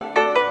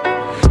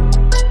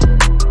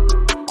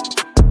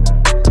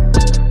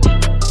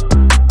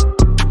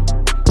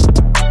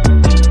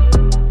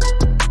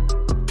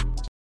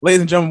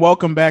Ladies and gentlemen,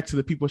 welcome back to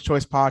the People's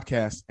Choice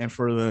Podcast. And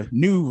for the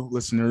new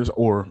listeners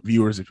or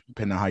viewers,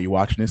 depending on how you're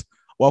watching this,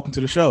 welcome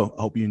to the show.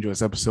 I hope you enjoy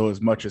this episode as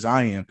much as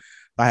I am.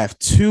 I have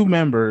two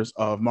members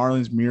of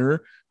Marlon's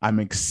Mirror. I'm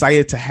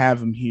excited to have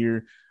them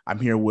here. I'm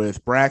here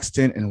with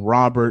Braxton and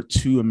Robert,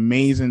 two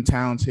amazing,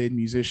 talented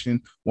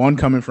musicians, one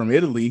coming from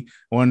Italy,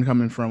 one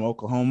coming from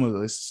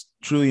Oklahoma. It's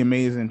truly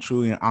amazing,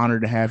 truly an honor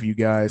to have you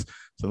guys.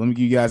 So let me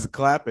give you guys a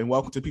clap and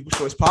welcome to People's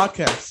Choice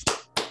Podcast.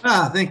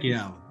 Thank you,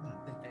 Alan.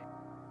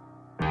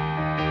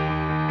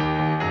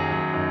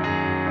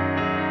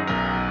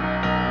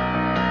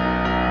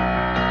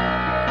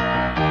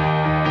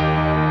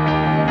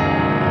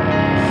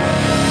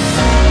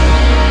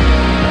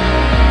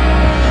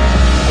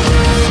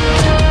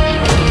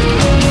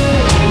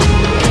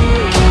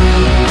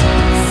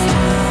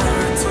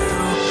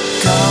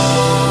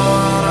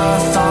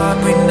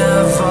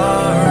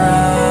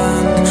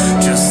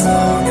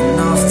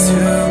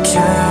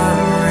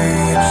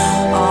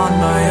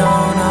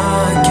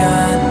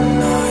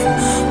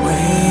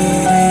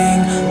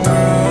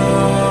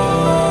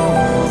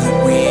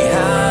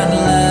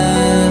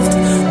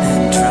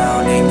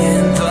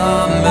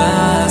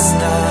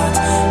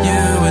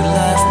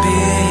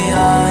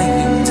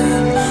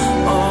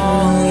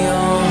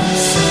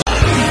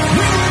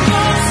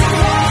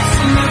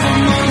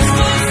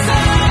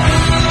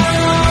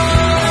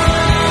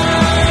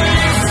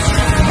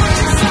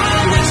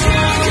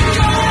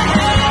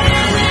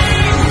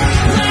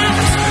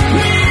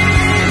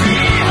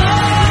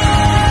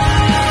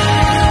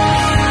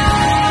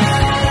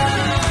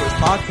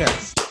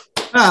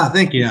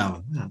 Thank you,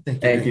 Alan.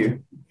 Thank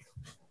you.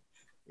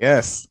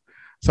 Yes.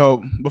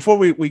 So before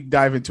we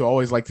dive into, I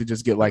always like to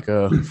just get like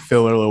a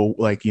filler, little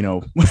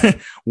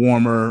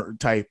warmer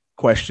type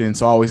question.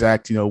 So I always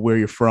ask, where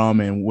you're from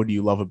and what do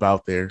you love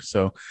about there.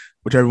 So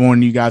whichever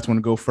one you guys want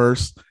to go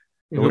first,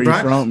 where you're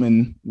from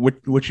and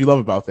what you love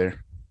about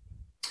there.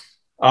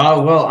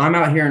 Well, I'm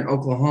out here in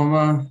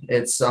Oklahoma.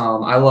 It's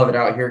I love it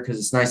out here because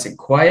it's nice and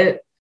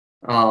quiet.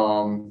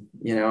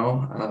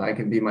 I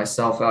can be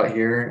myself out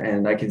here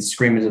and I can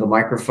scream into the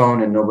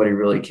microphone and nobody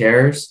really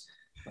cares.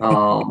 It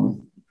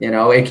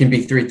can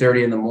be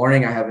 3:30 in the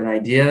morning. I have an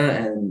idea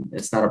and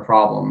it's not a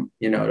problem,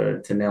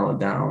 to nail it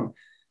down.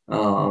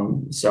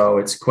 So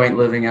it's quaint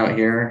living out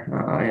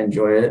here. I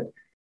enjoy it.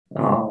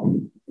 I'll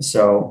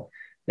boot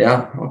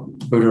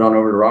it on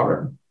over to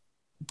Robert.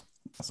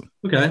 Awesome.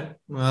 Okay.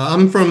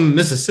 I'm from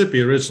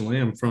Mississippi originally.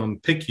 I'm from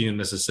Picayune,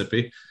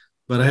 Mississippi,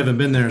 but I haven't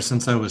been there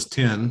since I was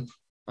 10.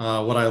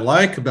 What I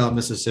like about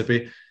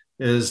Mississippi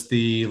is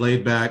the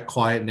laid back,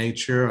 quiet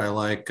nature. I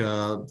like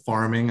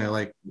farming. I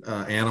like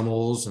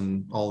animals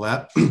and all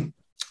that.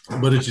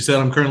 But as you said,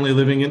 I'm currently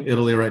living in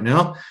Italy right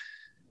now.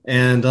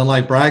 And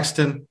unlike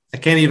Braxton, I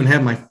can't even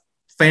have my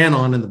fan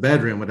on in the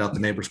bedroom without the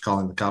neighbors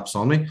calling the cops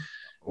on me.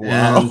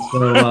 Wow. And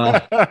so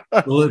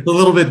it's a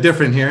little bit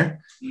different here.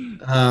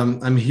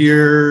 I'm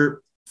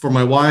here for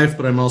my wife,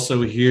 but I'm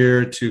also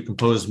here to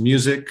compose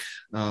music.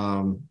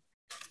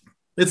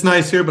 It's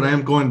nice here, but I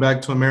am going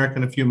back to America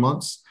in a few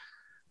months.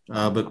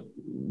 But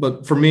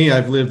for me,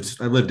 I've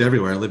lived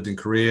everywhere. I lived in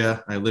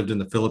Korea. I lived in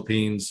the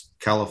Philippines,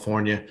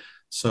 California.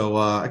 So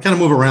I kind of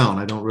move around.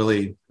 I don't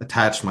really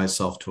attach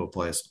myself to a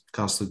place.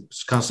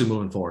 Constantly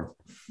moving forward.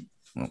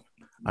 Well,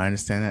 I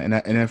understand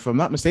that. And if I'm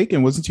not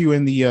mistaken, wasn't you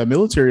in the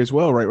military as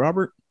well, right,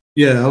 Robert?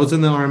 Yeah, I was in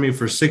the Army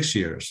for 6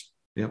 years.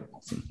 Yep.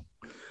 Awesome.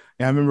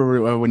 Yeah, I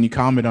remember when you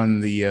commented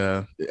on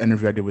the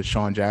interview I did with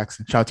Sean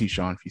Jackson. Shout out to you,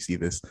 Sean, if you see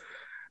this.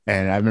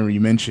 And I remember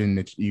you mentioned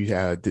that you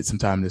did some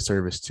time in the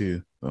service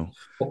too. Well,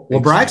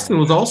 Braxton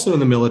was also in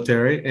the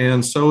military,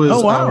 and so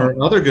is our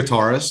other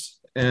guitarist,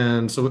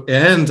 and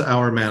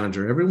our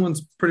manager.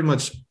 Everyone's pretty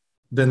much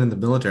been in the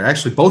military.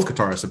 Actually, both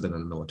guitarists have been in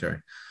the military.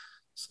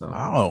 So,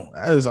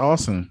 that is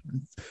awesome.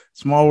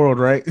 Small world,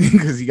 right?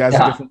 Because you guys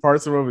are different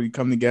parts of the world, but you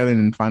come together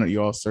and find out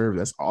you all serve.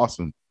 That's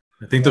awesome.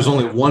 I think there's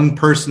only one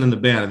person in the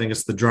band. I think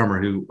it's the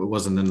drummer who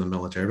wasn't in the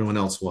military. Everyone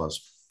else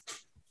was.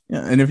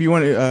 Yeah, and if you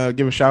want to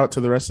give a shout out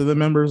to the rest of the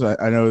members,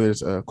 I know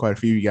there's quite a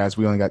few of you guys.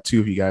 We only got two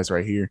of you guys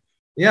right here.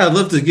 Yeah, I'd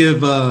love to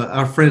give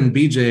our friend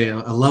BJ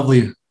a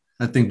lovely,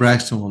 I think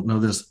Braxton will know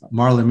this,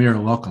 Marla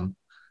Mirror welcome.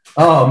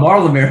 Oh,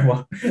 Marla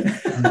Mirror.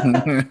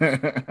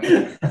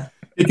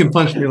 He can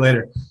punch me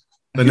later.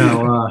 But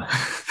no,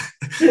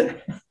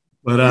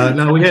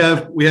 no,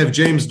 we have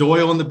James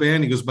Doyle in the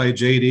band. He goes by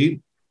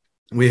JD.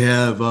 We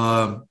have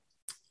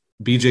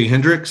BJ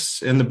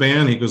Hendricks in the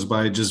band. He goes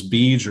by just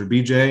Beej or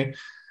BJ.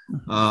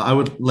 I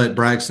would let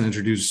Braxton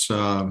introduce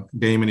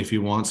Damon if he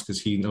wants,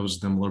 because he knows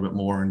them a little bit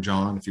more, and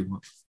John if you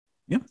want.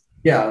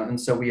 Yeah, and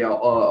so we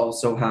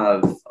also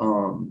have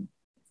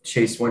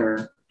Chase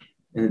Winter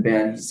in the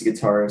band. He's a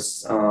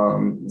guitarist.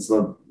 He's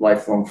a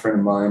lifelong friend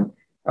of mine.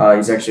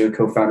 He's actually a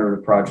co-founder of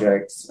the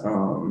project.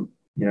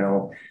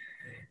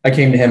 I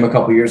came to him a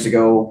couple years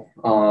ago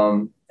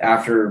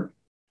after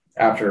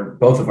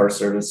both of our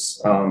service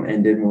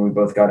ended, when we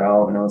both got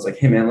out, and I was like,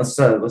 "Hey man, let's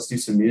do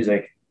some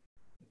music."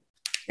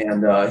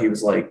 And he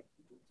was like,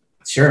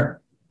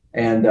 "Sure."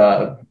 And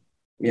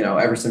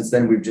ever since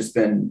then we've just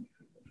been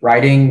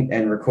writing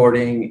and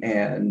recording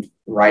and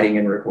writing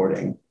and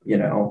recording, you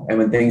know, and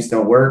when things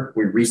don't work,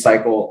 we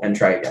recycle and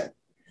try again,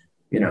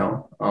 you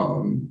know,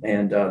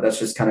 and that's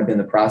just kind of been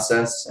the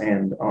process.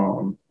 And,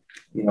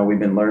 you know, we've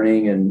been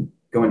learning and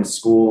going to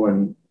school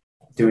and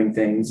doing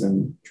things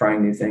and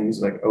trying new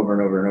things like over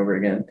and over and over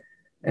again.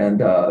 And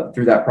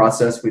through that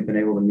process, we've been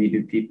able to meet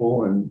new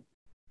people and,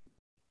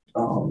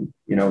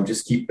 you know,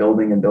 just keep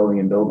building and building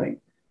and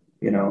building,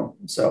 you know.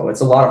 So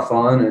it's a lot of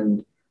fun,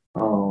 and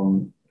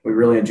we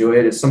really enjoy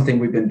it. It's something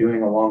we've been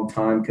doing a long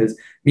time, because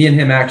me and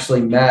him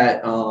actually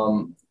met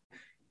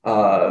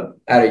at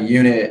a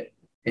unit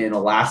in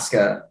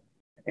Alaska.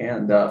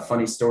 And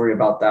funny story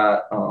about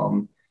that.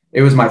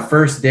 It was my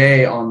first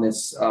day on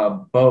this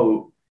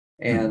boat,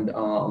 and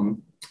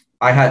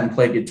I hadn't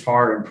played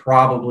guitar in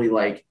probably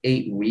like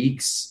 8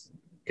 weeks,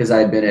 because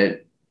I'd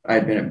been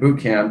at boot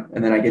camp.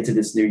 And then I get to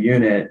this new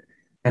unit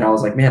and I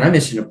was like, man, I'm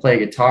itching to play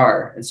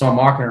guitar. And so I'm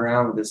walking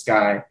around with this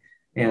guy,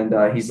 and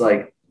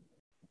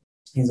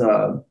you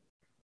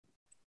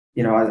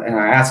know, and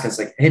I asked, I was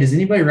like, hey, does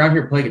anybody around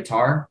here play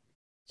guitar?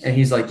 And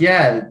he's like,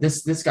 yeah,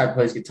 this guy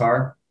plays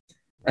guitar.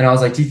 And I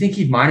was like, do you think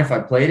he'd mind if I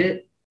played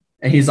it?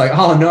 And he's like,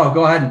 oh no,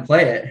 go ahead and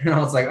play it. And I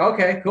was like,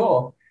 okay,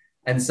 cool.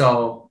 And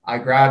so I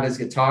grabbed his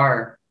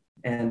guitar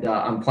and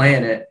I'm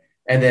playing it.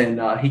 And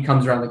then he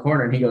comes around the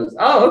corner and he goes,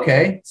 oh,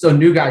 okay. So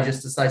new guy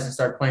just decides to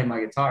start playing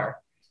my guitar.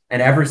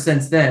 And ever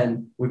since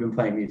then, we've been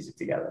playing music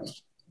together.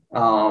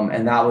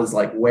 And that was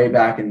like way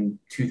back in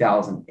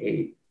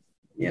 2008,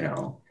 you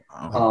know.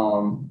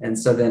 And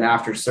so then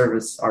after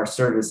our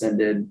service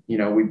ended, you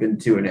know, we've been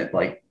doing it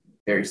like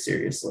very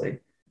seriously.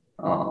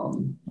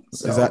 So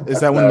is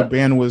that when the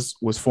band was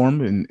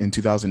formed in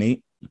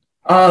 2008?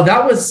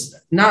 That was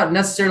not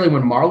necessarily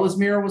when Marla's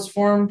Mirror was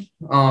formed,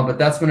 but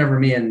that's whenever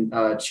me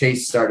and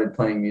Chase started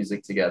playing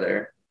music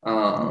together.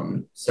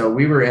 So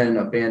we were in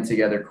a band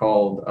together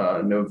called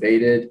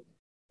Novated.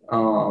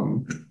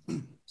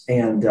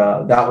 And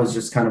that was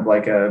just kind of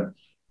like it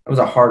was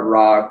a hard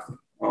rock,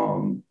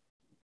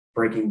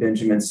 Breaking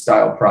Benjamin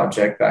style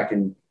project back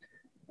in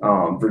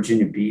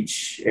Virginia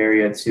Beach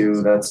area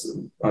too. That's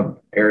an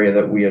area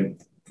that we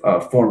had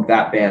formed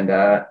that band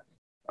at.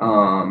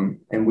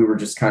 And we were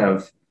just kind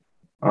of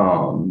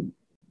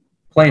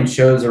playing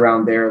shows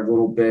around there a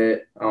little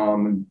bit.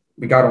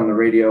 We got on the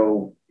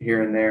radio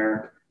here and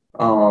there.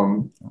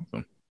 Awesome.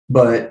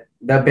 But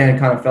that band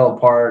kind of fell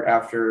apart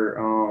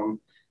after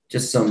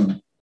just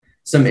some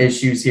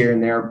issues here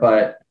and there.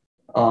 But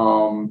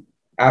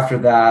after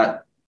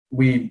that,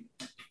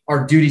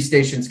 our duty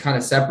stations kind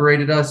of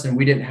separated us, and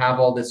we didn't have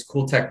all this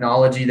cool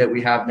technology that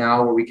we have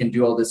now, where we can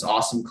do all this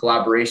awesome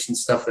collaboration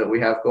stuff that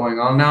we have going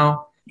on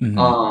now.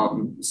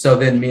 Mm-hmm. So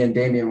then me and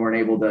Damien weren't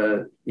able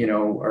to, you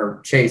know, or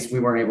Chase, we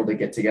weren't able to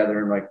get together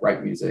and like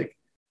write music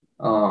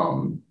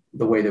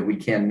the way that we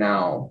can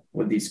now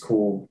with these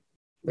cool,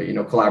 you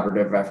know,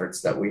 collaborative efforts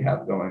that we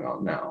have going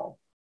on now.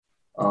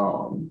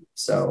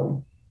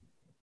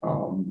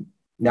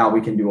 Now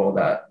we can do all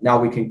that. Now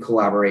we can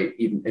collaborate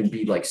even and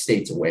be like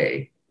states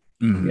away.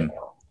 Mm-hmm. You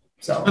know,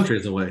 so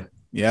countries away.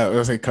 Yeah, I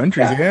was like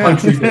countries. Yeah.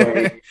 Countries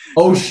away,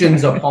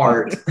 oceans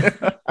apart.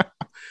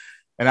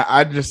 And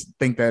I just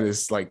think that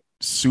is like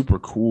super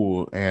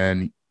cool.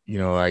 And you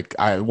know, like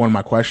one of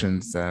my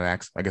questions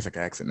that I guess I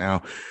can ask it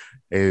now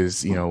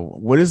is, you know,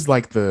 what is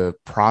like the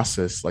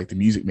process, like the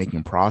music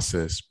making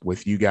process,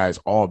 with you guys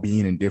all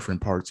being in different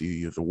parts of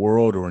either the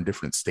world or in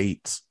different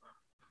states?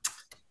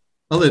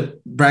 I'll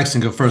let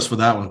Braxton go first for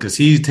that one, because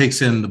he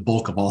takes in the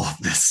bulk of all of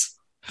this.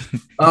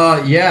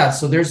 Yeah.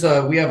 So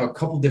we have a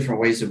couple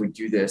different ways that we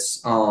do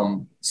this.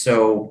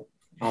 So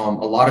a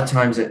lot of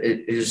times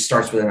it just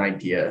starts with an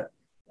idea.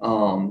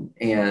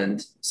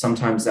 And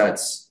sometimes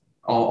that's,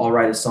 I'll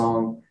write a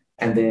song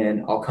and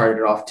then I'll cart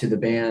it off to the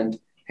band.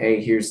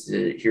 Hey, here's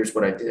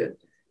what I did.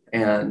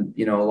 And,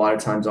 you know, a lot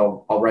of times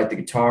I'll write the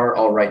guitar,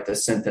 I'll write the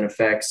synth and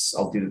effects,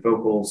 I'll do the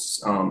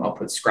vocals, I'll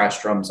put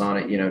scratch drums on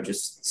it, you know,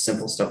 just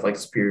simple stuff like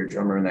Superior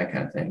Drummer and that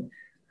kind of thing.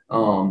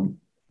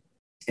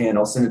 And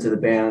I'll send it to the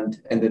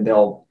band, and then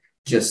they'll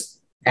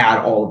just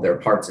add all of their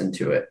parts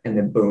into it. And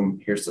then boom,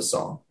 here's the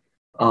song.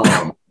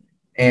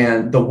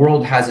 And the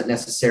world hasn't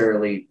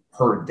necessarily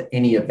heard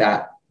any of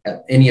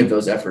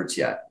those efforts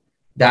yet.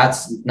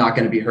 That's not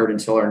going to be heard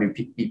until our new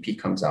EP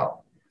comes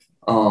out.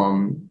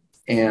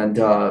 And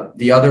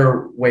the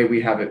other way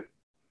we have it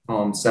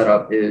set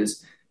up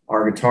is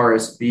our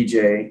guitarist,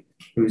 BJ,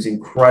 who's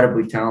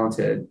incredibly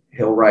talented.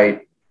 He'll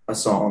write a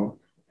song,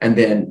 and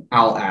then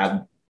I'll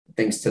add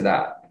things to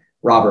that.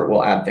 Robert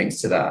will add things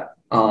to that.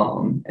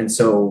 And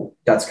so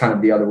that's kind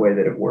of the other way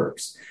that it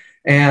works.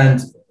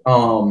 And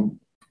a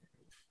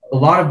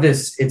lot of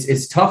this,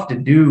 it's tough to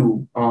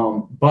do,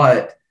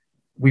 but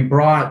we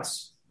brought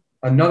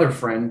another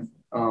friend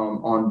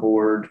on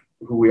board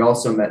who we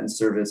also met in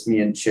service,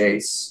 me and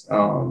Chase.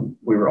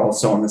 We were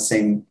also on the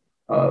same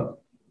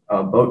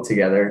boat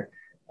together.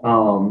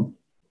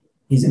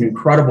 He's an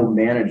incredible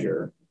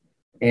manager,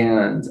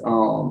 and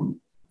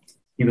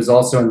he was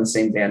also in the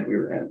same band we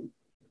were in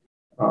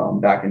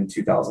back in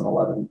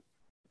 2011.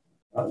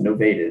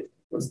 Novated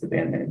was the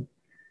band name.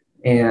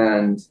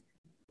 and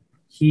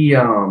he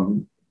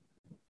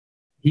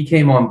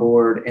came on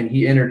board and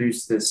he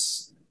introduced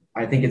this.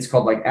 I think it's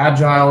called like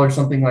Agile or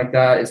something like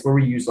that. It's where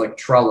we use like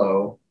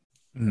Trello.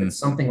 It's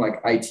something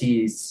like IT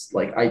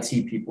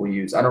people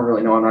use. I don't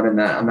really know. I'm not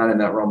in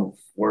that realm of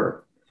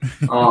work.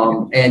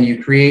 And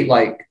you create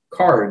like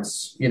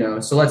cards,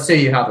 so let's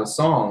say you have a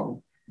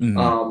song.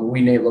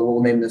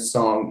 We'll name this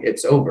song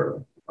It's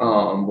Over,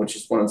 which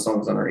is one of the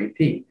songs on our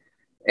EP.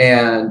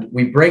 And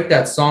we break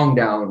that song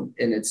down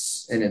in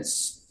its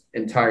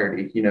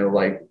entirety,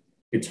 like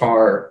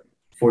guitar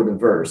for the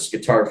verse,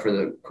 guitar for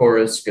the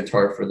chorus,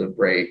 guitar for the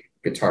break,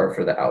 guitar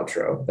for the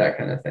outro, that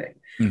kind of thing.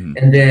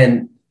 And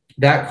then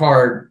that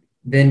card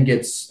then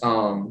gets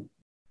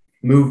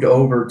moved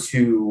over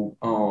to,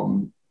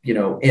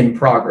 in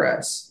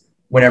progress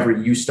whenever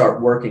you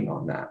start working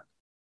on that.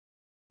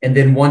 And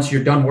then once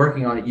you're done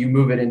working on it, you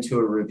move it into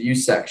a review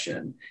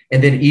section.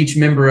 And then each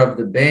member of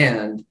the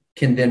band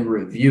can then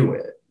review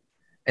it.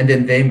 And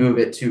then they move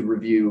it to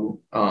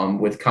review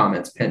with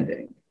comments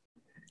pending.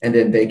 And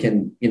then they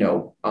can,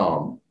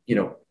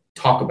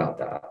 talk about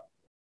that,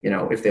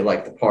 if they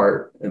like the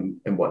part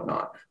and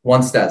whatnot.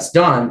 Once that's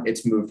done,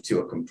 it's moved to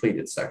a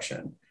completed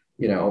section,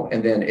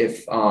 and then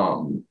if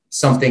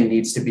something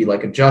needs to be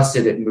like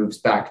adjusted, it moves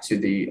back to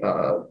the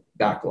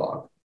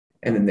backlog,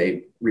 and then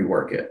they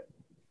rework it.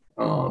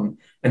 And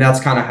that's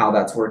kind of how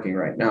that's working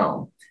right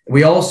now.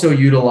 We also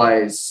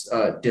utilize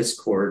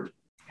Discord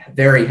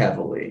very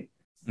heavily.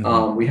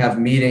 We have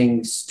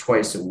meetings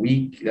twice a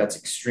week. That's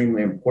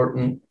extremely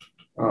important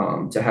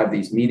to have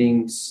these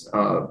meetings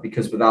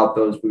because without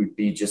those, we would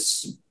be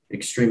just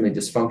extremely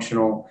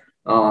dysfunctional.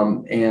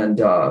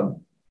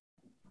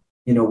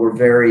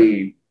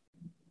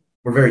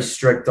 We're very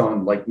strict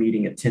on like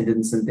meeting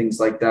attendance and things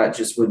like that,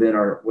 just within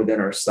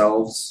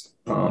ourselves.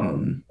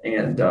 We're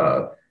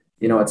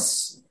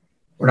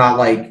not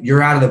like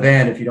you're out of the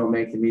band if you don't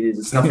make the meetings.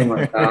 It's nothing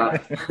like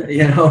that,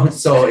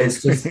 So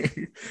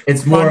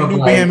it's more of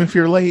like band if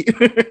you're late.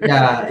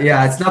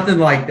 yeah. It's nothing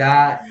like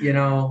that,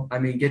 I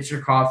mean, get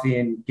your coffee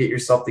and get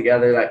yourself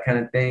together, that kind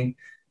of thing.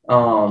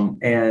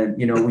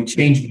 We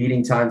change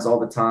meeting times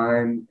all the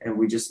time, and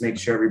we just make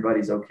sure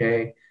everybody's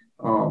okay.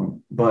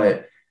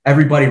 But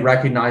everybody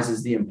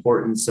recognizes the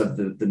importance of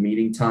the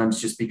meeting times,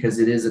 just because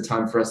it is a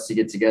time for us to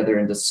get together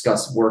and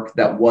discuss work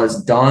that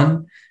was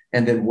done,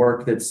 and then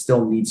work that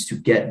still needs to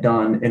get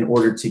done in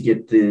order to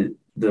get the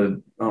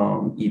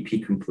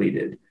EP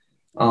completed.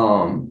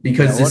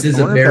 Because this is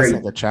that's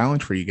like a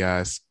challenge for you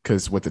guys,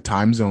 because with the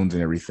time zones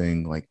and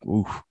everything, like,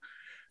 ooh,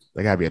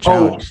 that gotta be a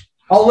challenge.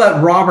 I'll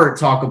let Robert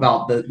talk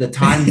about the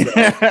time zone.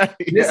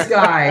 This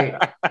guy,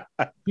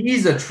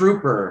 he's a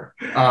trooper.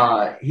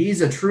 He's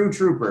a true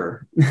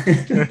trooper.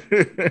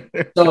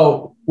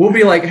 So we'll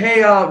be like,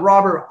 hey,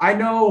 Robert, I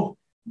know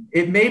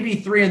it may be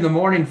 3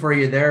 a.m. for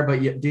you there,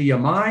 but do you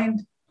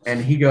mind? And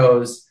he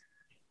goes,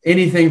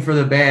 anything for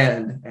the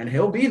band. And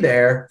he'll be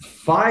there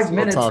 5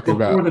 minutes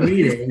before the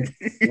meeting,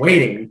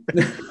 waiting.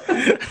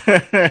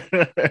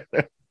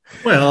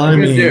 Well, I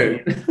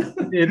mean,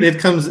 it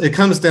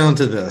comes down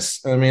to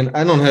this. I mean,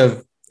 I don't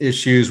have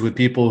issues with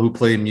people who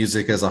play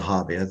music as a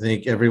hobby. I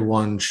think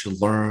everyone should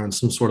learn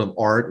some sort of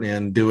art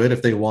and do it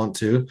if they want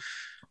to.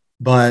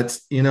 But,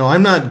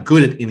 I'm not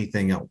good at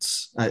anything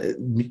else.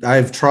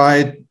 I've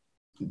tried.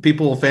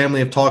 Family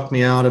have talked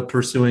me out of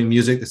pursuing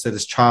music. They said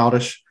it's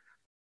childish.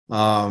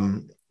 I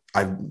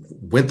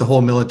went the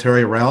whole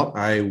military route.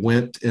 I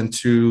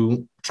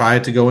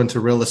tried to go into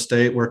real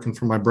estate, working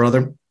for my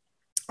brother.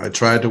 I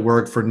tried to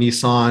work for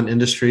Nissan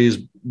Industries,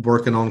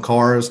 working on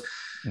cars.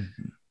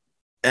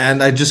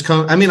 And I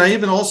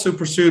even also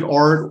pursued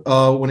art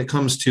when it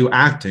comes to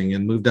acting,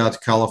 and moved out to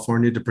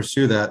California to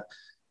pursue that.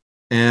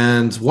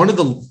 And one of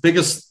the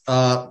biggest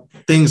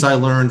things I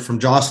learned from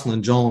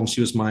Jocelyn Jones,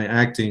 she was my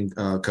acting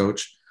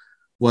coach,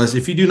 was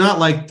if you do not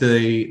like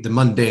the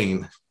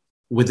mundane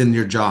within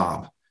your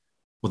job,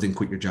 well, then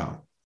quit your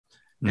job.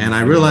 And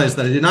I realized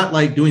that I did not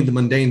like doing the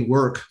mundane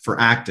work for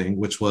acting,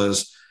 which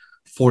was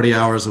 40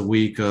 hours a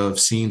week of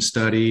scene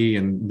study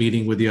and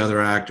meeting with the other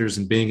actors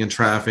and being in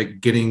traffic,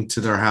 getting to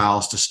their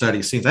house to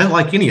study scenes. I didn't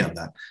like any of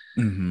that.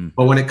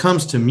 But when it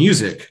comes to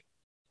music,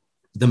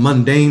 the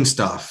mundane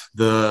stuff,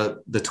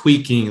 the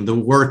tweaking, the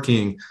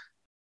working,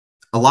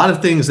 a lot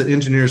of things that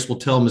engineers will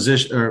tell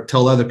musicians or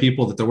tell other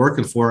people that they're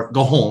working for,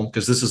 go home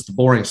because this is the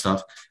boring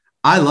stuff.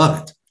 I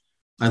love it.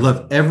 I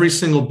love every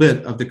single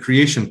bit of the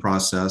creation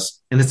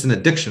process, and it's an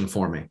addiction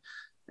for me.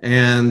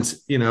 And,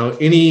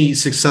 any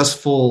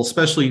successful,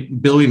 especially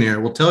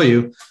billionaire, will tell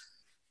you,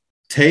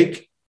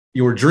 take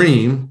your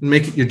dream and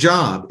make it your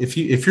job. If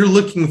you're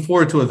looking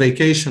forward to a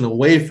vacation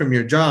away from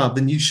your job,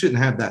 then you shouldn't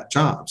have that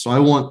job. So I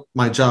want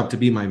my job to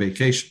be my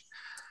vacation.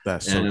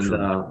 That's so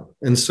true.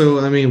 And so,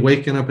 I mean,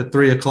 waking up at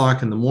 3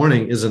 o'clock in the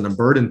morning isn't a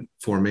burden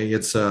for me.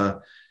 It's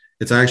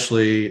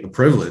actually a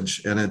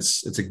privilege, and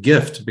it's a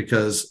gift,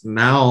 because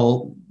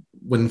now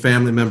when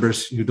family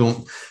members who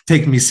don't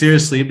take me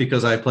seriously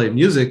because I play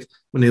music,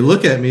 when they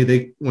look at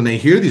me, when they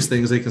hear these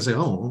things, they can say,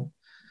 oh,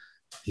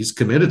 he's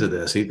committed to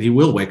this. He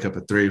will wake up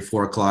at 3 or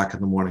 4 o'clock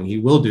in the morning. He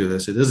will do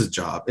this. It is a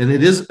job, and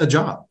it is a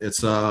job.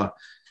 It's a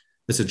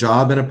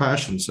job and a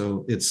passion.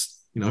 So it's,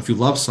 if you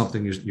love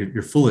something,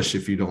 you're foolish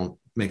if you don't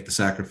make the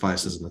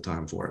sacrifices and the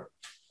time for it.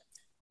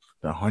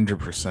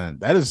 100%.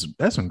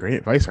 That's some great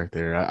advice right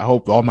there. I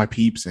hope all my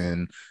peeps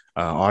and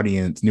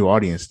new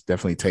audience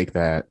definitely take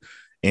that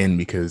in,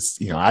 because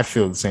I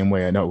feel the same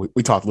way. I know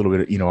we talked a little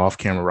bit off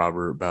camera,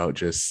 Robert, about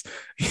just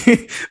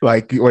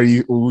like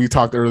we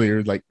talked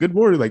earlier, like, good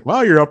morning, like,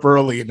 wow, you're up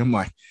early, and I'm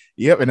like,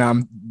 yep, and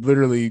I'm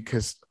literally,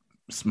 because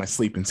my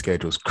sleeping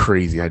schedule is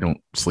crazy. I don't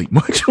sleep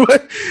much,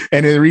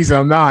 and the reason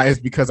I'm not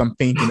is because I'm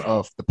thinking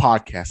of the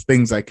podcast,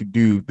 things I could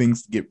do,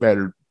 things to get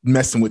better,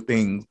 messing with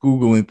things,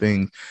 Googling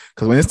things.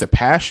 Because when it's the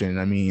passion,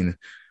 I mean,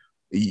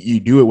 you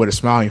do it with a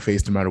smiling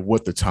face, no matter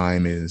what the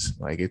time is.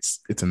 Like,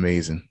 it's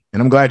amazing.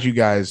 And I'm glad you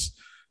guys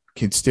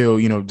can still,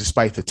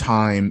 despite the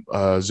time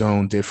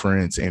zone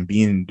difference and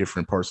being in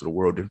different parts of the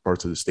world, different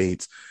parts of the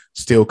States,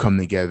 still come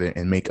together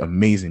and make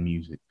amazing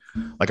music.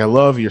 Like, I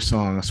love your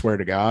song, I Swear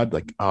to God.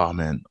 Like, oh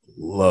man,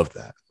 love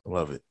that.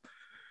 Love it.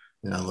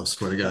 Yeah, I love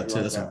Swear to God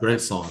too. That's a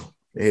great song.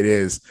 It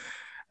is.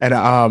 And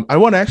I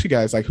want to ask you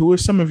guys, like, who are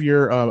some of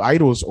your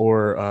idols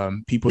or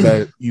people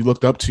that you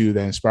looked up to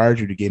that inspired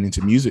you to get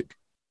into music?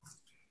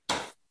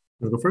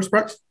 You go first,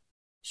 Brax?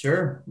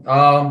 Sure.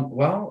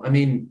 Well, I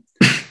mean,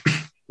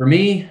 for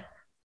me,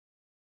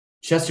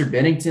 Chester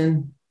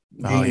Bennington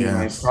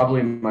being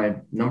probably my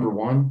number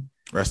one.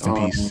 Rest in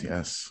peace.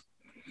 Yes,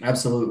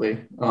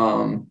 absolutely.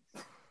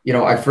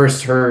 I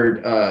first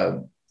heard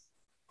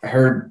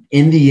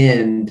 "In the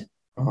End"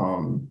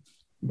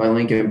 by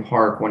Linkin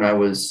Park when I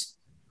was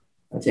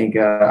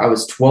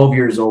 12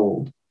 years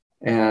old,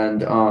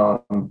 and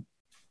the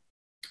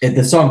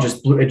song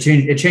just blew. It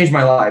changed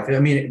my life. I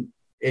mean,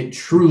 it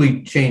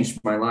truly changed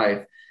my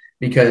life,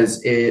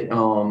 because it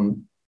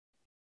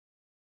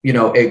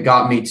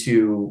got me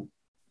to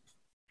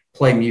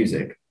play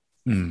music,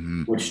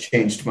 which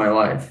changed my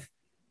life.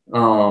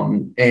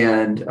 And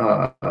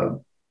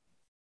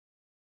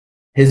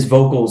his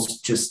vocals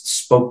just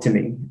spoke to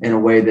me in a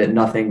way that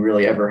nothing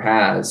really ever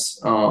has.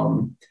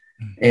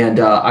 And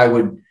I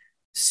would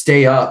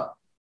stay up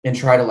and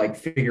try to like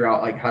figure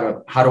out like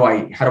how do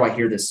I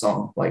hear this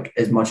song like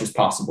as much as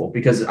possible,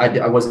 because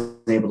I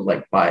wasn't able to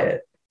like buy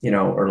it,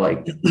 or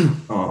like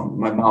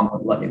my mom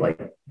would let me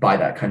like buy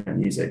that kind of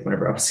music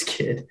whenever I was a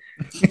kid.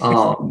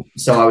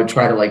 So I would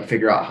try to like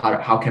figure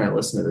out how can I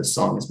listen to this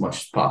song as much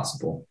as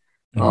possible.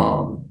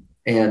 But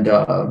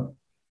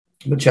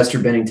Chester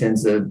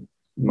Bennington's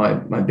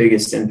my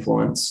biggest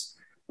influence.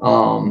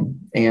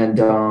 And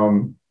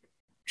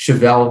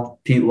Chevelle,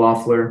 Pete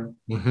Loeffler,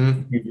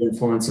 huge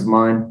influence of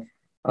mine.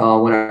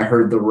 When I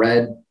heard The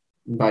Red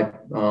by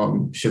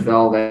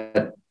Chevelle,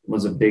 that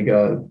was a big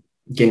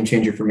game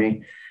changer for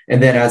me. And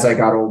then as I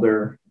got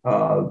older,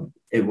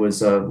 it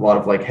was a lot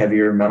of like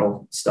heavier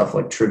metal stuff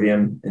like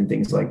Trivium and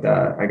things like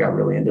that. I got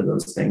really into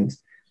those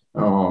things.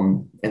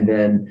 And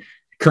then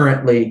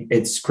currently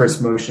it's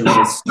Chris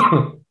Motionless.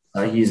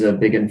 He's a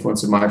big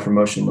influence of mine for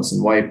Motionless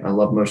in White. I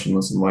love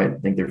Motionless in White. I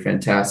think they're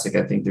fantastic.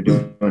 I think they're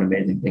doing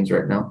amazing things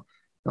right now.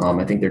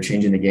 I think they're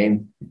changing the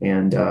game.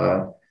 And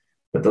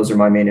but those are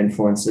my main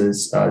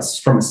influences.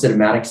 From a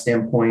cinematic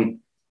standpoint,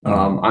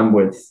 I'm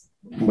with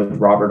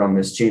Robert on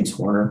this, James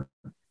Horner.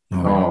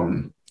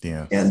 And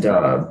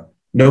Nobuo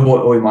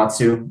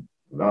Uematsu,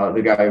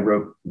 the guy who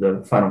wrote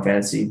the Final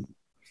Fantasy,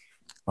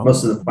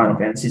 most of the Final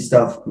Fantasy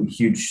stuff.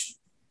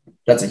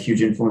 That's a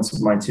huge influence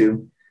of mine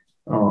too.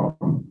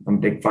 I'm a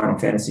big Final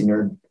Fantasy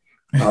nerd.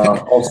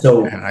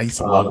 Also, man, I used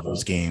to love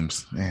those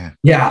games. Man.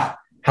 Yeah,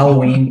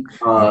 Halloween.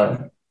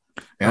 Shout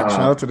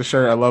out to the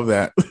shirt. I love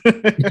that.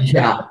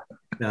 Yeah.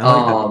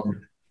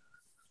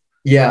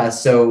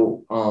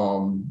 So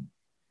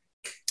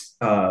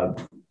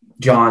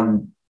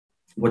John,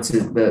 what's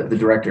the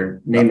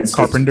director name? Is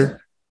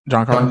Carpenter.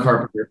 John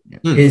Carpenter.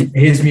 Yeah.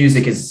 His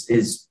music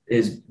is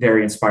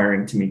very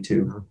inspiring to me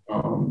too.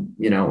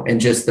 And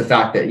just the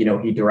fact that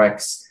he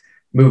directs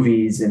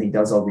movies and he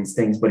does all these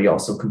things, but he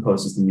also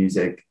composes the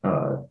music.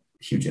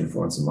 Huge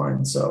influence of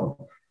mine.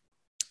 So,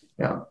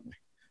 yeah.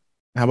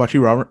 How about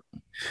you, Robert?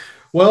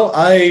 Well,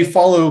 I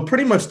follow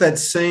pretty much that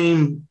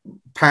same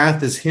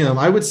path as him.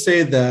 I would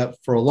say that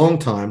for a long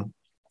time,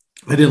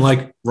 I didn't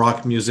like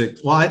rock music.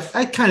 Well,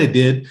 I kind of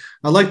did.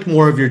 I liked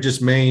more of your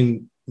just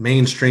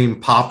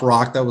mainstream pop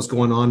rock that was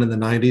going on in the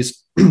 90s.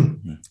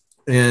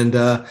 And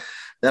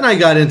then I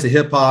got into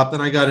hip hop,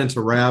 then I got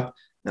into rap,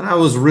 and I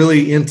was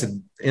really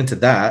into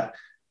that.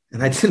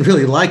 And I didn't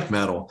really like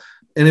metal.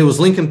 And it was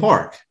Linkin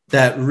Park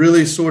that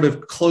really sort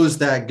of closed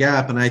that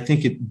gap. And I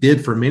think it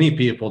did for many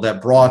people,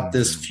 that brought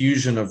this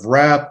fusion of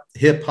rap,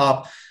 hip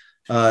hop,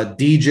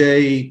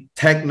 DJ,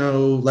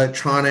 techno,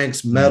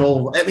 electronics,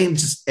 metal. I mean,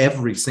 just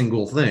every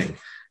single thing.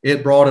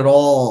 It brought it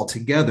all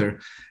together.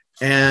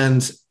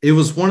 And it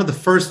was one of the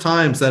first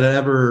times that I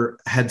ever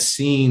had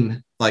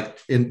seen, like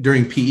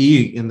during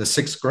PE in the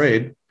 6th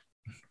grade,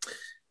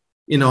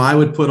 I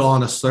would put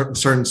on a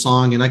certain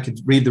song and I could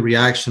read the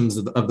reactions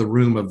of the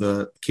room of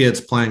the kids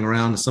playing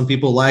around. Some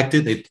people liked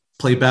it. They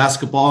play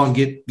basketball and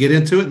get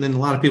into it. And then a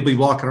lot of people be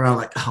walking around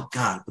like, oh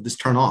God, would this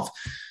turn off?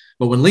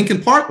 But when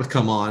Linkin Park would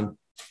come on,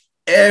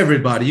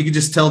 everybody, you could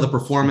just tell the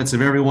performance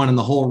of everyone in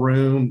the whole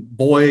room,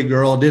 boy,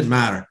 girl, it didn't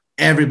matter.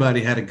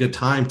 Everybody had a good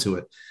time to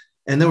it.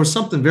 And there was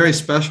something very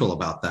special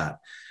about that.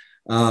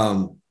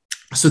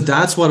 So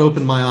that's what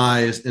opened my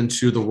eyes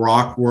into the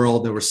rock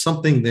world. There was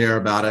something there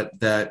about it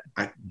that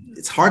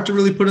it's hard to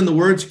really put in the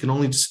words. You can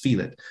only just feel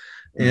it.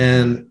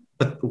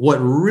 But what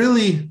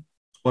really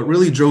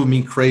drove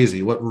me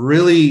crazy, what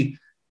really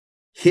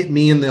hit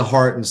me in the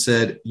heart and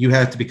said, you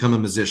have to become a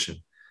musician,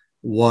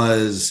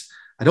 was,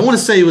 I don't want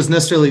to say it was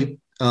necessarily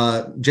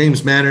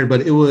James Maynard,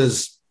 but it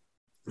was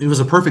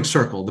A Perfect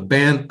Circle, the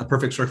band A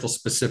Perfect Circle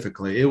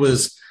specifically. It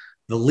was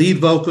the lead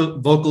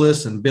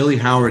vocalist and Billy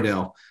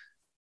Howerdale.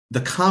 The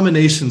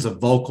combinations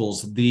of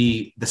vocals,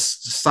 the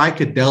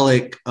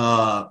psychedelic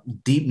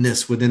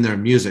deepness within their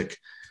music,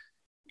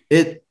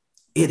 it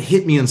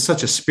hit me in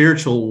such a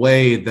spiritual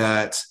way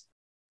that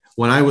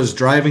when I was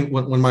driving,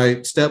 when my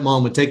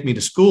stepmom would take me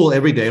to school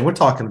every day, and we're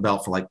talking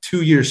about for like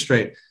 2 years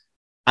straight,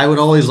 I would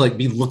always like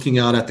be looking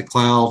out at the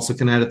clouds,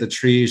 looking out at the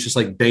trees, just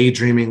like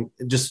daydreaming,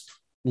 just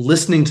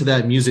listening to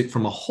that music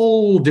from a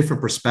whole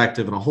different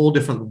perspective and a whole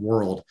different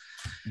world.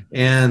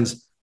 And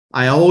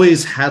I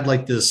always had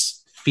like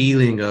this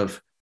feeling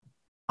of,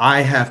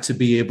 I have to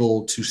be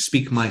able to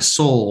speak my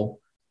soul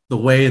the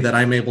way that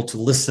I'm able to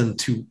listen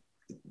to,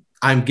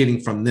 I'm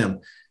getting from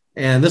them.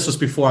 And this was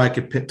before I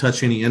could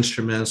touch any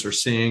instruments or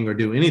sing or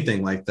do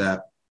anything like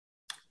that.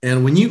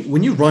 And when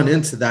you run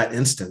into that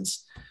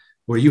instance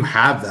where you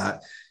have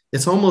that,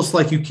 it's almost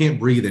like you can't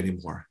breathe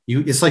anymore.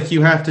 It's like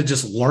you have to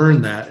just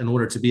learn that in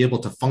order to be able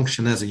to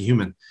function as a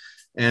human.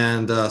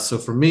 And so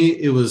for me,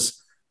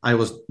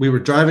 we were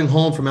driving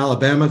home from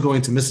Alabama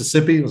going to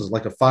Mississippi. It was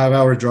like a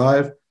 5-hour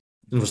drive.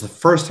 It was the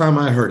first time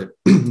I heard it.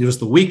 It was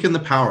The Weak and the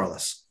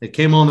Powerless. It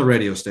came on the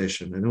radio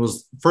station, and it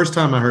was the first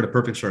time I heard A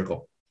Perfect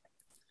Circle.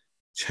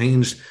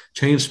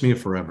 Changed me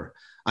forever.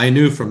 I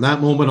knew from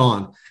that moment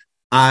on,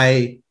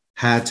 I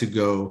had to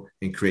go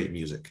and create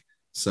music.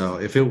 So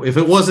if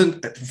it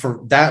wasn't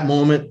for that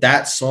moment,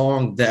 that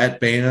song, that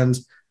band,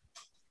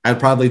 I'd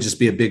probably just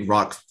be a big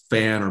rock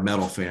fan or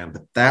metal fan.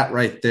 But that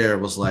right there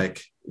was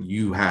like,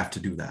 you have to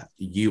do that.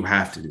 You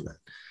have to do that.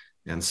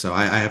 And so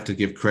I have to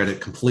give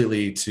credit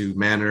completely to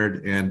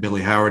Maynard and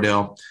Billy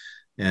Howerdale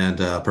and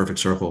Perfect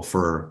Circle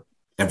for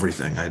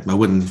everything. I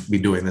wouldn't be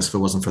doing this if it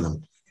wasn't for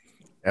them.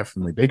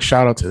 Definitely. Big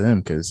shout out to them,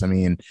 because I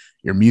mean,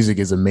 your music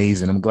is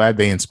amazing. I'm glad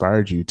they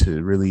inspired you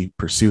to really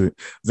pursue it.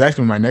 It's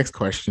actually my next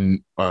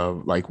question.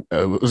 It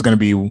was going to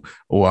be,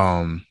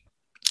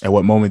 at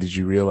what moment did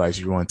you realize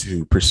you wanted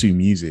to pursue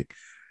music?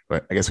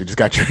 But I guess we just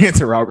got your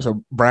answer, Robert.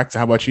 So Braxton,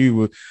 how about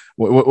you?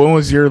 What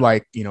was your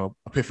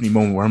epiphany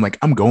moment where I'm like,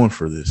 I'm going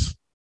for this?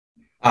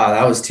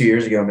 That was 2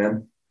 years ago,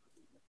 man.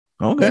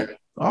 Okay.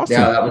 Awesome.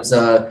 Yeah, that was,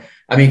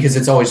 because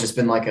it's always just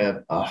been like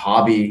a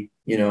hobby,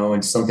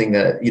 and something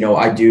that,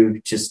 I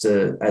do just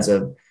as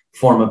a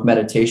form of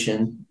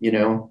meditation,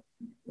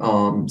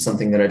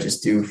 something that I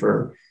just do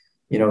for,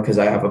 because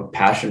I have a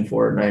passion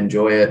for it and I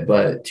enjoy it.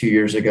 But 2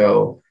 years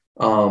ago,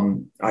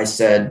 I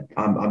said,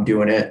 I'm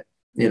doing it,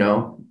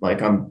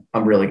 like I'm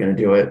really going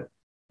to do it.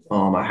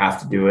 I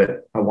have to do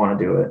it. I want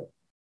to do it.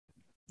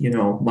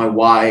 My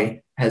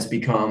why has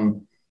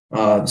become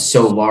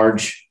so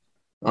large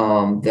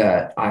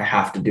that I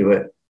have to do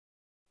it,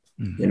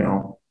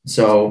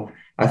 so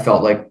I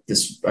felt like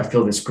I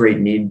feel this great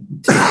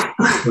need to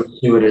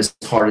pursue it as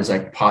hard as I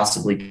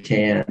possibly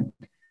can.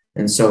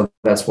 And so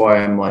that's why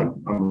I'm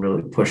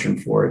really pushing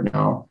for it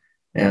now.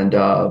 And,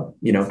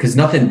 cause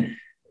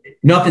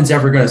nothing's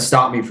ever going to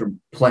stop me from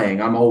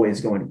playing. I'm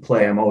always going to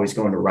play. I'm always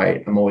going to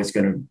write. I'm always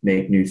going to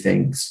make new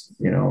things.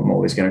 I'm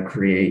always going to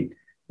create,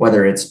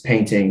 whether it's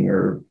painting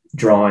or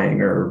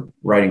drawing or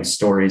writing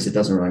stories, it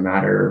doesn't really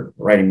matter.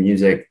 Writing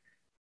music,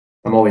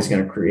 I'm always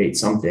going to create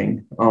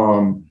something.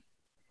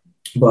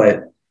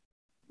 But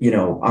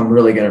I'm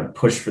really going to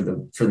push for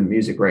the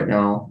music right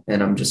now,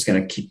 and I'm just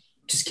going to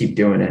keep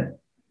doing it.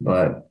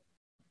 But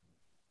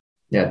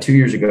yeah, 2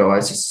 years ago, I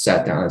just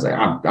sat down. I was like,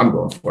 I'm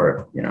going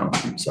for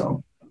it,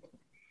 so.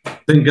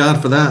 Thank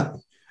God for that.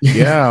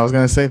 Yeah, I was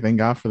going to say, thank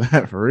God for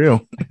that, for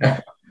real.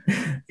 A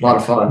lot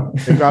of fun.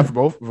 Thank God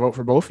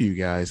for both of you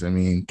guys. I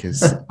mean,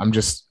 because I'm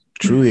just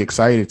truly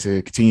excited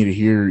to continue to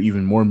hear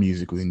even more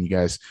music when you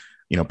guys,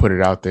 put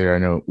it out there. I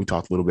know we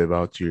talked a little bit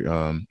about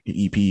your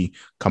EP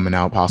coming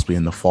out possibly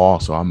in the fall,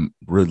 so I'm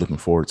really looking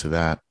forward to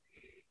that.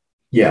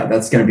 Yeah,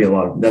 that's going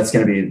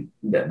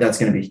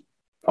to be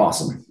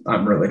awesome.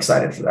 I'm really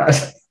excited for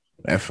that.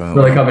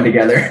 Definitely. Really coming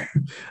together.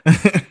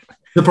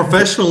 The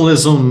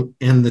professionalism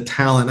and the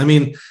talent. I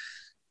mean,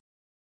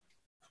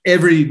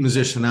 every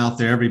musician out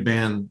there, every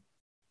band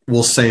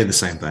will say the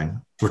same thing.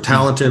 We're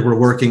talented, we're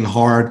working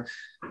hard,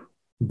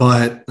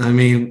 but I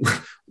mean,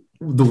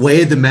 the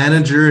way the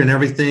manager and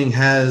everything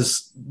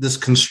has this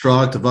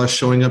construct of us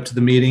showing up to the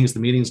meetings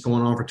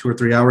going on for 2 or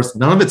 3 hours,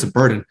 none of it's a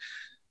burden.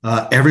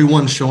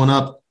 Everyone showing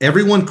up,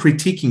 everyone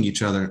critiquing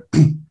each other.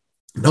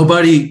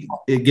 Nobody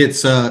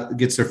gets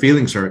their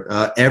feelings hurt.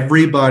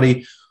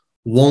 Everybody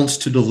wants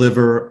to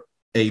deliver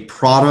a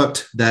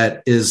product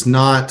that is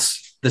not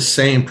the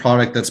same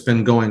product that's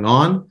been going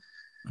on.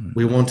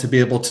 We want to be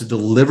able to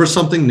deliver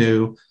something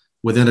new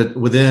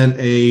within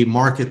a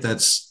market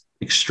that's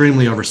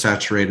extremely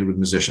oversaturated with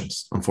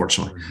musicians,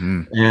 unfortunately.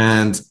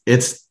 And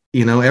it's,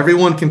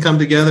 everyone can come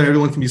together,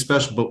 everyone can be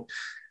special, but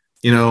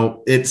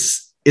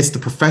it's the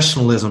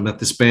professionalism that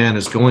this band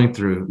is going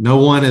through. No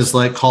one is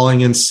like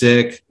calling in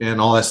sick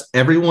and all this.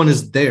 Everyone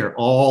is there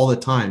all the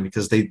time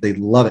because they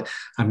love it.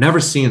 I've never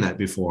seen that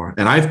before.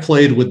 And I've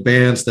played with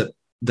bands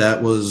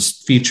that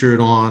was featured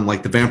on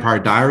like the Vampire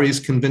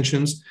Diaries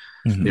conventions,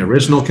 the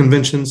original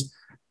conventions.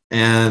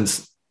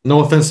 And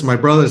no offense to my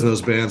brothers in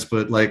those bands,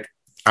 but like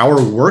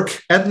our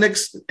work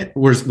ethics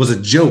was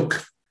a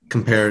joke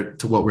compared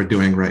to what we're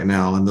doing right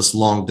now in this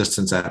long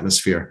distance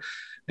atmosphere.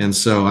 And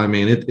so, I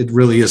mean, it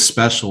really is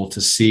special to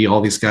see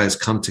all these guys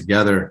come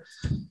together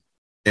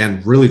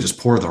and really just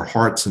pour their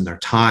hearts and their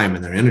time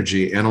and their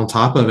energy. And on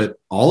top of it,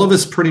 all of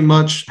us pretty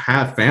much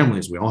have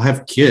families. We all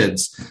have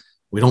kids.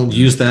 We don't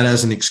use that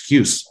as an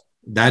excuse.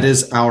 That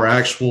is our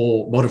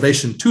actual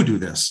motivation to do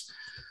this.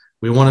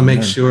 We want to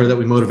make sure that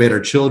we motivate our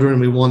children.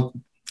 We want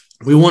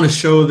to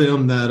show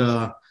them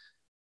that,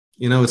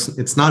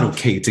 it's not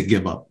okay to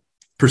give up.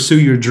 Pursue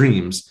your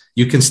dreams.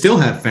 You can still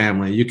have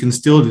family. You can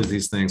still do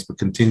these things, but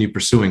continue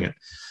pursuing it.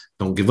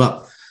 Don't give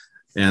up.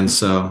 And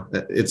so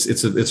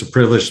it's a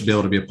privilege to be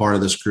able to be a part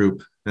of this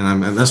group.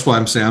 And that's why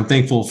I'm saying I'm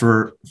thankful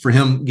for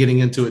him getting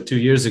into it 2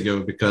 years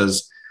ago,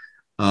 because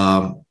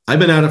I've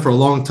been at it for a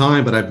long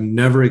time, but I've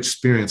never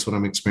experienced what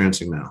I'm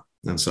experiencing now.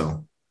 And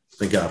so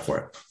thank God for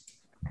it.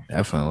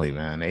 Definitely,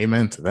 man.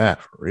 Amen to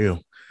that, for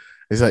real.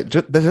 It's like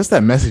just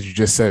that message you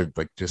just said,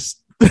 like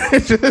just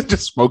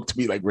just spoke to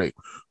me like, right.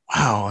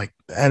 Wow, like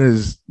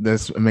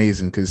that's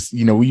amazing, because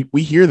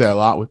we hear that a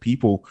lot with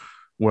people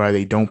where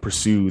they don't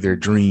pursue their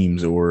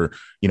dreams, or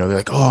they're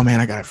like, oh man,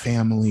 I got a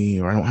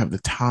family, or I don't have the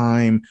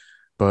time.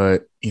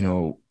 But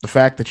the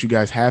fact that you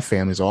guys have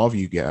families, all of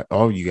you guys,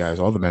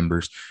 all the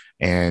members,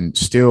 and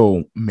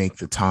still make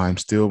the time,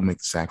 still make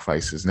the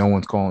sacrifices. No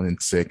one's calling in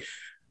sick,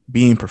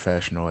 being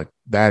professional, like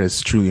that is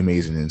truly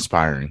amazing and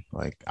inspiring.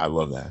 Like I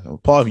love that. I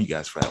applaud you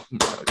guys for that.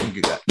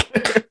 You do that.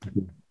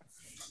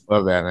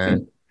 Love that,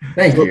 man.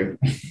 Thank you.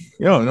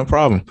 No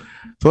problem.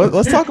 So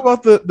let's talk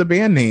about the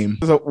band name.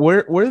 So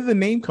where did the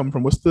name come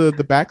from? What's the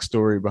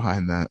backstory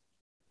behind that?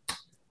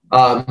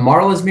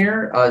 Marla's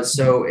Mirror.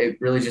 So it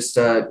really just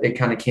it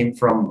kind of came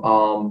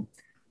from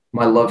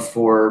my love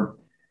for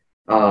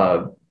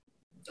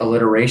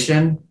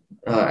alliteration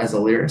as a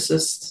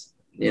lyricist.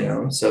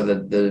 So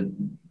the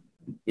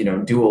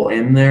dual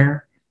M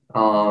there,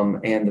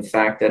 and the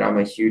fact that I'm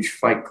a huge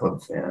Fight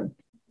Club fan,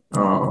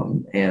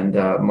 and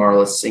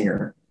Marla's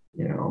singer,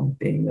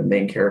 being the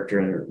main character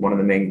and one of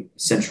the main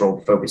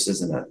central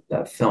focuses in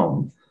that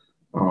film.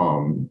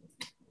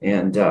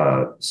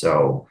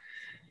 So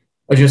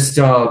I just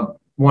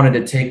wanted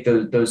to take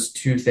those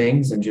two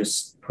things and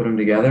just put them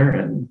together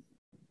and,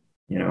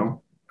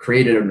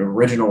 created an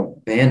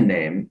original band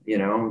name,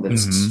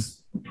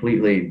 that's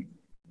completely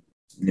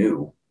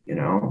new,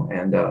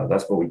 and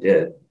that's what we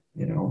did,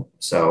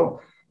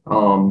 So,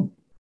 and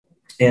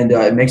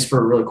it makes for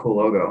a really cool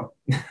logo.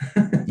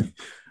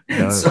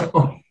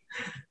 So,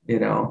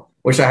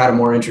 wish I had a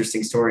more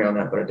interesting story on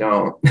that, but I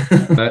don't.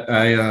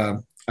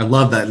 I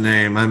love that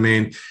name. I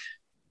mean,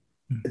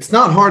 it's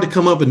not hard to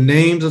come up with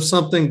names of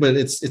something, but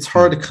it's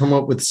hard to come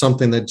up with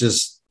something that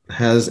just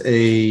has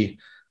a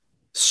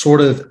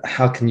sort of,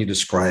 how can you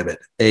describe it?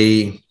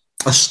 A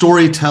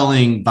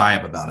storytelling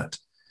vibe about it.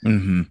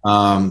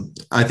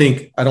 I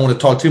think I don't want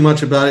to talk too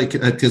much about it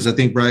because I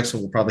think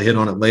Braxton will probably hit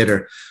on it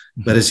later.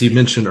 But as he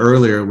mentioned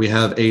earlier, we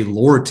have a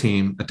lore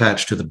team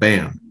attached to the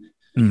band.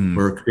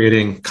 We're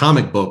creating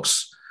comic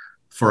books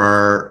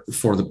for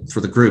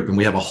the group, and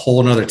we have a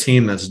whole nother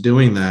team that's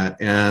doing that.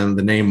 And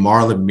the name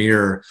Marla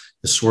Mirror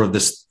is sort of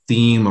this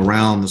theme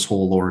around this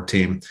whole lore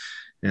team.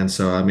 And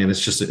so, I mean,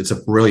 it's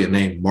a brilliant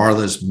name,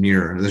 Marla's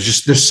Mirror.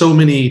 There's so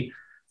many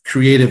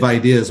creative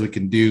ideas we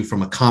can do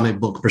from a comic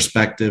book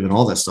perspective and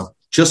all that stuff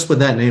just with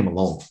that name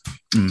alone.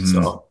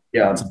 So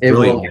yeah,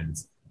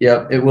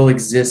 it will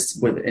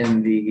exist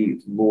within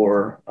the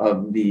lore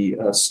of the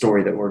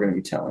story that we're going to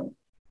be telling.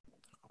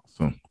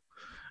 Awesome.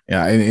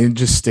 Yeah, and it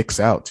just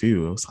sticks out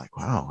too. It was like,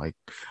 wow, like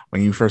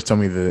when you first told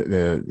me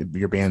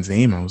your band's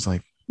name, I was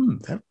like,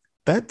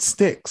 that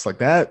sticks. Like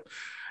that,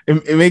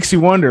 it makes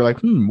you wonder, like,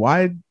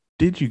 why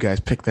did you guys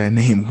pick that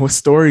name? What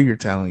story you're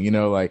telling? You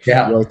always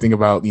think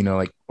about,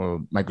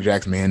 Michael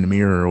Jackson, Man in the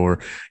Mirror, or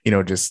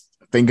just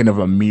thinking of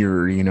a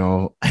mirror,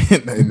 and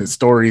the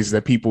stories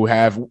that people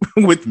have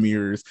with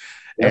mirrors,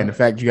 and the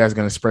fact you guys are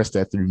going to express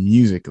that through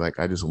music, like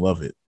I just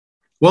love it.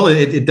 Well,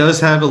 it does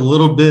have a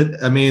little bit.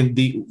 I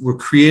mean, we're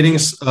creating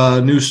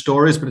new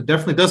stories, but it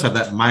definitely does have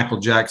that Michael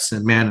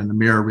Jackson Man in the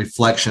Mirror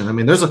reflection. I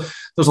mean, there's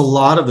a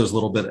lot of those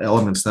little bit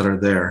elements that are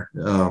there,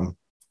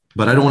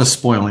 but I don't want to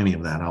spoil any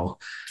of that.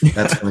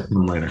 That's going to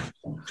come later.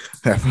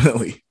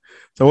 Definitely.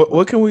 So,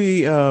 what can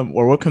we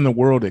or what can the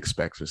world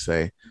expect to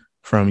say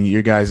from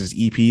your guys'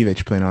 EP that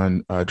you plan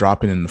on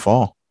dropping in the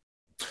fall?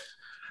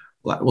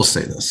 we'll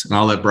say this, and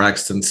I'll let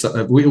Braxton.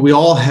 We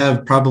all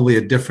have probably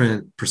a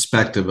different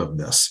perspective of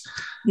this.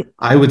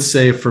 I would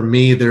say for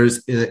me,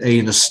 there's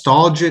a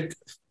nostalgic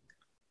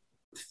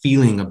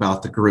feeling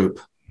about the group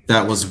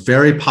that was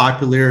very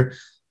popular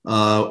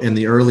in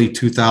the early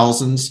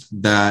 2000s,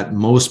 that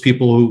most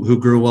people who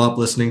grew up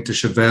listening to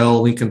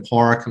Chevelle, Linkin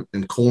Park,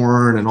 and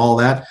Korn and all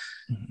that,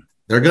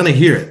 they're going to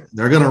hear it.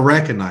 They're going to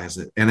recognize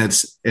it. And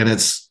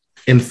it's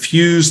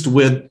infused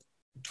with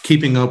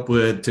keeping up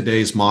with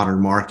today's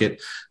modern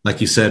market.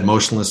 Like you said,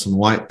 Motionless in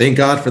White. Thank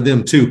God for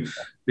them too,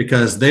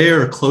 because they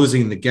are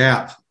closing the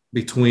gap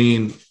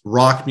between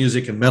rock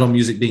music and metal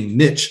music being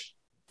niche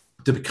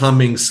to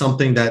becoming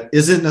something that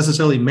isn't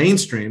necessarily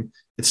mainstream.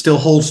 It still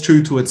holds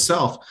true to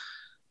itself,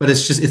 but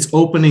it's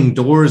opening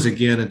doors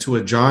again into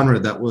a genre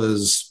that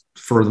was,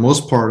 for the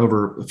most part,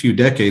 over a few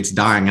decades,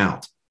 dying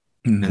out.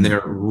 Mm-hmm. And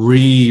they're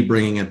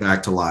bringing it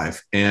back to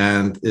life,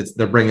 and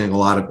they're bringing a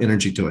lot of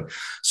energy to it.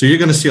 So you're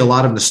going to see a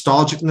lot of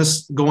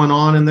nostalgicness going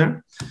on in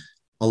there,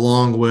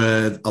 along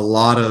with a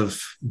lot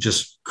of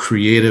just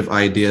creative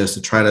ideas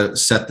to try to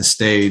set the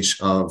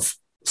stage of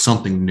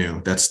something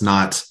new. It's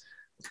not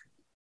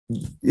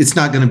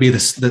going to be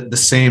the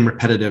same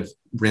repetitive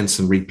rinse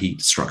and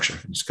repeat structure.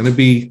 It's going to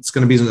be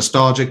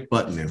nostalgic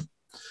but new.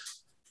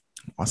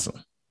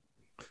 Awesome.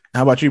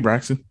 How about you,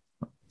 Braxton?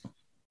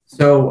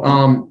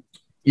 So,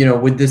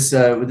 with this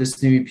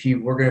new EP,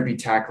 we're going to be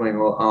tackling,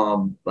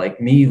 like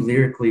me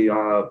lyrically,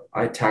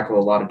 I tackle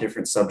a lot of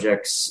different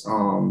subjects,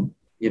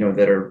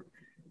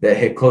 that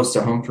hit close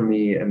to home for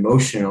me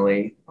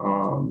emotionally,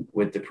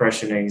 with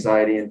depression,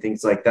 anxiety, and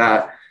things like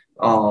that.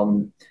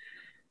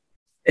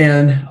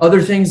 And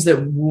other things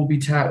that we'll be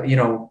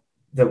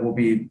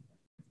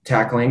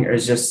tackling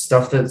is just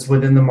stuff that's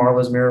within the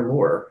Marla's Mirror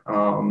lore,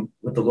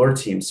 with the lore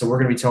team. So we're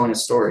going to be telling a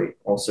story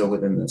also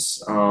within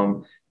this,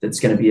 that's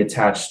going to be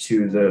attached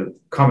to the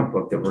comic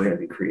book that we're going to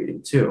be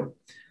creating too.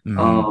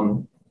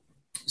 Mm-hmm.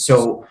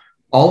 So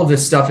all of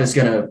this stuff is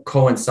going to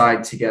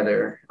coincide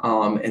together.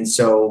 And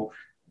so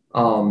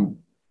all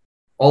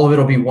of it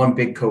will be one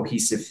big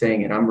cohesive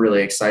thing. And I'm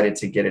really excited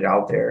to get it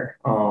out there.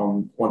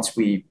 Once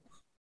we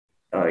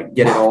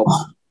get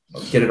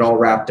it all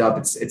wrapped up,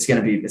 it's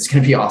going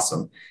to be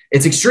awesome.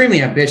 It's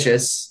extremely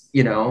ambitious,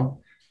 but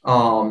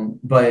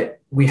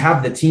we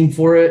have the team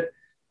for it.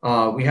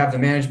 We have the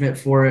management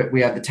for it.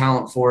 We have the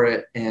talent for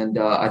it. And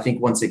I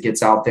think once it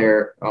gets out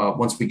there,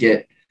 once we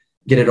get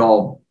it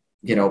all,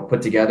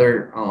 put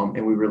together,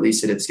 and we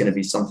release it, it's going to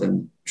be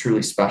something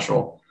truly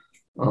special.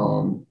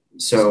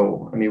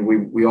 So, I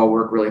mean, we all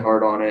work really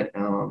hard on it,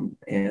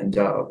 and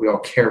we all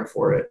care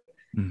for it.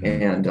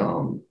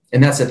 Mm-hmm.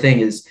 And that's the thing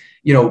is,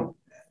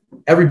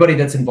 everybody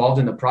that's involved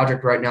in the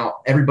project right now,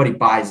 everybody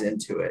buys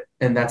into it.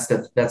 And that's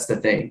the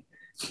thing,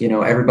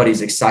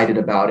 everybody's excited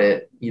about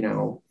it,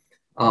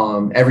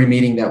 every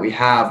meeting that we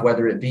have,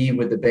 whether it be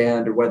with the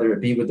band or whether it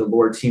be with the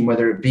Lord team,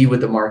 whether it be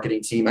with the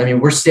marketing team. I mean,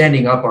 we're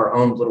standing up our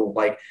own little,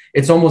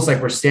 it's almost like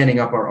we're standing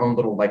up our own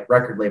little,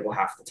 record label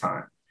half the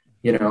time,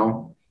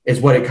 is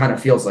what it kind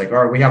of feels like.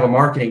 All right, we have a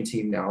marketing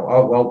team now.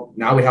 Oh, well,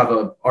 now we have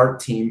a art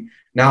team.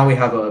 Now we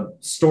have a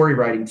story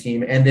writing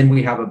team. And then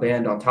we have a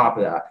band on top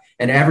of that.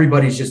 And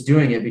everybody's just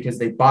doing it because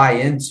they buy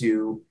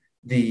into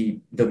the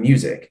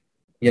music,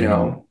 and,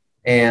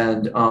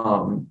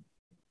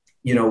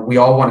 we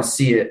all want to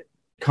see it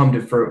come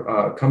to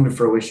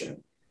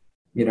fruition,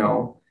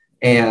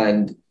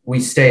 and we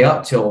stay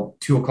up till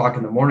 2:00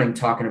 in the morning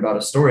talking about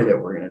a story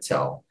that we're going to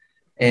tell.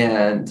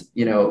 And,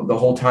 the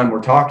whole time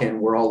we're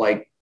talking, we're all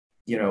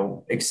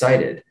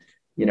excited,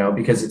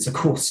 because it's a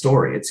cool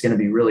story. It's going to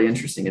be really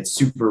interesting. It's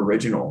super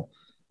original.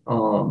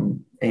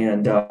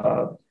 And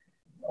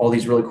all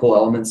these really cool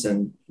elements,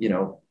 and,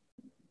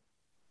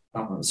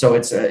 so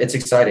it's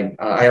exciting.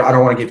 I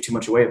don't want to give too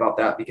much away about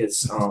that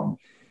because,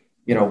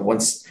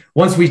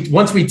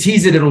 once we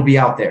tease it, it'll be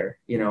out there,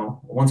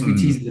 once we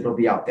tease it, it'll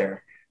be out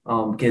there.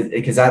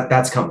 Because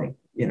that's coming,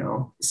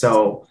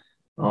 so,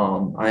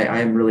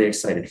 I am really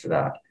excited for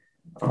that.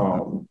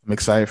 I'm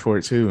excited for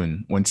it too.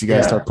 And once you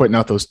guys start putting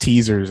out those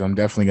teasers, I'm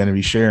definitely going to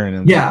be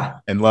sharing them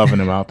and loving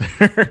them out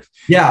there.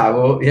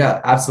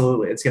 Yeah,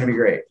 absolutely. It's going to be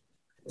great.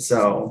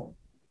 So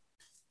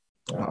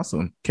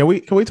awesome. Can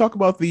we talk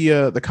about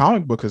the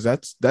comic book? Cause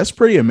that's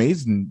pretty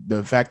amazing.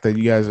 The fact that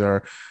you guys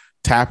are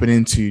tapping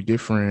into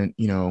different,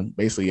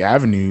 basically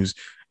avenues,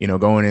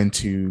 going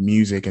into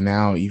music and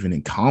now even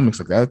in comics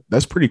like that.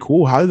 That's pretty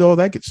cool. How did all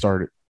that get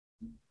started?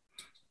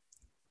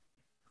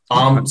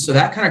 So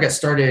that kind of got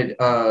started,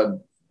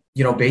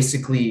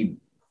 basically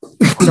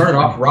started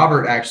off,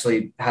 Robert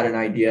actually had an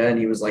idea and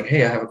he was like,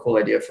 hey, I have a cool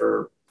idea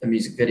for a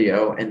music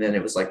video. And then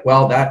it was like,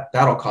 well,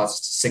 that'll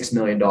cost $6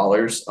 million.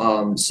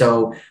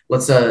 So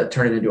let's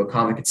turn it into a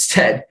comic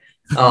instead.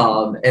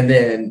 And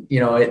then,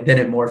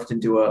 it morphed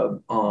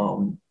into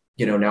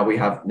now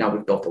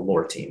we've built a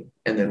lore team,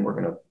 and then we're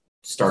going to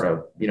start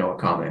a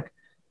comic.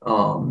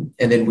 And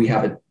then we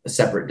have a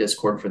separate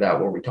Discord for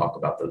that where we talk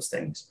about those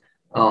things.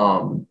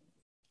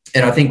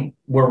 And I think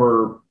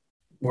where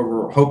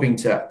we're hoping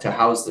to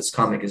house this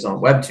comic is on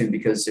Webtoon,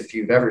 because if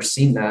you've ever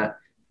seen that,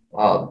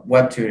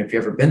 Webtoon, if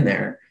you've ever been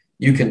there,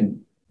 if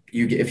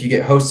you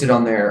get hosted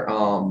on there,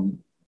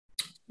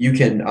 you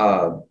can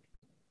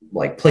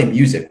like play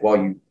music while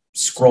you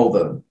scroll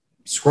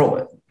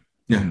it.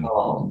 Yeah.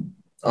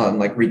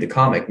 Like read the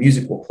comic,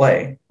 music will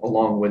play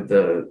along with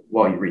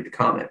while you read the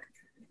comic.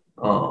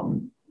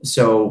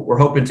 So we're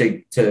hoping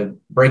to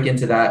break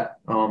into that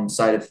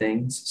side of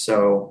things.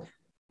 So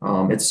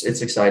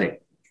it's exciting.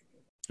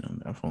 Yeah,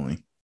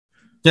 definitely.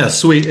 Yeah,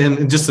 sweet.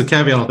 And just the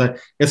caveat on that,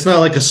 it's not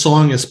like a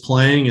song is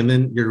playing and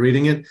then you're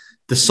reading it.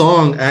 The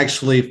song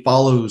actually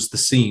follows the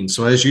scene.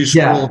 So as you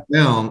scroll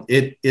down,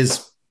 it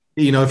is,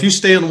 if you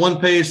stay on one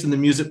page, then the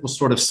music will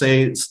sort of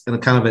say it's in a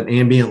kind of an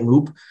ambient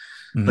loop.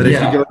 Mm-hmm. But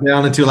if you go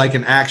down into like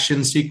an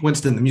action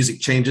sequence, then the music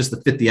changes to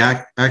fit the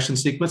action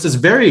sequence. It's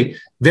very,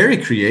 very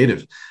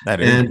creative.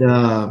 And,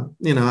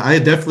 I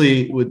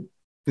definitely would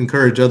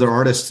encourage other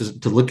artists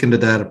to look into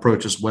that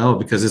approach as well,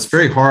 because it's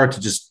very hard to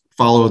just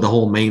follow the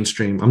whole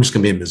mainstream. I'm just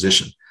going to be a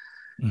musician.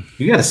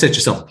 You got to set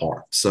yourself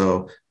apart.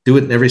 So do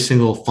it in every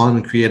single fun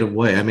and creative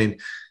way. I mean,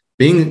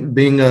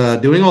 doing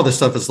all this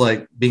stuff is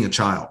like being a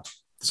child.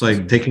 It's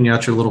like taking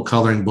out your little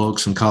coloring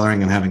books and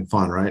coloring and having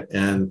fun, right?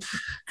 And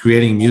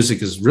creating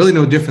music is really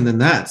no different than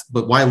that.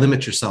 But why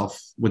limit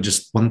yourself with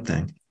just one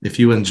thing? If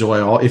you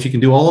if you can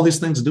do all these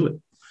things, do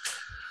it.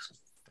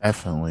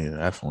 Definitely.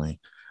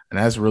 And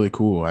that's really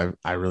cool.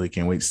 I really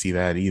can't wait to see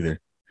that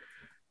either.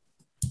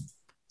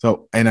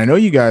 So, and I know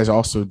you guys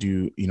also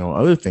do,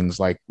 other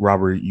things like,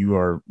 Robert, you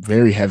are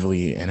very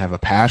heavily and have a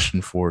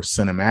passion for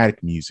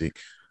cinematic music,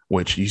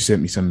 which you sent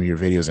me some of your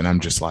videos and I'm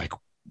just like,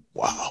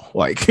 wow.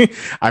 Like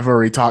I've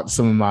already talked to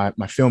some of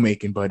my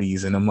filmmaking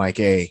buddies and I'm like,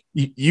 hey,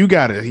 you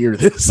got to hear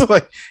this.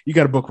 Like you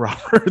got to book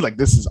Robert. Like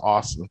this is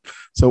awesome.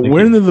 So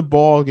when did the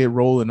ball get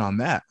rolling on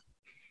that?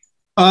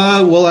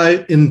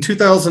 In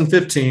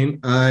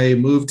 2015, I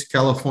moved to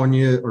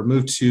California or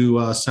moved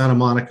to Santa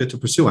Monica to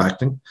pursue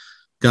acting.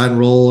 Got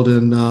enrolled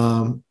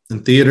in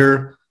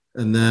theater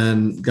and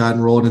then got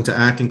enrolled into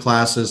acting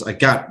classes. I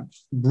got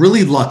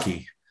really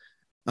lucky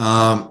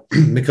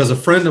because a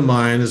friend of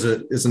mine is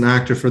an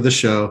actor for the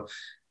show.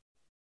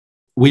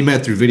 We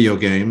met through video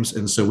games,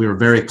 and so we were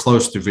very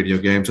close through video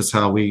games. That's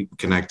how we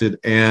connected.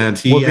 And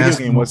what video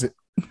game was it?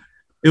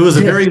 It was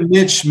a very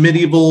niche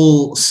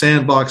medieval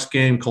sandbox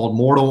game called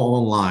Mortal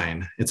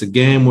Online. It's a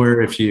game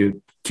where if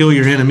you kill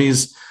your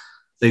enemies,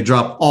 they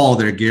drop all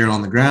their gear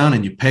on the ground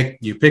and you pick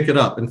it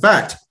up. In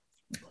fact,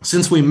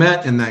 since we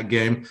met in that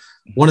game,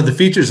 one of the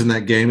features in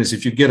that game is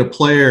if you get a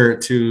player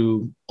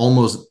to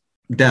almost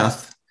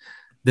death,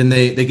 then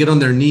they get on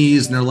their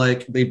knees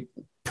and they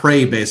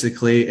pray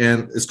basically.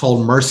 And it's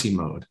called mercy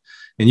mode.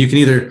 And you can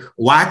either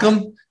whack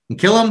them and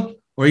kill them,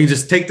 or you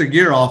just take their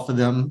gear off of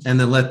them and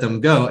then let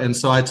them go. And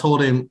so I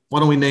told him, why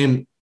don't we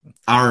name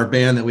our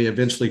band that we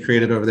eventually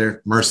created over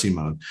there Mercy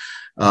Mode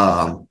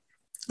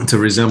to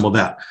resemble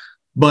that.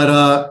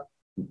 But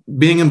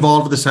being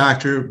involved with this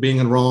actor, being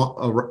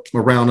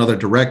around other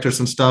directors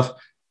and stuff,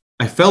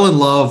 I fell in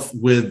love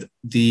with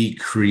the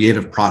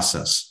creative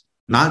process,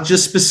 not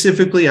just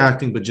specifically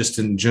acting, but just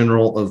in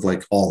general of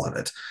like all of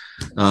it.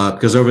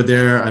 Because over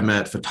there, I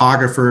met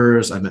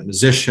photographers, I met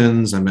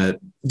musicians, I met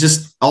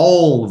just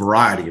all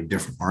variety of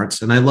different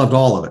arts, and I loved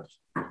all of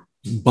it.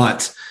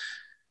 But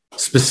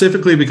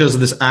specifically because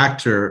of this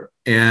actor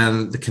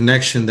and the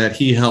connection that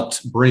he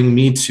helped bring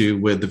me to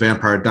with the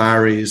Vampire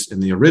Diaries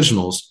and the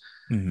originals,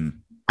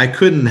 I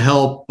couldn't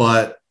help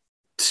but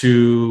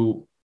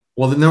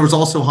then there was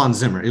also Hans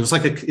Zimmer. It was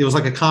like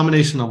a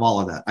combination of all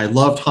of that. I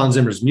loved Hans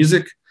Zimmer's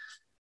music.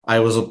 I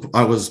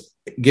was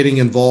getting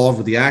involved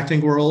with the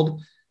acting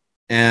world,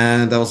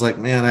 and I was like,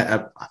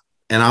 man,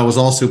 and I was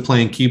also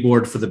playing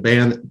keyboard for the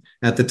band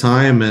at the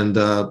time.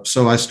 And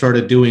so I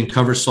started doing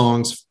cover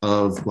songs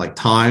of like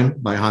Time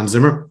by Hans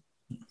Zimmer.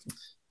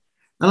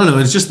 I don't know.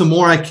 It's just the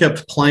more I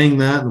kept playing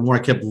that, the more I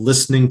kept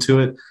listening to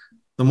it,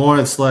 the more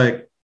it's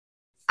like,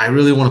 I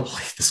really want to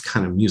play this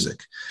kind of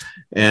music.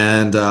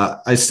 And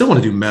I still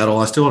want to do metal.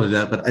 I still want to do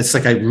that, but it's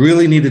like I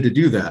really needed to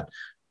do that.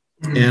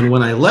 And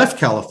when I left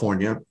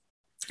California,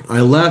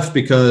 I left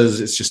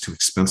because it's just too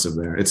expensive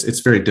there. It's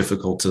very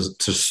difficult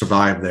to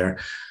survive there.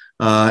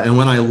 And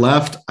when I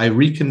left, I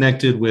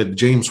reconnected with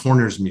James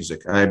Horner's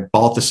music. I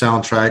bought the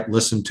soundtrack,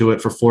 listened to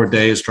it for 4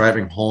 days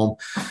driving home.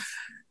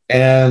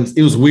 And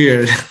it was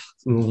weird.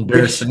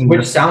 Embarrassing.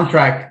 Which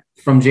soundtrack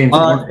from James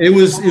Horner? It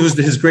was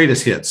his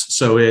greatest hits.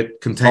 So it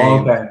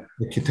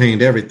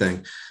contained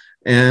everything.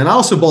 And I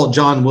also bought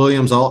John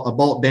Williams. I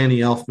bought Danny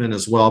Elfman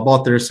as well. I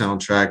bought their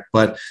soundtrack.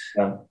 But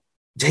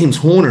James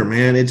Horner,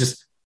 man,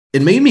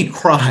 it made me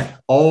cry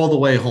all the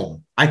way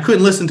home. I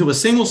couldn't listen to a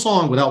single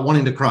song without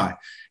wanting to cry.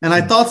 And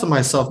I thought to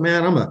myself,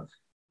 man, I'm a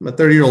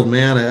 30-year-old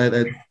man.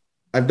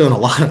 I've done a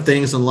lot of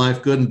things in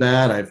life, good and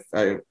bad.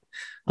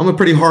 I'm a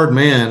pretty hard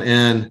man.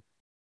 And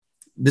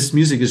this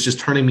music is just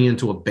turning me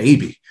into a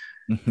baby.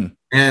 Mm-hmm.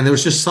 And there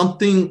was just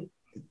something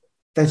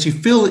that you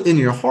feel in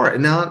your heart.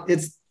 And now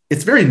it's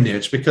very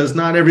niche because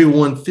not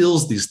everyone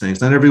feels these things.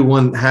 Not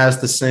everyone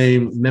has the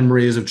same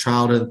memories of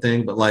childhood and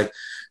thing. But like,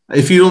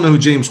 if you don't know who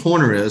James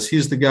Horner is,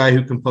 he's the guy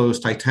who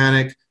composed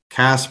Titanic,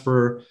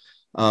 Casper,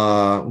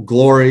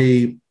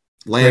 Glory,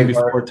 Land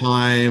Braveheart. Before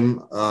Time,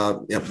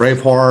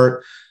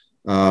 Braveheart.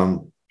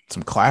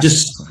 Some classics.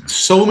 Just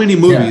so many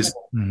movies.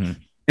 Yeah. Mm-hmm.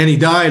 And he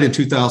died in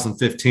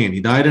 2015. He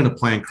died in a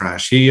plane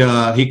crash. He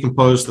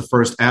composed the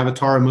first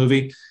Avatar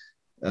movie.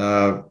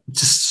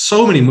 Just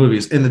so many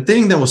movies. And the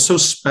thing that was so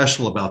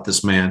special about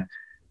this man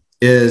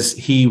is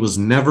he was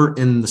never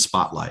in the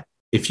spotlight.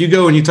 If you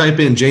go and you type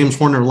in James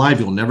Horner live,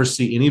 you'll never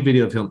see any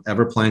video of him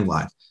ever playing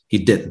live. He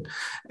didn't.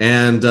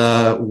 And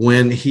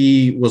when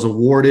he was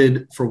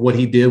awarded for what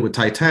he did with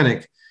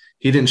Titanic,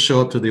 he didn't show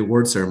up to the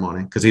award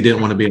ceremony because he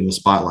didn't want to be in the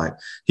spotlight.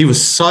 He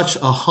was such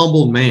a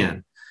humble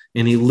man,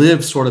 and he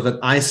lived sort of an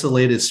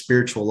isolated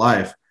spiritual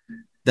life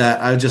that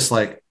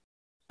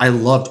I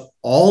loved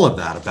all of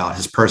that about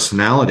his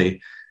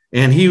personality.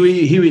 And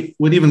he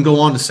would even go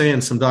on to say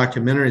in some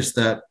documentaries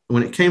that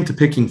when it came to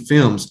picking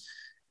films,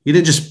 he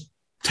didn't just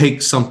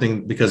take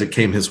something because it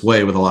came his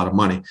way with a lot of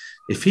money.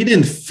 If he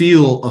didn't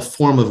feel a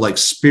form of like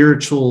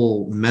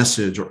spiritual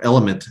message or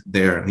element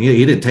there,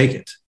 he didn't take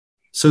it.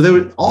 So there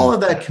was all of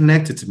that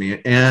connected to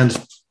me. And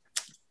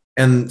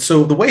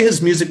so the way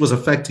his music was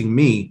affecting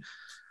me,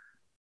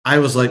 I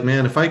was like,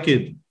 man, if I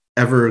could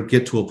ever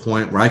get to a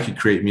point where I could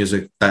create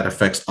music that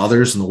affects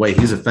others in the way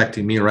he's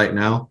affecting me right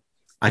now,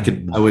 I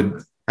could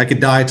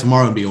die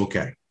tomorrow and be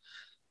okay.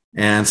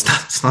 And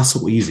it's not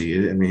so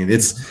easy. I mean,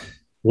 it's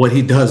what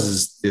he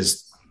does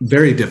is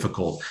very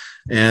difficult.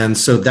 And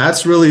so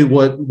that's really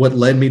what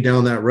led me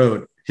down that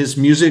road. His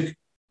music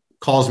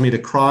caused me to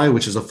cry,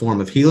 which is a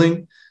form of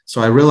healing. So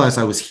I realized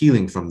I was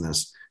healing from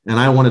this, and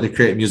I wanted to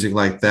create music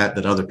like that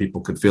other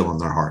people could feel in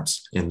their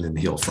hearts and then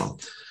heal from.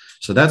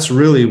 So that's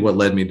really what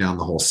led me down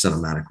the whole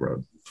cinematic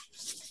road.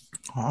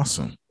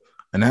 Awesome.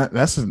 And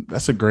that's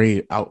a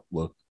great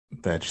outlook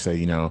that you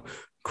say,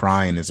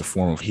 crying is a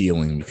form of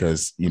healing,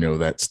 because,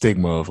 that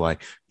stigma of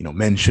like,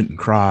 men shouldn't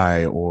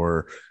cry,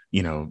 or,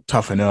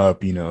 toughen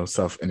up,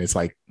 stuff. And it's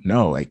like,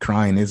 no, like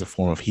crying is a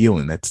form of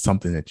healing. That's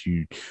something that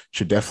you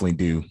should definitely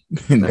do,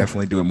 and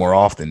definitely do it more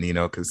often,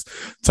 because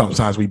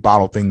sometimes we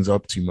bottle things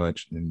up too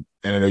much. And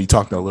I know you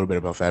talked a little bit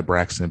about that,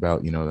 Braxton,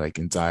 about, like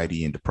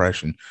anxiety and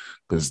depression,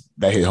 because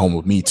that hit home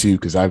with me too,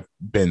 because I've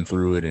been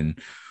through it and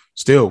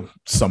still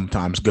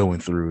sometimes going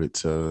through it.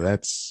 So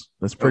that's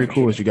pretty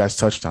cool that you guys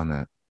touched on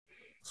that.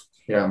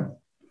 Yeah,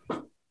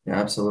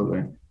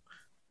 absolutely.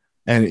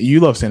 And you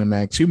love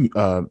cinematic too,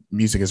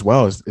 music as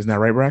well. Isn't that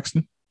right,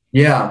 Braxton?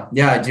 Yeah,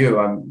 I do.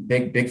 I'm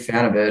a big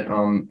fan of it.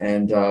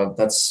 And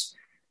that's,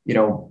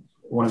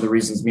 one of the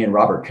reasons me and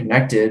Robert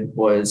connected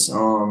was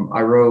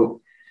I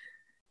wrote,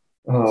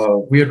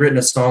 we had written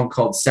a song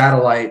called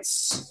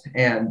Satellites,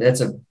 and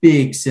that's a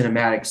big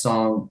cinematic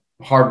song,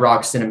 hard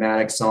rock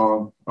cinematic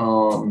song.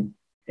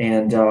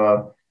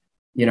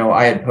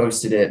 I had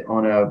posted it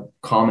on a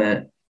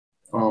comment,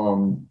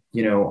 on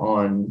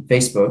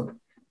Facebook,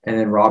 and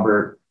then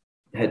Robert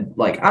had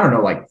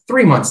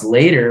 3 months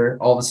later,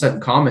 all of a sudden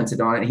commented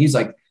on it. And he's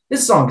like,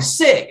 "This song's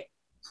sick."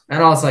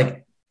 And I was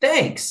like,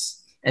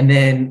 "Thanks." And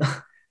then,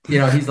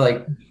 he's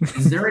like,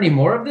 "Is there any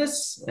more of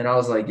this?" And I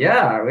was like,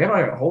 "Yeah, we have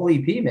a whole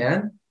EP,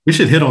 man." We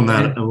should hit on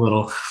that a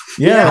little.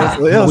 Yeah.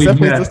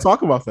 Let's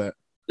talk about that.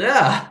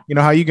 Yeah.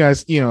 How you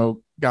guys,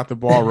 got the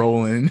ball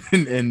rolling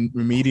and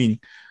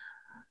meeting.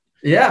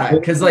 Yeah,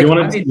 because you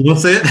want to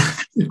say it?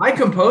 I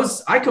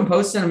compose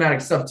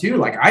cinematic stuff too.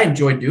 Like, I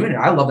enjoy doing it.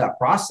 I love that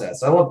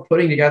process. I love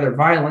putting together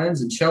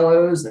violins and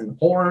cellos and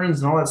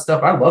horns and all that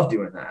stuff. I love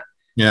doing that.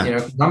 Yeah.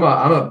 'Cause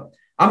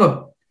I'm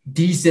a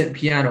decent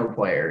piano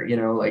player,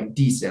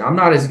 decent. I'm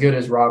not as good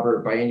as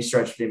Robert by any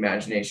stretch of the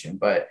imagination,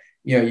 but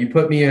you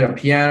put me in a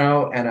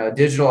piano and a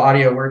digital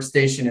audio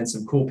workstation and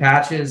some cool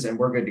patches and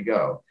we're good to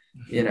go.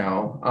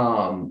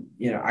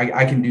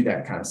 I can do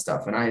that kind of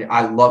stuff. And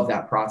I love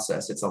that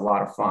process. It's a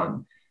lot of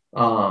fun.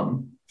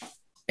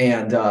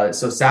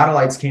 So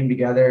Satellites came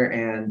together,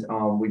 and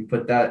we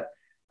put that,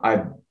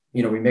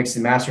 we mixed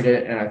and mastered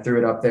it, and I threw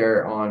it up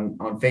there on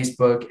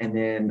Facebook. And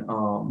then,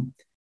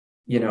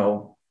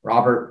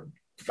 Robert,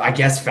 I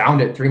guess,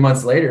 found it 3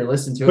 months later,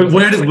 listened to it. But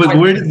where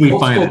did we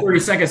find it? 30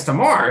 Seconds to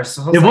Mars.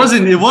 So it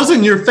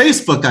wasn't your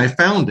Facebook. I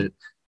found it.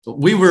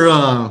 We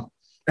were,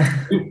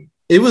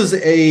 It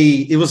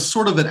was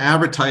sort of an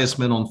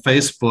advertisement on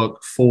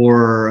Facebook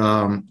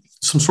for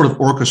some sort of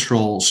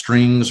orchestral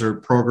strings or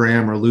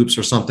program or loops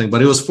or something,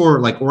 but it was for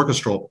like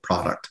orchestral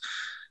product.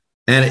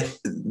 And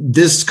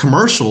this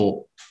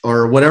commercial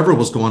or whatever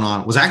was going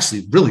on was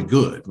actually really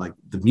good. Like,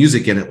 the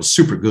music in it was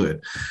super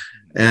good.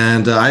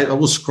 And I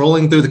was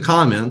scrolling through the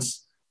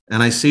comments,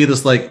 and I see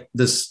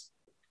this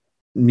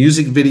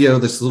music video,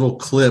 this little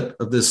clip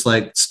of this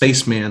like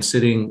spaceman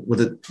sitting with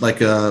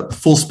a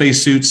full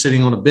spacesuit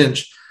sitting on a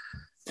bench.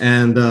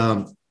 And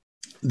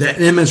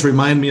that image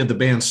reminded me of the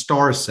band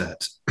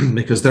Starset,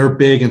 because they're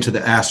big into the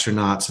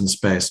astronauts in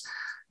space.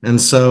 And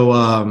so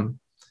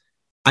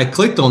I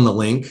clicked on the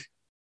link,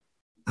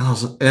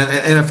 and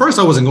at first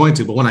I wasn't going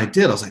to, but when I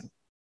did,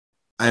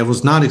 I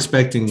was not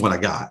expecting what I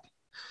got.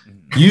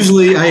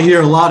 Usually I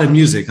hear a lot of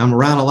music. I'm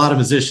around a lot of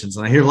musicians,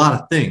 and I hear a lot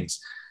of things.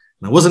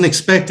 And I wasn't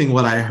expecting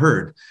what I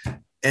heard.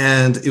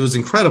 And it was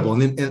incredible.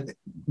 And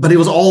but it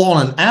was all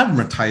on an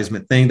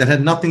advertisement thing that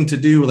had nothing to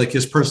do with like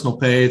his personal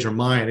page or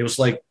mine. It was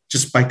like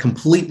just by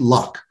complete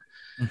luck.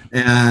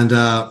 And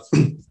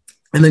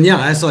then, yeah,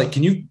 I was like,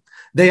 can you,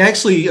 they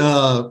actually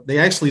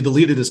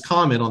deleted his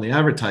comment on the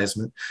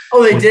advertisement.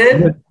 Oh, they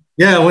did?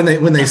 Yeah. When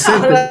they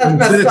sent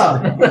That's messed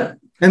up.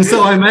 And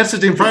so I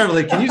messaged him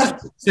privately, can you just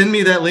send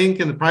me that link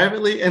in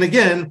privately? And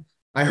again,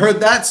 I heard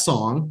that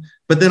song,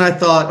 but then I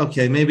thought,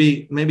 okay,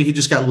 maybe he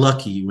just got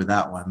lucky with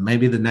that one.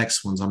 Maybe the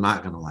next ones, I'm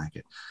not going to like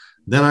it.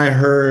 Then I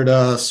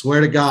heard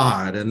Swear to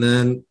God. And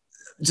then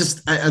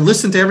just, I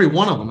listened to every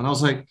one of them. And I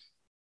was like,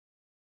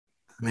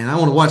 man, I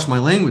want to watch my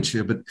language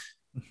here, but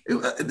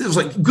it was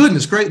like,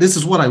 goodness, great. This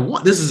is what I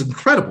want. This is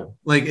incredible.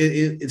 Like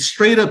it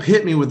straight up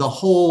hit me with the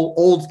whole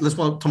old, let's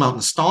talk about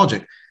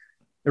nostalgic.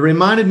 It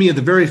reminded me of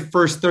the very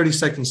first 30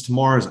 Seconds to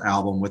Mars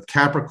album with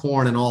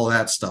Capricorn and all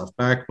that stuff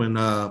back when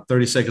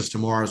 30 Seconds to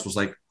Mars was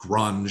like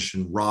grunge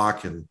and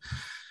rock and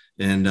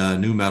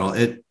new metal.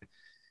 It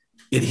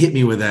hit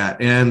me with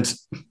that. And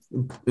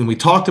we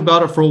talked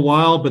about it for a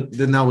while, but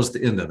then that was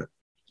the end of it.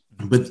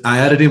 But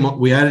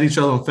we added each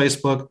other on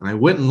Facebook, and I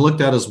went and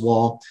looked at his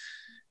wall,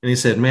 and he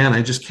said, man,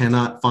 I just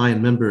cannot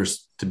find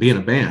members to be in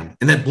a band.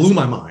 And that blew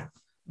my mind.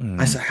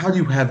 I said, how do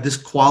you have this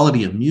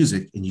quality of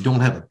music and you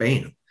don't have a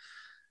band?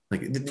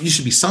 Like, you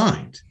should be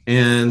signed.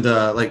 And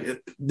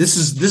this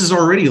is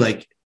already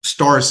like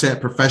star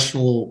set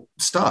professional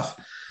stuff.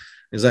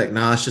 He's like,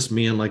 nah, it's just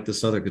me and like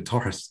this other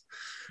guitarist.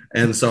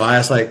 And so I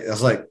was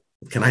like,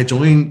 can I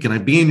join? Can I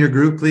be in your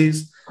group,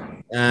 please?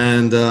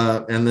 And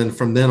then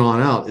from then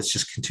on out, it's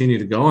just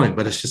continued going.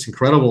 But it's just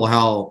incredible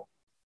how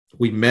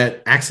we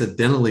met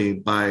accidentally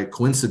by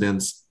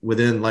coincidence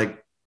within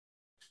like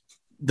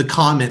the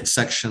comment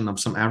section of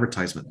some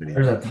advertisement video.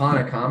 There's a ton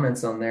of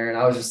comments on there, and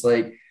I was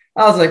like,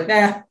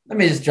 nah, let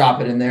me just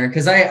drop it in there,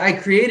 because I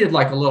created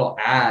like a little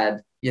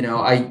ad,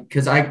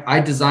 because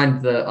I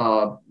designed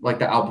the like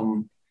the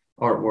album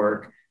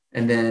artwork,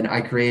 and then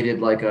I created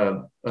like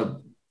a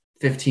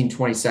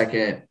 15-20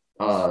 second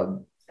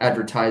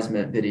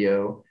advertisement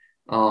video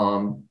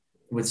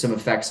with some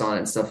effects on it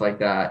and stuff like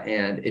that,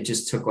 and it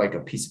just took like a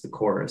piece of the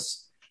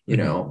chorus,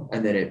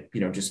 and then it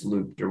just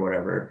looped or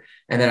whatever,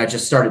 and then I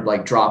just started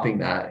like dropping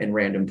that in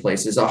random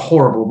places. A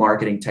horrible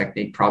marketing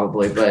technique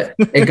probably, but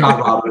it got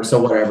Robert,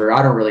 so whatever,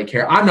 I don't really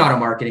care. I'm not a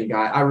marketing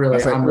guy. I'm really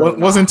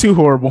wasn't too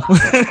horrible.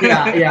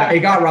 yeah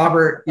it got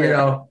Robert,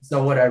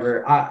 so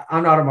whatever.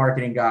 I'm not a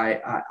marketing guy.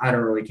 I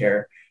don't really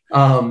care.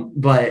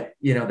 But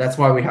that's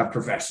why we have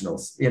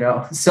professionals,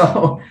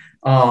 so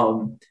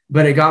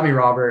but it got me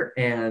Robert,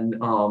 and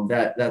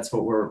that's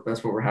what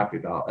we're happy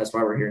about. That's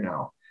why we're here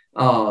now.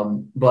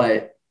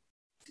 But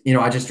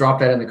I just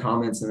dropped that in the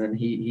comments, and then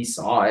he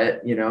saw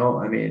it,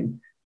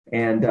 and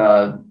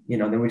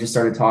then we just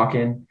started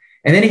talking,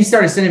 and then he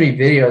started sending me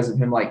videos of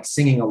him like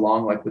singing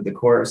along like with the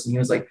chorus, and he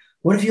was like,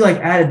 what if you like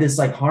added this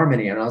like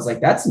harmony? And I was like,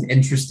 that's an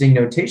interesting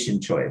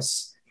notation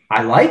choice.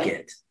 I like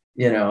it.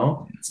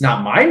 It's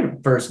not my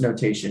first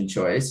notation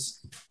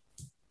choice,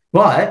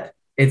 but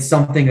it's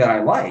something that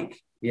I like,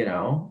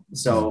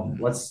 so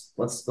let's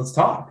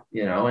talk,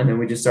 and then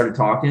we just started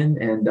talking,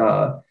 and,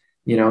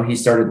 he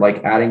started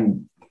like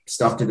adding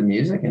stuff to the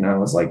music, and I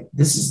was like,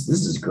 this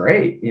is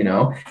great.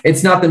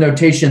 It's not the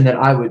notation that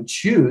I would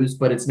choose,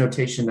 but it's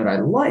notation that I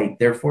like.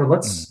 Therefore,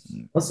 let's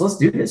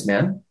do this,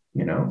 man,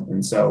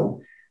 and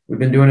so we've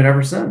been doing it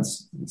ever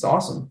since. It's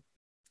awesome.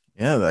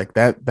 Yeah, like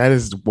that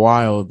is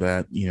wild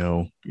that,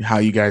 how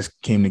you guys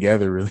came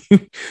together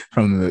really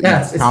from the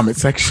comment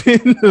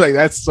section. Like,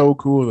 that's so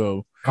cool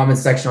though. Comment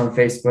section on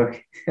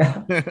Facebook. I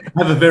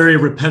have a very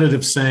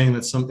repetitive saying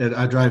that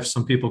I drive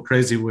some people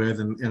crazy with,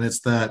 and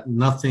it's that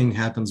nothing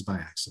happens by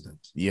accident.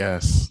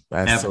 Yes,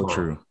 that's so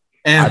true.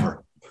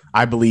 Ever.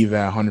 I believe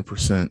that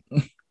 100%.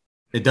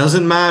 It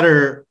doesn't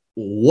matter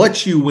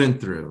what you went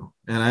through.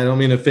 And I don't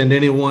mean to offend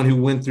anyone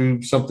who went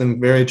through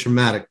something very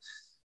traumatic.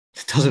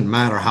 It doesn't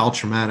matter how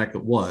traumatic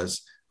it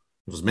was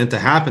meant to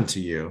happen to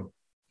you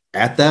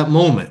at that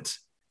moment.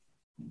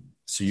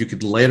 So you could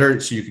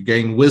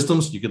gain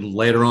wisdom, so you could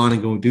later on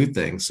and go and do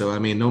things. So, I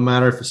mean, no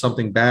matter if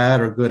something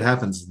bad or good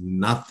happens,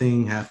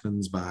 nothing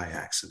happens by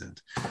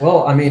accident.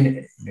 Well, I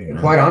mean,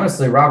 quite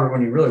honestly, Robert,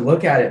 when you really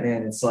look at it,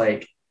 man, it's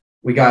like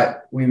we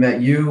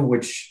met you,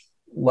 which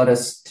led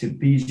us to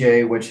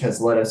BJ, which has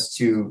led us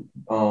to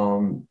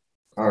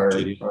our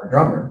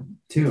drummer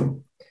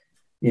too,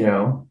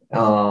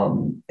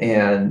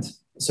 and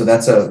so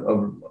that's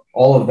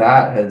all of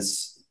that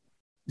has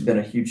been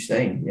a huge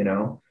thing,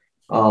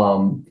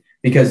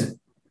 because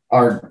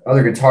our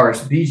other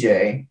guitarist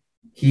BJ,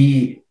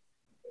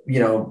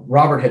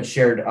 Robert had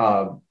shared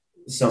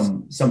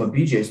some of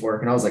BJ's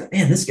work, and I was like,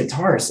 man, this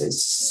guitarist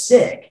is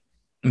sick.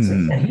 Like,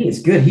 man, he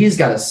is good. He's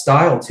got a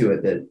style to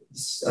it,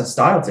 a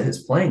style to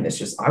his playing that's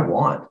just I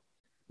want,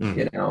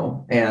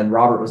 And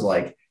Robert was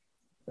like,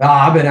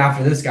 I've been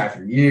after this guy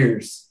for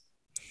years,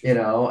 and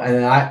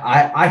then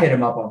I hit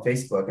him up on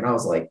Facebook, and I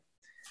was like,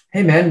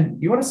 hey man,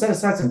 you want to set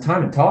aside some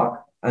time and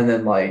talk? And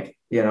then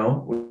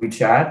we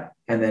chat.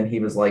 And then he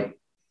was like,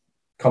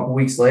 a couple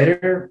weeks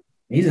later,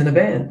 he's in the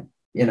band,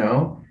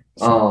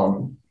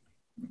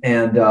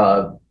 And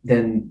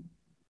then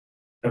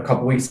a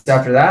couple weeks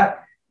after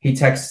that, he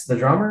texts the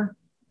drummer.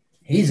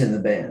 He's in the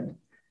band,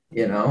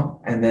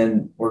 and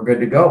then we're good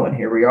to go. And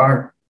here we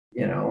are,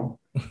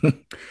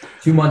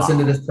 2 months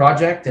into this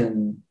project,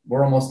 and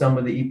we're almost done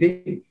with the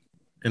EP.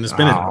 And it's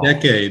been a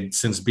decade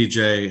since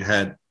BJ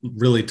had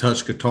really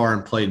touched guitar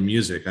and played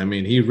music. I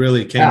mean, he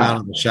really came out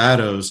of the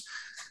shadows,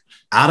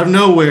 out of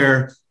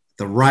nowhere,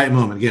 the right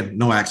moment. Again,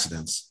 no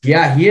accidents.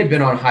 Yeah, he had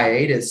been on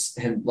hiatus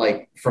and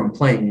from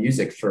playing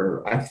music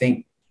for, I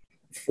think,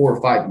 4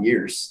 or 5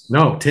 years.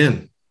 No,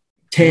 10.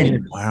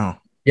 10. Wow.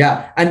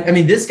 Yeah. And I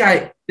mean, this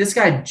guy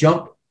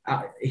jumped,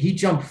 he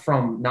jumped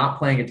from not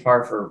playing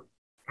guitar for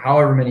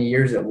however many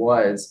years it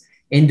was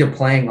into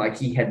playing like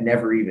he had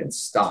never even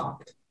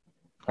stopped.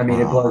 I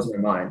mean, It blows my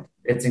mind.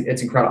 It's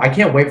incredible. I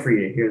can't wait for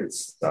you to hear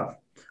this stuff.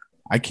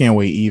 I can't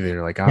wait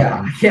either. I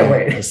can't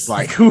wait. It's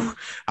like, man,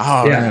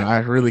 I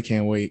really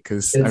can't wait.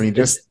 Cause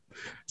just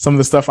some of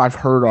the stuff I've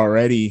heard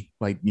already,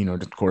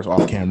 of course,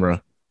 off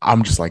camera,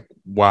 I'm just like,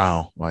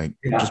 wow,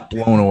 just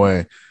blown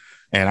away.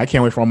 And I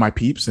can't wait for all my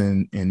peeps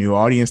and new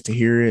audience to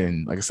hear it.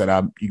 And like I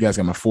said, you guys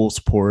got my full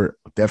support.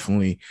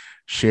 Definitely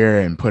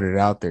share it and put it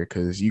out there,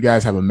 because you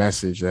guys have a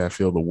message that I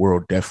feel the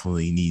world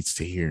definitely needs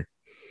to hear.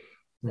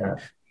 Yeah.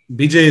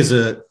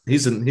 BJ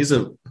he's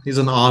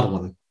an odd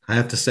one. I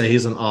have to say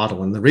he's an odd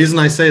one. The reason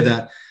I say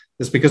that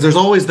is because there's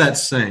always that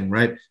saying,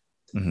 right?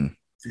 Mm-hmm.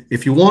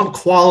 If you want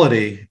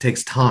quality, it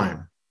takes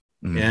time.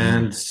 Mm-hmm.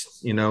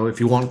 And, if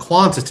you want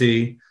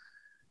quantity,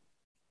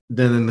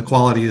 then the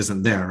quality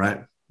isn't there,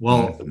 right?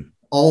 Well,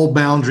 all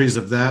boundaries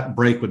of that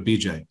break with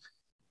BJ.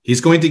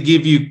 He's going to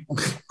give you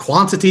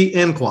quantity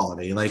and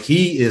quality.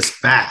 He is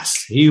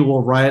fast. He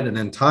will write an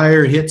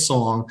entire hit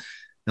song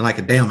in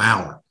a damn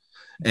hour.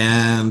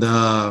 And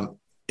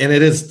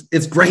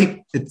it's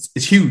great.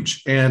 It's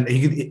huge. And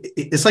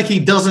it's like he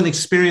doesn't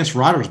experience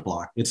writer's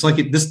block. It's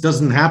like this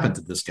doesn't happen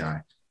to this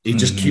guy. He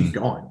just keeps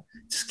going.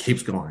 Just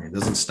keeps going. It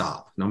doesn't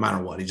stop no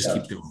matter what. He just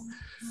keeps going.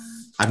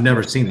 I've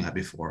never seen that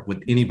before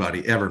with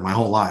anybody ever in my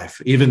whole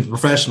life, even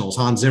professionals,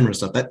 Hans Zimmer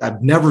stuff.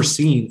 I've never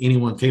seen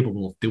anyone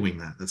capable of doing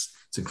that. It's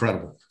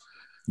incredible.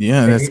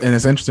 Yeah, and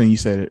it's interesting you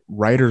said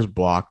writer's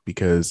block,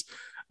 because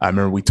I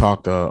remember we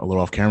talked a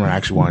little off camera. I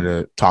actually wanted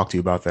to talk to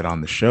you about that on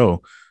the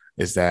show.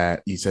 Is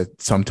that you said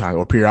sometimes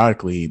or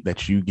periodically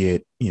that you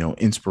get,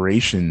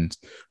 inspirations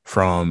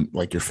from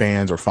your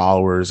fans or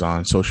followers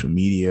on social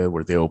media,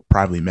 where they'll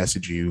privately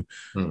message you,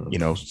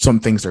 some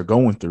things they're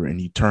going through, and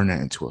you turn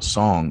that into a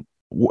song.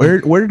 Where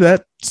did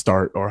that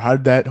start, or how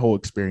did that whole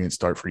experience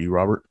start for you,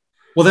 Robert?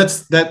 Well,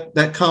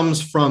 that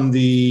comes from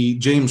the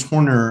James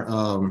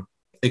Horner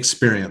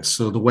experience.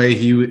 So the way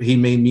he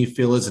made me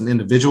feel as an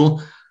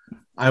individual,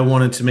 I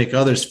wanted to make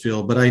others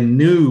feel, but I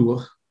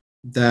knew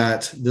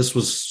that this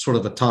was sort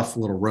of a tough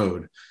little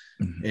road.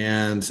 Mm-hmm.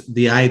 And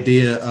the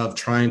idea of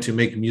trying to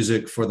make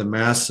music for the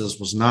masses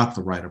was not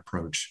the right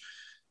approach.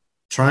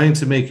 Trying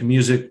to make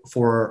music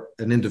for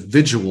an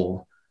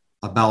individual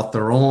about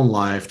their own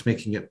life,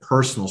 making it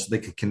personal so they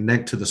could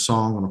connect to the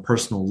song on a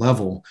personal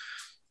level,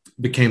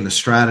 became the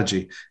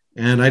strategy.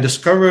 And I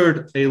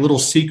discovered a little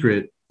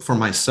secret for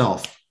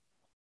myself.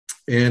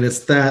 And it's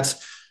that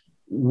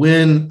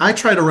when I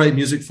try to write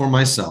music for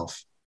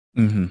myself,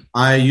 mm-hmm.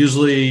 I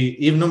usually,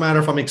 even no matter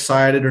if I'm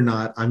excited or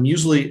not, I'm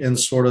usually in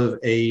sort of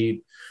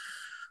a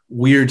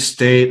weird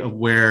state of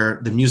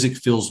where the music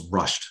feels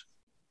rushed.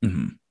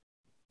 Mm-hmm.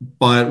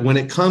 But when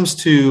it comes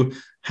to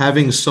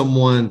having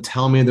someone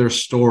tell me their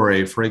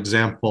story, for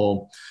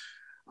example,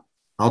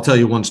 I'll tell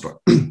you one story.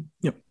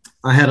 Yep.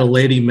 I had a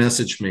lady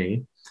message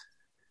me,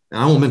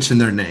 and I won't mention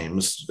their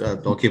names.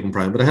 I'll keep them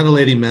private. But I had a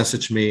lady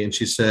message me, and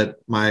she said,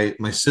 my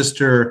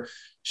sister,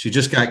 she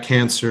just got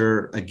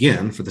cancer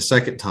again for the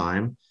second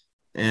time.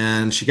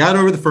 And she got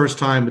over the first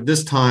time, but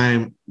this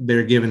time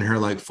they're giving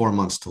her 4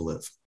 months to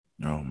live.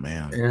 Oh,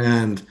 man.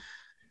 And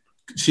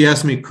she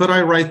asked me, could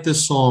I write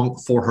this song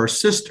for her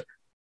sister?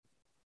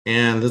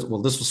 And this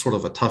was sort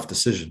of a tough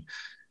decision,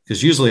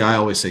 because usually I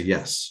always say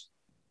yes.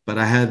 But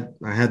I had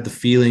the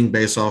feeling,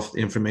 based off the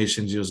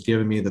information she was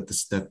giving me,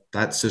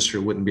 that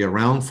sister wouldn't be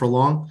around for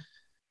long.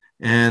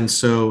 And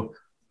so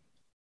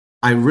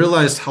I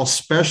realized how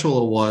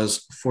special it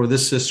was for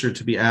this sister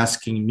to be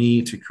asking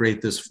me to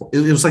create this.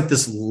 It was like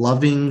this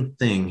loving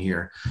thing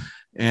here.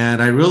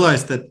 And I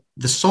realized that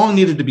the song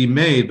needed to be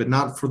made, but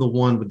not for the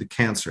one with the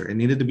cancer. It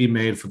needed to be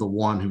made for the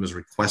one who was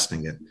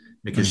requesting it,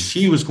 because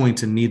she was going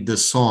to need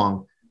this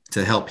song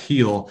to help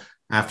heal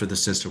after the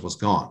sister was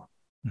gone.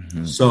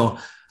 Mm-hmm. So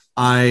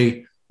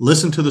I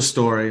listened to the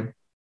story.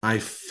 I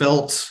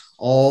felt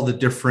all the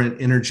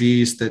different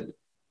energies that,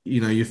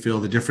 you feel,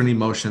 the different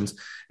emotions.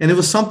 And it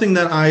was something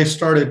that I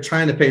started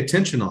trying to pay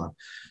attention on,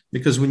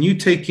 because when you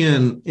take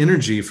in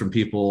energy from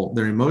people,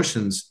 their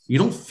emotions, you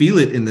don't feel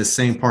it in the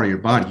same part of your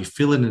body. You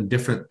feel it in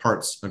different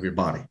parts of your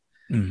body.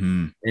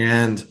 Mm-hmm.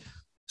 And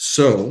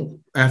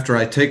so after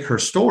I take her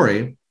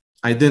story,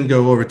 I then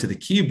go over to the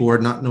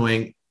keyboard, not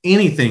knowing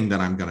anything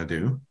that I'm going to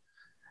do.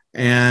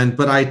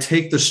 But I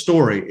take the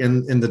story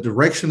in the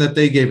direction that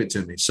they gave it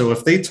to me. So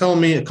if they tell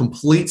me a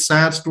complete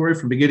sad story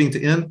from beginning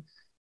to end,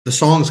 the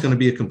song is going to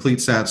be a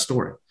complete sad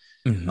story.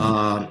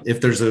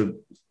 If there's a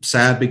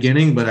sad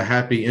beginning but a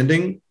happy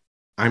ending,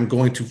 I'm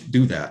going to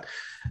do that.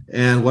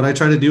 And what I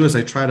try to do is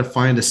I try to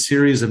find a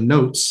series of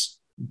notes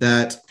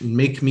that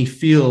make me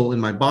feel in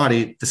my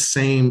body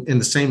in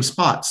the same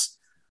spots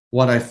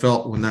what I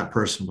felt when that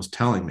person was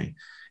telling me.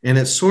 And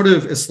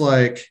it's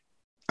like,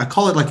 I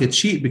call it like a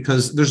cheat,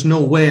 because there's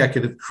no way I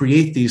could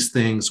create these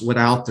things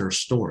without their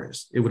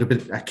stories. It would have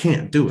been, I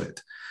can't do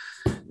it.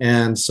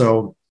 And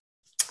so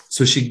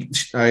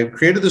I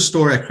created the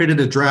story. I created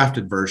a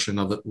drafted version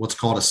of it, what's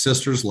called A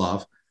Sister's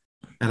Love.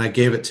 And I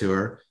gave it to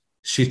her.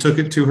 She took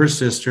it to her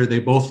sister. They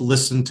both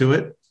listened to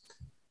it,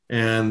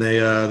 and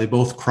they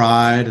both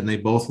cried, and they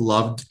both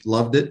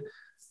loved it.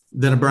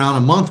 Then around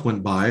a month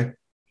went by,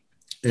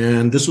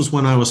 and this was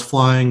when I was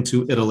flying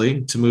to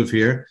Italy to move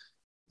here.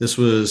 This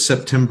was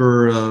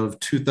September of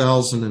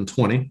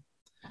 2020.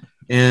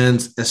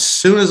 And as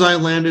soon as I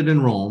landed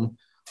in Rome,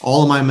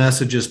 all of my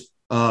messages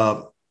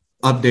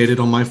updated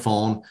on my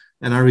phone,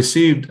 and I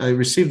received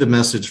a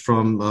message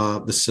from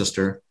the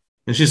sister,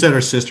 and she said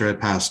her sister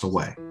had passed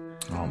away.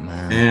 Oh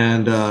man!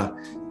 And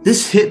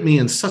this hit me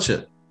in such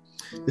an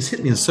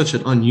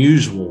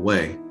unusual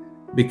way,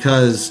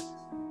 because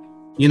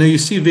you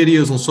see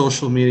videos on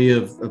social media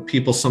of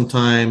people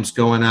sometimes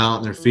going out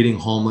and they're feeding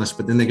homeless,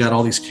 but then they got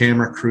all these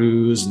camera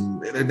crews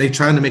and they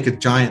trying to make a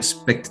giant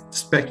they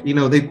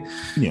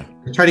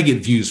try to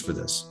get views for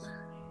this.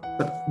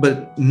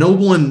 But no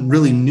one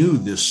really knew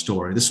this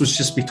story. This was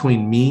just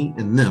between me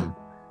and them.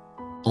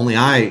 Only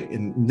I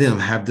and them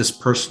have this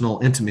personal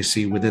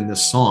intimacy within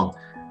this song.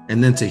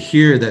 And then to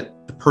hear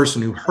that the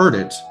person who heard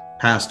it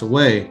passed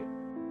away,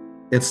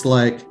 it's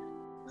like,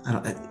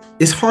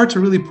 it's hard to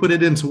really put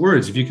it into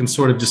words. If you can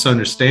sort of just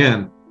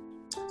understand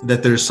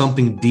that there's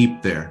something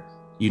deep there,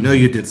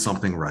 you did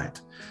something right.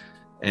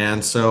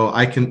 And so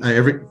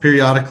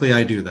periodically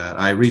I do that.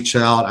 I reach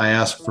out, I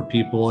ask for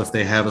people if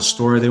they have a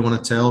story they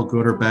want to tell,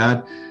 good or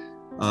bad,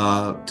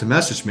 to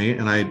message me,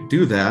 and I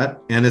do that.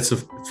 And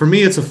for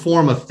me, it's a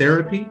form of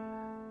therapy,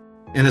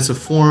 and it's a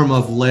form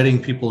of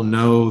letting people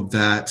know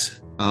that,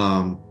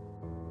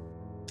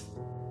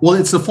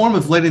 it's a form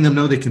of letting them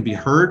know they can be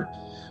heard,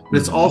 but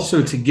it's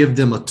also to give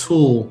them a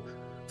tool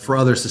for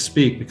others to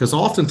speak, because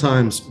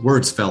oftentimes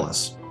words fail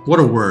us. What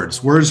are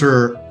words? Words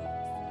are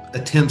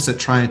attempts at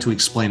trying to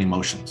explain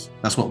emotions.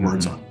 That's what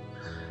words are.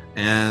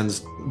 And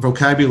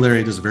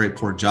vocabulary does a very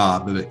poor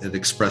job at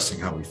expressing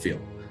how we feel.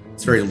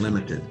 It's very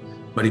limited,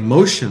 but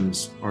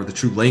emotions are the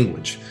true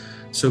language.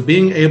 So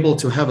being able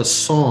to have a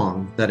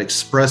song that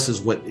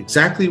expresses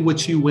exactly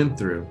what you went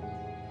through,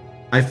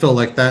 I feel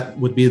like that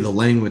would be the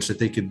language that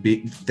they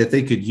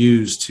could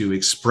use to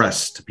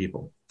express to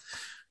people.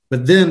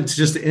 But then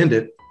just to end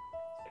it,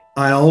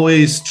 I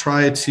always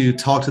try to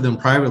talk to them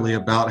privately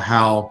about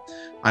how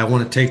I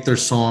want to take their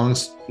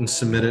songs and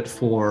submit it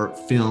for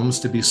films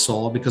to be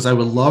sold, because I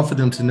would love for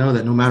them to know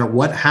that no matter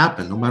what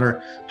happened, no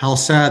matter how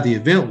sad the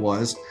event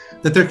was,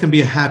 that there can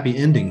be a happy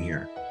ending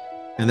here.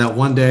 And that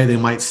one day they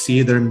might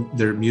see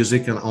their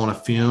music on a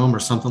film or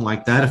something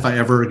like that. If I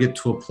ever get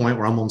to a point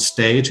where I'm on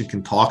stage and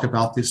can talk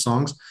about these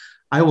songs,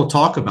 I will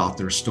talk about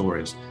their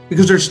stories,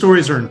 because their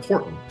stories are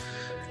important.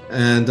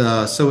 And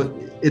so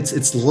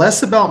it's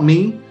less about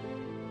me,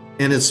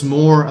 and it's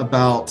more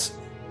about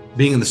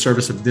being in the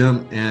service of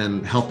them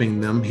and helping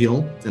them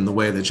heal in the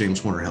way that James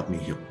Horner helped me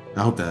heal.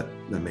 I hope that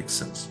makes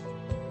sense.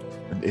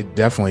 It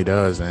definitely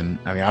does. And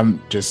I mean,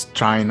 I'm just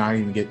trying not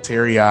even get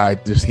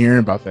teary-eyed just hearing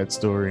about that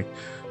story,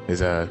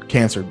 because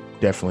cancer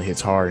definitely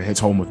hits hard. It hits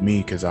home with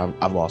me, because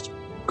I've lost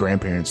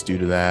grandparents due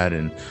to that,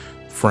 and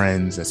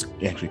friends that's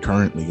actually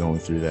currently going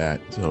through that.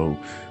 So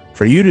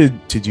for you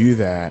to do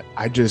that,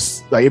 I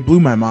just, like, it blew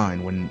my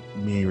mind when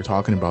me and you were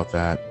talking about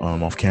that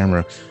off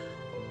camera.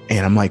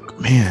 And I'm like,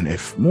 man,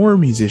 if more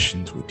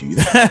musicians would do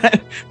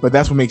that. But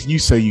that's what makes you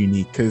so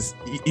unique, because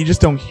you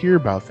just don't hear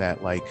about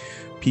that. Like,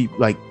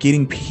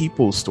 getting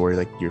people's story,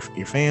 like your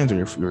fans or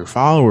your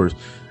followers,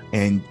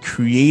 and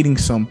creating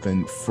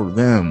something for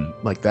them,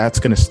 like, that's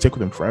going to stick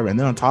with them forever. And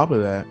then on top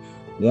of that,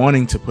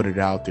 wanting to put it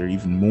out there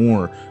even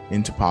more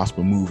into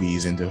possible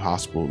movies, into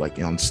possible, like,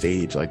 on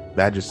stage, like,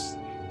 that just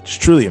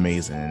truly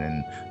amazing.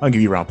 And I'll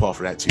give you a round of applause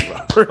for that too,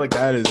 Robert. Like,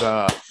 that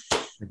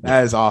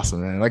is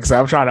awesome, man. Like I said,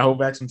 I'm trying to hold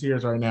back some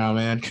tears right now,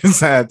 man, because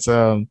that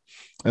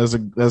was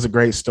a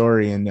great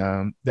story.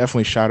 And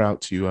definitely shout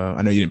out to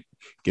I know you didn't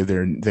give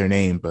their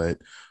name, but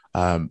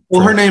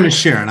her name is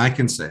Sharon. I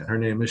can say it. Her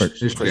name is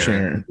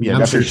Sharon. Yeah, I'm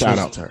definitely shout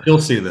out to her. She'll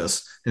see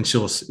this and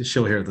she'll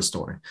hear the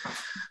story.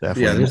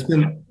 Definitely.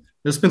 Yeah,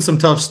 there's been some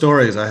tough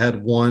stories. I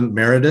had one.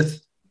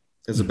 Meredith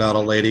is about a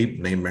lady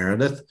named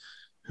Meredith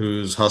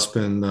whose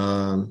husband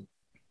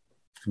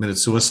committed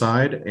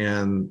suicide,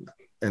 and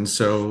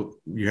so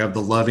you have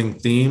the loving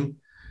theme,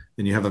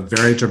 and you have a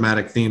very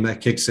dramatic theme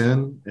that kicks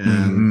in,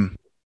 and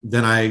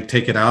then I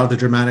take it out of the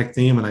dramatic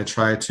theme and I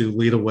try to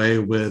lead away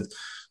with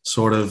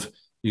sort of,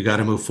 you got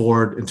to move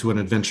forward into an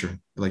adventure.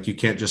 Like, you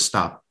can't just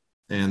stop.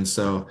 And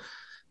so,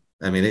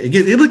 I mean, it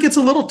gets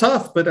a little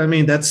tough, but I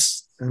mean,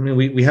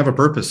 we have a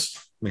purpose.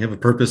 We have a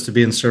purpose to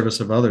be in service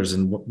of others.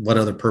 And what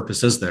other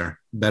purpose is there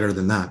better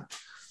than that?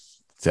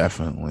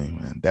 Definitely,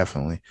 man.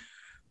 Definitely.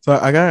 So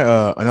I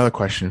got another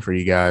question for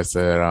you guys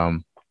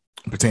that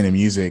pertain to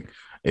music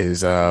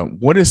is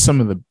what is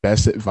some of the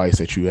best advice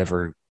that you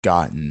ever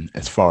gotten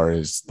as far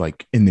as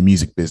like in the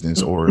music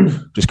business or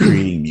just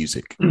creating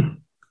music? You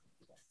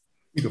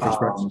go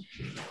first,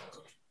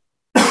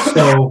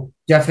 So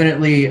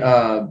definitely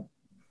the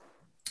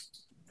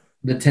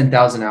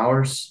 10,000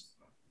 hours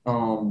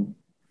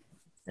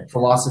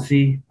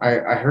philosophy.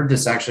 I heard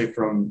this actually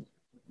from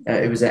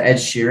it was an Ed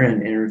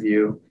Sheeran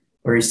interview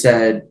where he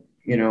said,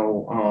 you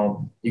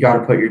got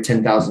to put your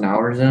 10,000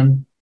 hours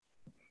in.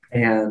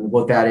 And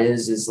what that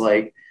is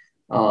like,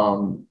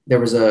 there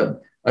was a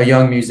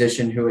young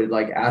musician who had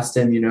like asked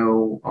him,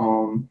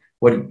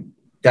 what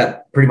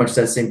that pretty much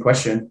that same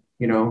question,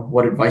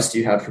 what advice do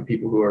you have for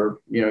people who are,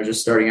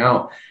 just starting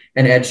out?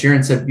 And Ed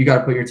Sheeran said, you got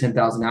to put your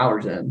 10,000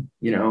 hours in,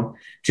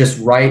 just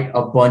write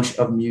a bunch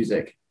of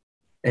music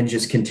and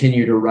just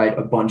continue to write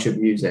a bunch of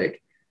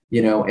music,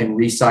 and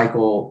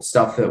recycle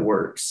stuff that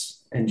works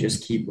and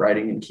just keep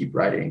writing and keep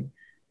writing.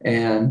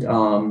 And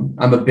I'm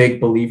a big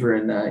believer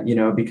in that,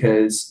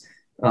 because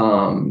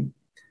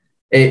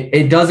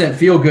it doesn't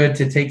feel good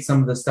to take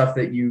some of the stuff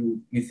that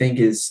you think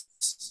is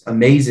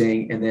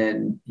amazing. And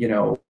then,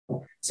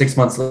 6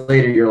 months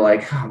later, you're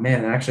like, oh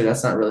man, actually,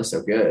 that's not really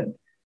so good,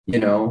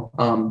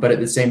 but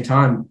at the same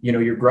time,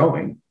 you're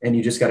growing and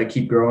you just got to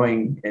keep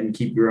growing and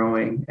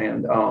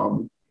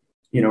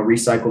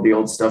recycle the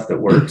old stuff that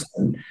works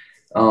and,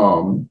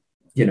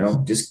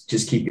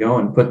 just keep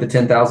going, put the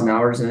 10,000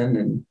 hours in.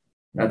 And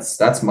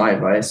that's my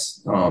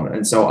advice.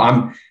 And so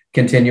I'm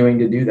continuing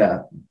to do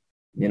that.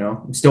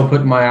 I'm still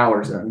putting my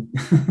hours in.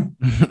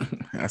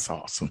 That's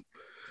awesome.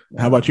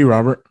 How about you,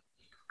 Robert?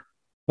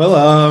 Well,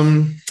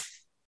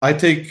 I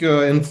take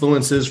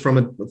influences from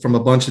a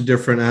bunch of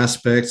different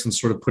aspects and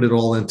sort of put it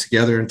all in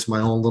together into my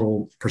own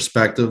little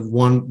perspective.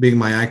 One being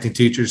my acting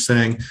teacher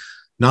saying,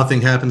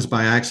 nothing happens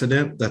by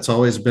accident. That's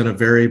always been a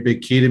very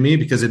big key to me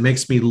because it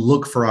makes me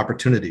look for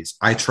opportunities.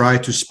 I try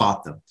to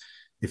spot them.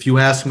 If you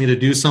ask me to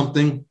do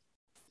something,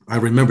 I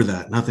remember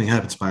that nothing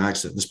happens by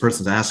accident. This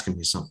person's asking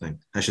me something.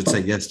 I should say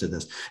yes to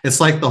this. It's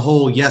like the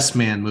whole Yes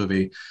Man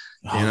movie.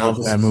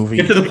 That movie.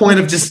 Get to the point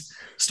of just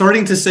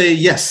starting to say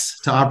yes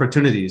to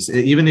opportunities,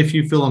 even if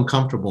you feel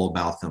uncomfortable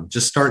about them.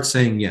 Just start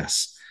saying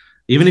yes,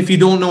 even if you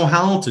don't know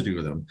how to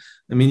do them.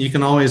 I mean, you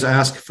can always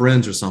ask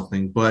friends or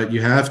something, but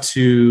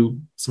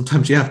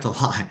sometimes you have to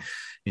lie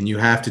and you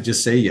have to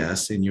just say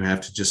yes and you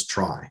have to just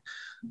try.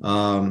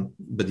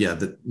 But yeah,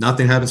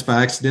 nothing happens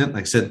by accident.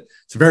 Like I said,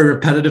 it's a very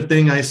repetitive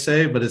thing I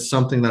say, but it's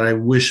something that I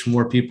wish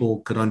more people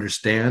could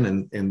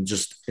understand and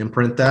just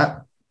imprint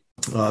that.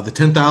 The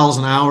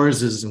 10,000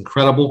 hours is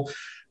incredible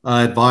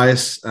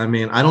advice. I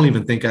mean, I don't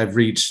even think I've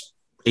reached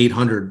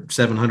 800,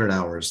 700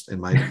 hours in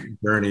my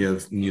journey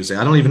of music.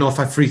 I don't even know if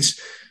I've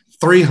reached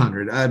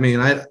 300. I mean,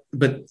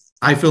 but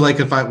I feel like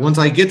once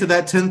I get to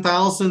that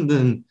 10,000,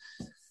 then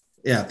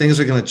yeah, things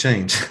are going to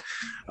change.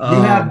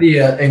 You have the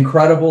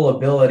incredible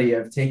ability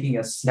of taking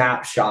a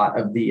snapshot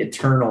of the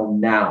eternal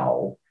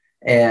now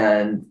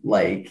and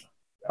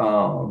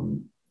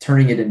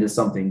turning it into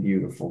something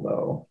beautiful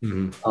though.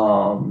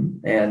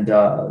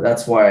 Mm-hmm.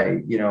 That's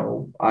why,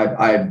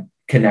 I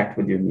connect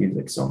with your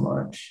music so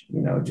much,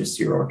 just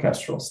your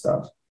orchestral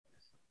stuff,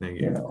 Thank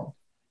you.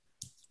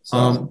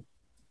 So.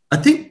 I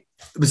think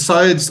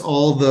besides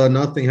all the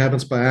nothing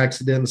happens by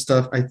accident and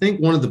stuff, I think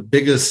one of the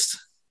biggest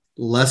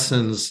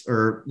lessons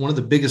or one of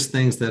the biggest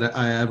things that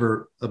I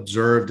ever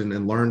observed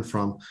and learned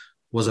from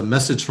was a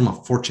message from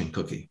a fortune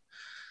cookie.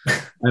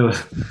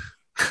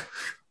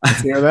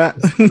 Hear that?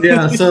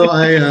 Yeah. So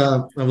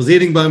I was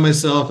eating by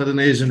myself at an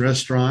Asian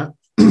restaurant,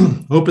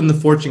 opened the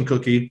fortune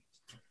cookie,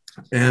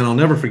 and I'll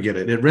never forget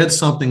it. It read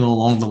something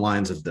along the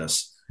lines of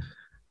this: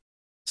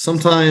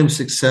 sometimes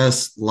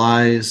success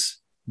lies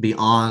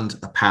beyond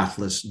a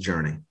pathless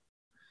journey.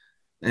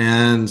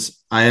 And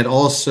I had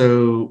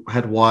also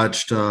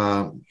watched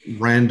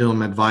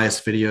random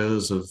advice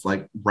videos of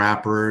like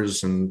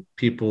rappers and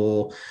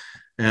people.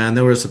 And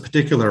there was a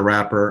particular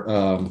rapper.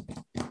 I'm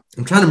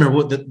trying to remember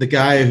what the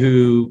guy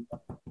who,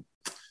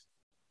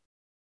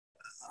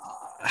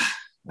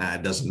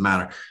 it doesn't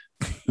matter.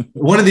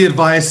 One of the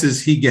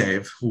advices he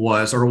gave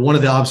was, or one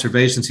of the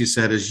observations he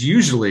said is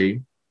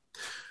usually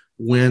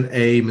when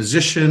a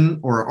musician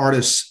or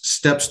artist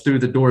steps through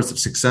the doors of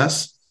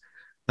success,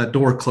 that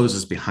door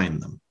closes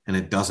behind them and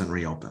it doesn't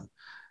reopen.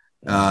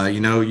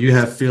 You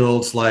have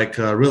fields like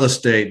real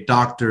estate,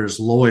 doctors,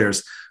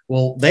 lawyers.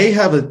 Well, they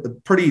have a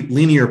pretty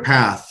linear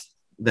path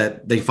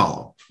that they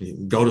follow.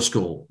 You go to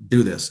school,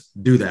 do this,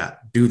 do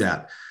that, do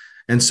that.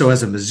 And so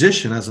as a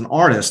musician, as an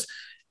artist,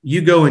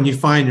 you go and you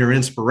find your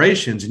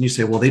inspirations and you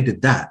say, well, they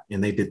did that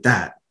and they did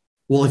that.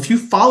 Well, if you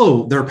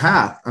follow their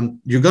path,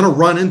 you're going to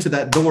run into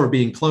that door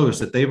being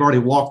closed that they've already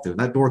walked through.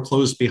 That door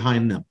closed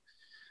behind them.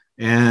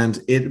 And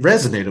it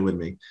resonated with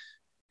me.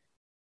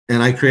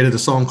 And I created a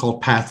song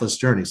called Pathless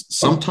Journeys.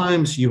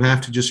 Sometimes you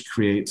have to just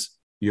create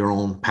your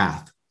own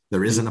path.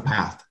 There isn't a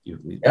path.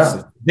 It's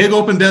a big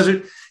open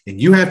desert.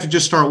 and you have to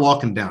just start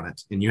walking down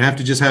it. And you have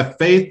to just have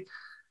faith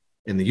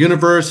in the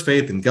universe,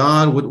 faith in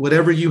God,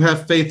 whatever you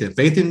have faith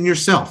in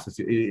yourself, if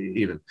you,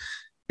 even,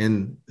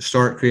 and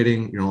start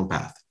creating your own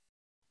path.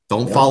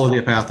 Don't follow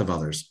the path of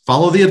others.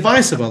 Follow the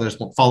advice of others,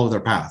 but follow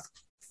their path.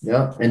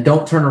 Yeah. And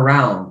don't turn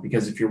around,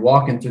 because if you're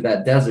walking through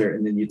that desert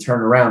and then you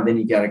turn around, then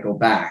you got to go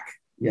back,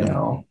 you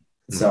know?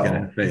 So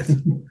have faith.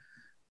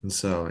 And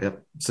so,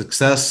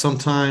 success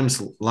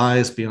sometimes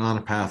lies beyond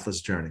a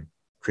pathless journey.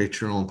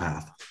 Create your own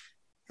path.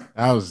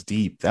 That was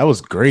deep. That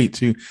was great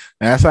too.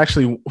 And that's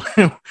actually,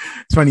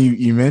 it's funny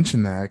you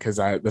mentioned that, because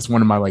that's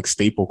one of my like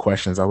staple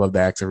questions. I love to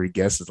ask every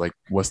guest is like,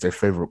 what's their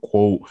favorite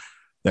quote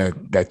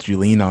that you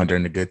lean on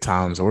during the good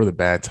times or the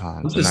bad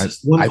times? And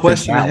one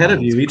question ahead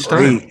of you each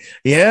time.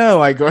 Yeah,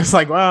 like it's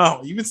like,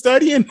 wow, you've been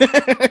studying.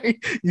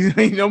 you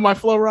know my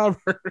flow,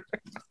 Robert.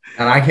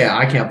 And I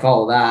can't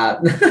follow that.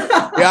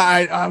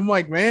 Yeah, I'm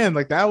like, man,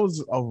 like that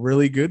was a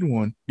really good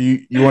one.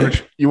 You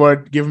want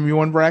to give me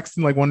one,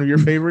 Braxton? Like one of your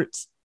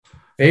favorites?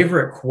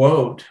 Favorite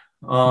quote,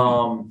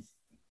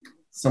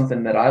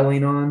 something that I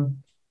lean on,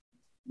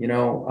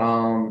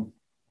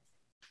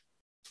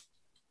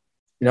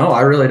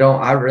 I really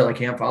don't. I really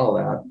can't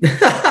follow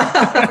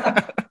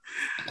that.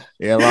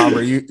 Yeah,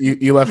 Robert,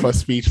 you left us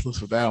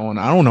speechless with that one.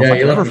 I don't know if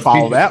I can ever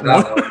follow that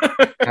one.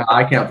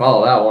 I can't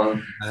follow that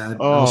one.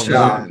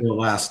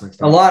 Last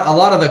a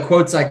lot of the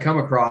quotes I come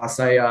across,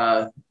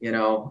 I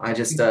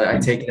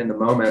take it in the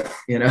moment.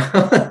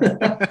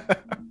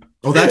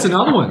 Oh, that's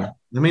another one.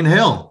 I mean,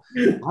 hell,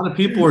 a lot of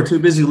people are too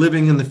busy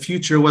living in the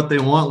future, what they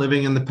want,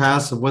 living in the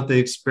past of what they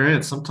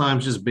experience.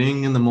 Sometimes just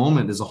being in the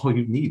moment is all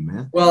you need,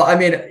 man. Well, I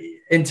mean,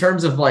 in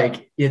terms of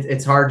like,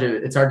 it's hard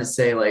to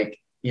say, like,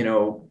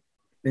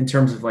 in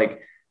terms of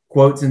like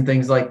quotes and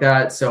things like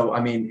that. So,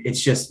 I mean,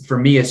 it's just, for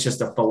me, it's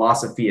just a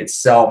philosophy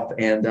itself.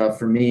 And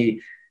for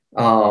me,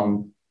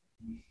 what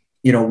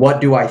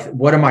am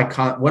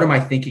I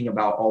thinking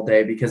about all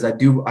day? Because I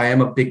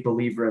am a big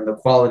believer in the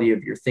quality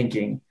of your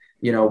thinking.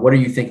 What are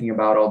you thinking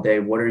about all day?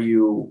 What are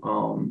you,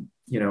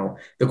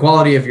 the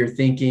quality of your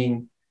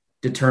thinking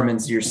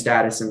determines your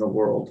status in the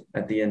world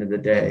at the end of the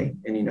day.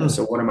 And,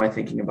 so what am I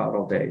thinking about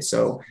all day?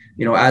 So,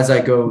 as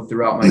I go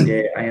throughout my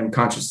day, I am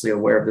consciously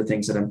aware of the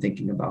things that I'm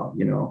thinking about,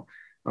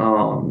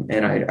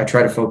 and I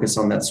try to focus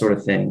on that sort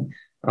of thing.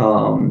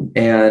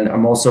 And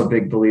I'm also a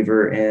big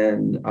believer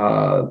in,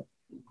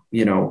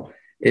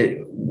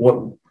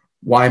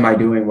 why am I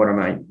doing what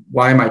I'm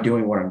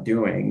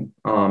doing?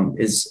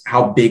 Is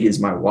how big is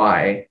my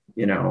why,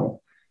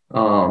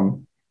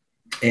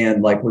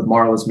 and like with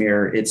Marla's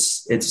Mirror,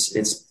 it's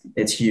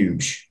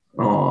huge.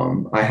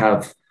 I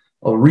have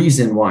a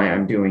reason why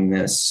I'm doing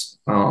this.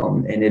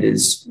 And it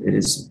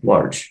is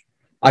large.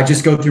 I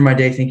just go through my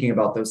day thinking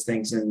about those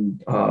things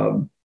and,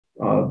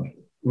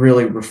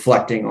 really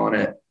reflecting on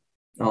it.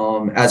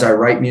 As I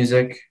write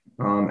music,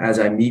 as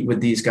I meet with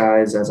these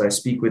guys, as I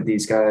speak with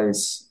these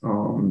guys,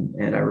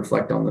 and I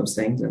reflect on those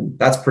things. And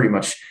that's pretty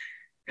much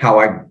how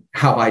I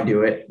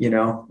do it.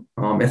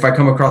 If I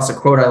come across a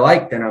quote I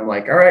like, then I'm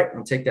like, all right,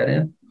 I'll take that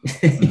in.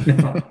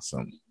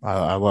 Awesome.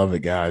 I love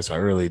it, guys. I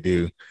really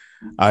do.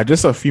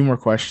 Just a few more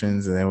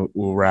questions and then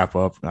we'll wrap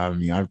up. I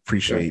mean, I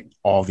appreciate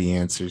all the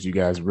answers. You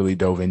guys really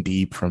dove in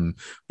deep from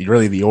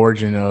the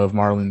origin of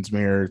Marla's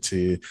Mirror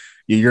to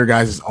your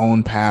guys'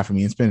 own path. I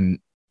mean, it's been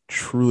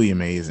truly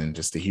amazing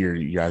just to hear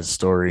you guys'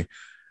 story.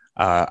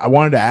 I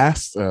wanted to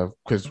ask,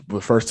 because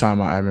the first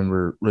time I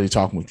remember really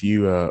talking with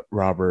you,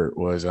 Robert,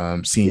 was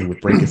seeing you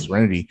with Breaking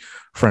Serenity,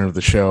 friend of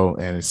the show,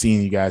 and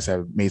seeing you guys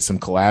have made some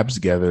collabs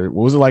together.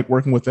 What was it like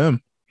working with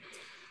them?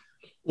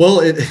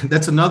 Well,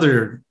 that's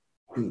another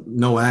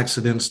no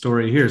accident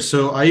story here.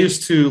 So I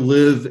used to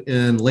live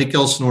in Lake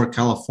Elsinore,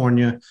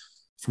 California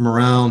from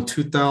around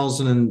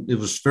 2000, and it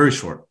was very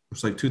short. It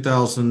was like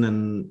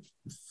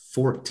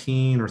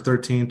 2014 or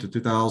 13 to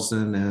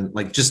 2000, and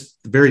like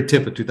just the very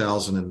tip of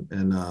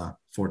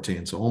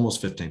 2014, so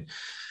almost 15.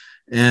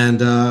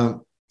 And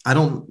I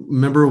don't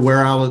remember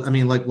where I was. I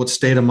mean, like what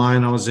state of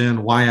mind I was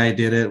in, why I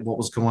did it, what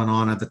was going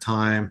on at the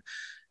time.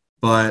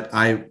 But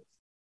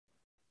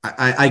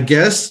I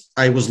guess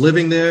I was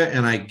living there,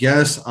 and I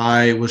guess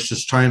I was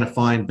just trying to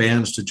find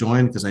bands to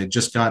join because I had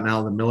just gotten out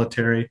of the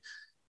military.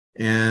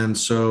 And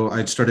so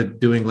I started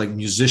doing like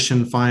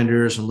musician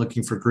finders and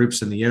looking for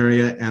groups in the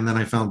area. And then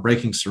I found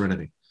Breaking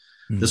Serenity.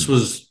 Mm-hmm. This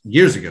was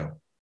years ago.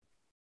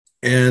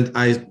 And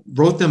I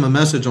wrote them a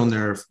message on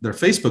their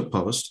Facebook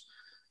post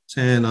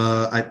saying,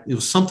 it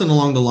was something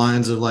along the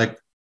lines of like,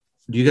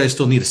 do you guys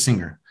still need a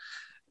singer?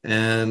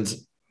 And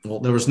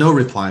well, there was no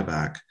reply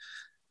back.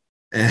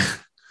 And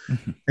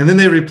then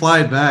they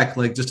replied back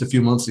like just a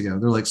few months ago.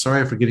 They're like,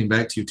 sorry for getting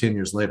back to you 10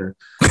 years later.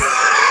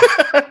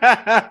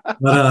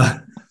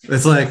 But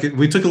it's like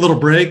we took a little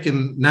break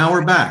and now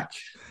we're back.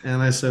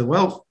 And I said,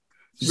 well,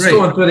 great. Just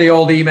going through the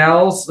old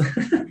emails.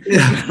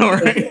 Yeah,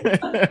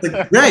 right.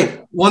 Like,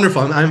 great,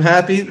 wonderful. I'm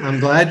happy. I'm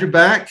glad you're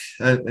back.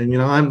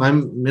 And I'm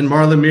in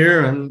Marla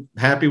Mirror. I'm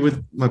happy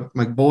with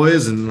my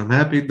boys, and I'm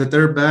happy that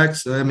they're back.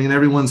 So I mean,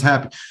 everyone's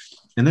happy.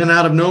 And then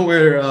out of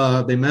nowhere,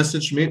 they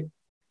messaged me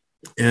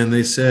and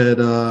they said,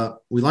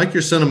 we like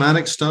your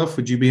cinematic stuff.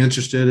 Would you be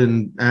interested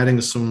in adding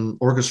some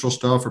orchestral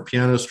stuff or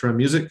piano strum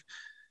music?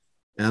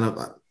 And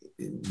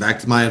back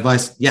to my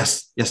advice,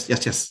 yes.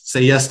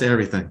 Say yes to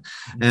everything.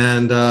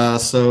 And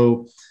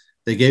so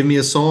they gave me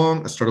a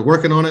song. I started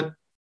working on it.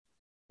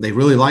 They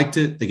really liked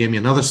it. They gave me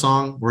another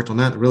song, worked on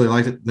that, really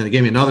liked it. Then they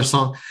gave me another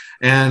song.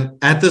 And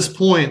at this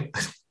point,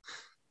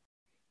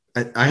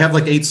 I have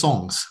like 8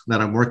 songs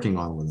that I'm working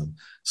on with them.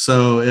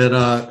 So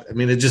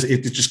it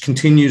just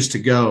continues to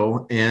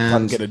go,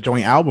 and get a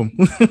joint album.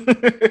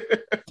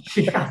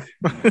 Yeah.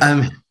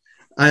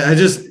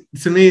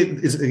 To me,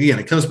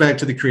 it comes back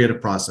to the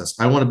creative process.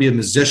 I want to be a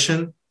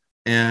musician,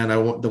 and I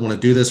want to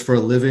do this for a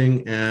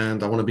living,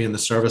 and I want to be in the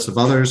service of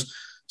others.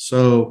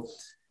 So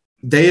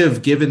they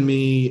have given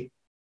me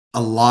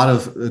a lot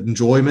of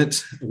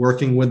enjoyment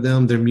working with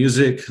them. Their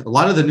music, a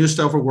lot of the new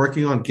stuff we're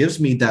working on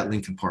gives me that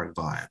Linkin Park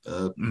vibe.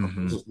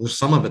 There's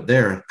some of it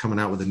there coming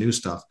out with the new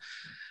stuff.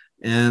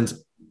 And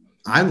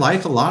I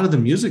like a lot of the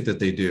music that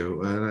they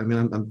do.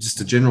 I'm just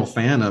a general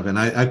fan of it. And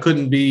I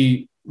couldn't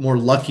be more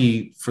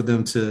lucky for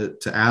them to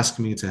ask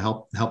me to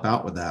help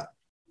out with that.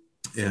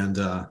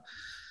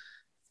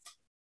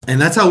 And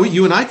that's how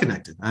you and I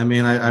connected.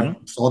 I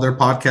saw their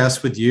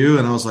podcast with you,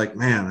 and I was like,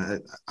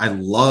 man, I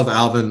love,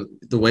 Alvin,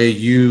 the way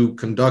you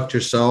conduct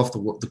yourself,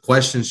 the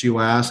questions you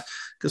ask,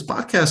 because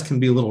podcasts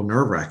can be a little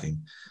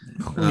nerve-wracking.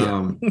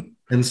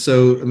 And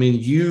so,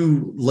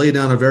 you lay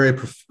down a very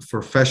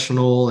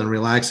professional and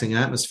relaxing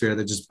atmosphere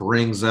that just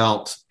brings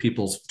out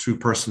people's true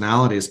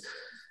personalities.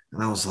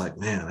 And I was like,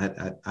 man,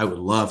 I would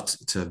love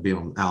to be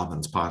on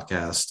Alvin's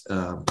podcast.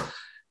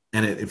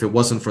 And if it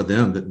wasn't for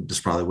them, this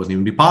probably wouldn't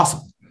even be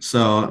possible.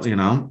 So,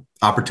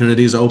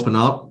 opportunities open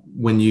up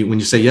when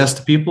you say yes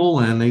to people,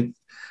 and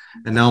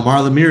now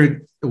Marla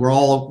Mir, we're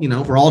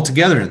all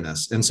together in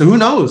this. And so who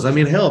knows?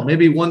 Hell,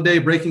 maybe one day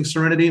Breaking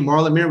Serenity,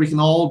 Marla Mir, we can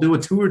all do a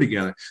tour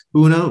together.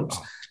 Who knows?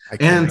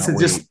 And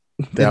just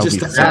to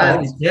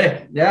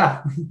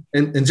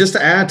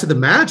add to the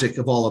magic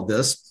of all of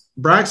this,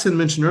 Braxton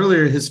mentioned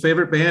earlier his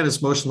favorite band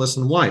is Motionless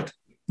in White.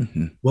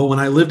 Mm-hmm. Well, when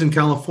I lived in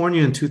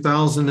California in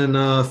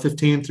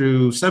 2015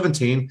 through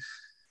 17,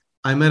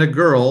 I met a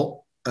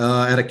girl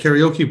at a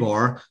karaoke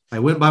bar. I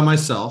went by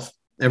myself.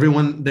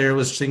 Everyone there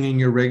was singing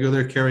your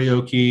regular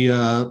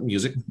karaoke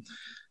music,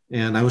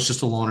 and I was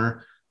just a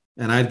loner.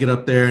 And I'd get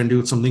up there and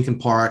do some Linkin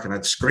Park, and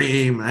I'd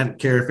scream. I didn't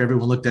care if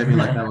everyone looked at me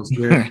like that was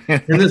weird.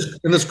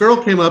 and this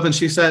girl came up, and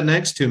she sat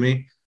next to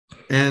me,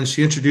 and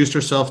she introduced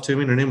herself to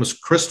me. And her name was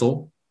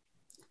Crystal.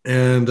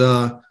 And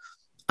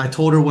I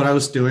told her what I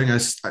was doing.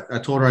 I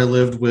told her I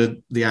lived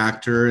with the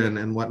actor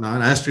and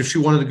whatnot. I asked her if she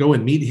wanted to go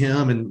and meet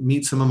him and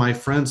meet some of my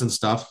friends and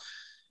stuff.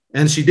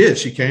 And she did.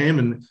 She came,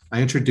 and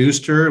I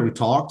introduced her. We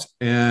talked.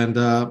 And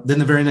then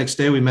the very next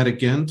day we met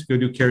again to go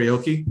do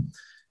karaoke.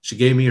 She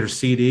gave me her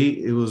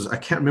CD. I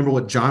can't remember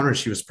what genre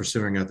she was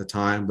pursuing at the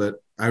time, but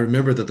I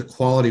remember that the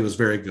quality was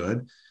very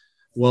good.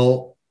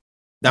 Well,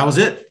 that was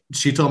it.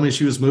 She told me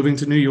she was moving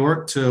to New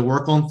York to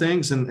work on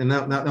things, and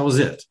that was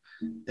it.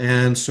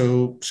 And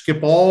so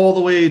skip all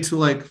the way to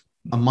like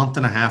a month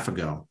and a half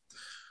ago.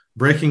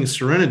 Breaking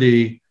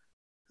Serenity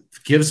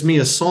gives me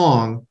a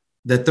song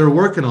that they're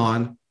working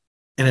on,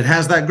 and it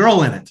has that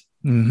girl in it.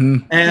 Mm-hmm.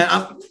 And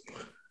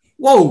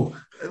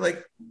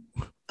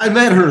I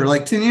met her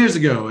like 10 years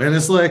ago, and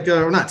it's like,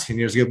 or not 10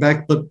 years ago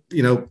back, but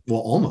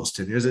almost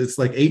 10 years. It's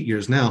like 8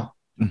 years now.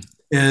 Mm-hmm.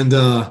 And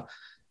I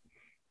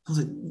was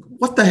like,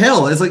 what the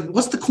hell? It's like,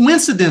 what's the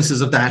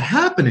coincidences of that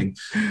happening?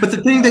 But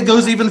the thing that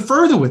goes even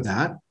further with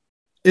that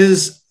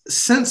is,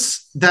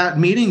 since that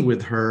meeting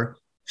with her,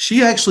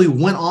 she actually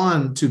went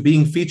on to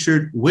being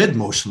featured with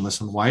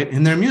Motionless in White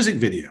in their music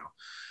video.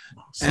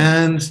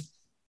 Awesome.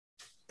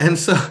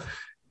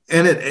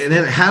 And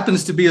it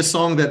happens to be a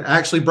song that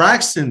actually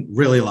Braxton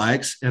really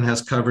likes and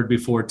has covered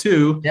before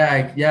too.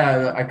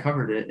 Yeah, I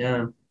covered it.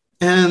 Yeah.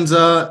 And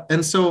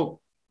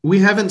so we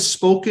haven't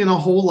spoken a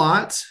whole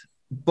lot,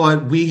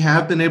 but me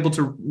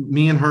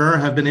and her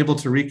have been able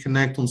to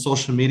reconnect on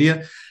social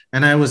media.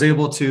 And I was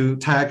able to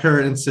tag her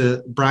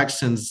into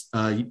Braxton's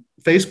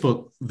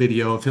Facebook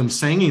video of him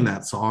singing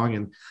that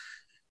song.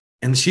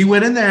 And she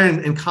went in there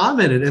and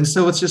commented. And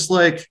so it's just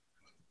like,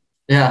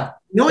 yeah,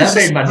 that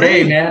made my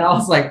day, man. I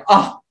was like,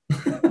 oh.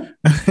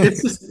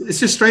 it's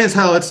just strange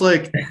how it's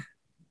like,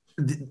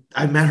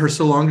 I met her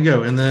so long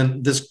ago, and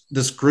then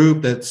this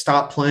group that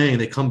stopped playing,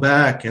 they come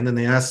back, and then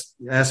they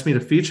asked me to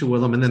feature with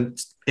them, and then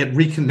it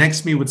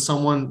reconnects me with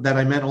someone that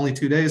I met only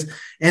 2 days,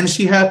 and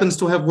she happens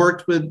to have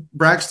worked with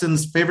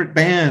Braxton's favorite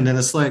band, and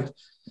it's like,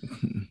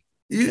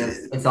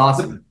 it's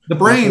awesome. The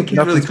brain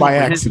can't really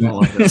comprehend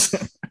all of this.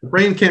 The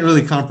brain can't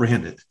really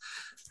comprehend it.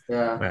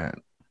 Yeah,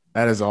 man,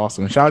 that is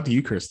awesome. Shout out to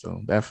you,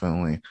 Crystal.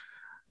 Definitely.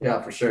 Yeah,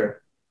 for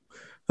sure.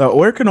 So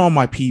where can all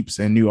my peeps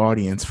and new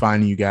audience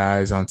find you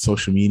guys on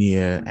social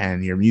media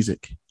and your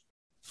music?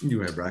 You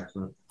have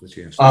Braxton.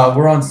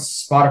 We're on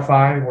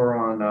Spotify. We're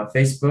on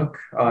Facebook.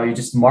 You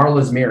just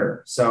Marla's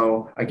Mirror.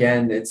 So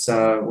again, it's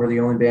we're the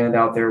only band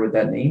out there with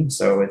that name.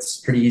 So it's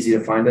pretty easy to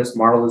find us.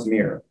 Marla's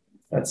Mirror.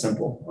 That's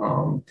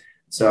simple.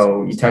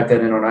 So you type that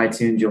in on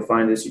iTunes, you'll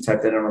find us. You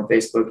type that in on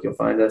Facebook, you'll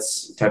find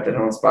us. You type that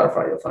in on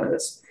Spotify, you'll find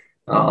us.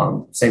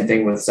 Same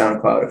thing with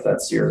SoundCloud, if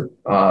that's your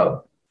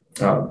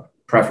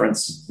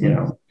preference,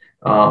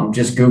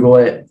 just Google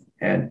it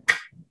and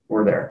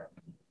we're there.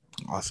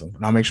 Awesome.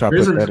 And I'll make sure I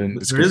put that in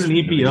the description. There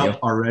is an EP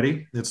up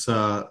already.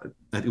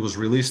 It was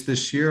released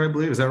this year, I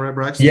believe. Is that right,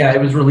 Braxton? Yeah,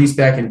 it was released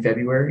back in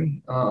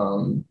February.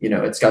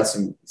 It's got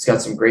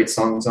some great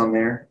songs on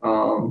there.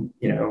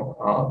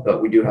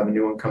 But we do have a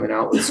new one coming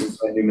out with some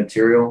new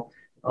material.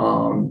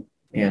 And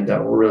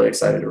we're really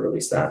excited to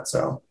release that.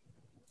 So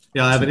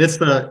yeah, I mean, it's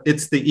the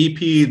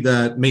EP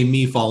that made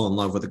me fall in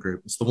love with the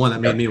group. It's the one that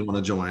made me want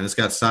to join. It's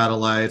got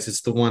Satellites. It's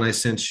the one I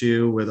sent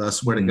you with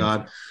Swear to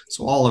God.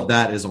 So all of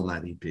that is on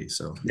that EP.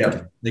 So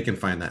they can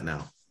find that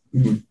now.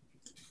 Mm-hmm.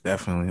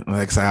 Definitely.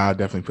 Like I'll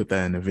definitely put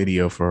that in the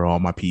video for all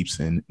my peeps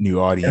and new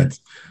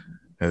audience.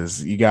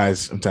 Because you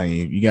guys, I'm telling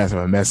you, you guys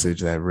have a message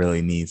that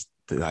really needs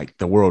to, like,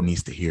 the world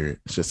needs to hear it.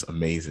 It's just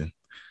amazing.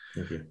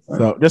 Thank you.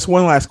 So just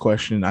one last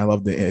question. I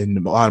love in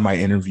a lot of my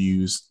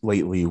interviews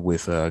lately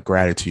with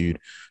gratitude.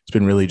 It's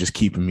been really just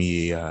keeping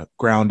me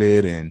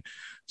grounded, and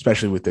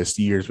especially with this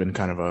year, it's been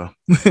kind of a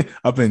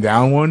up and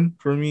down one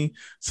for me.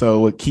 So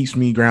what keeps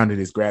me grounded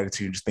is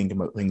gratitude, just thinking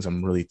about things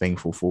I'm really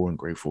thankful for and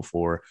grateful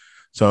for.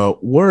 So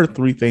what are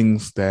 3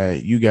 things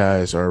that you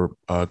guys are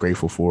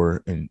grateful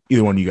for? And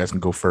either one of you guys can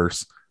go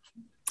first.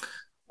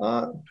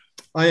 I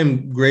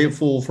am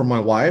grateful for my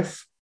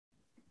wife.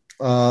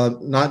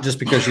 Not just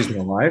because she's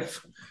my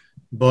wife,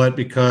 but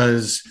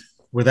because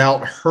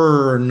without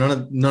her,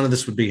 none of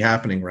this would be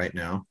happening right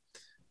now.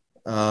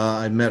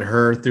 I met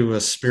her through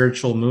a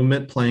spiritual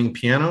movement playing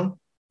piano,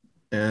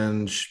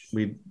 and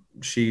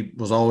she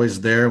was always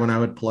there when I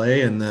would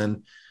play. And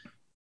then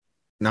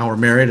now we're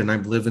married, and I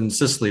live in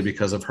Sicily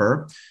because of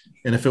her.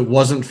 And if it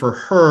wasn't for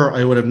her,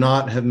 I would have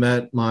not have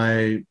met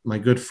my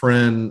good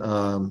friend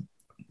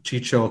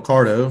Chicho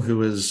Accardo,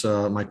 who is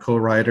my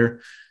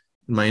co-writer,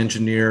 my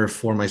engineer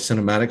for my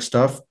cinematic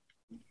stuff.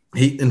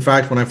 In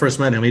fact, when I first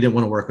met him, he didn't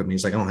want to work with me.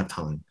 He's like, I don't have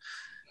time.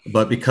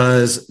 But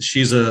because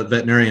she's a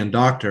veterinarian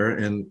doctor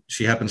and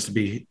she happens to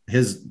be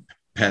his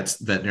pet's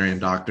veterinarian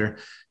doctor,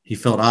 he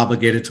felt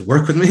obligated to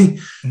work with me.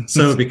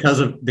 So because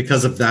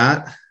of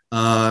that,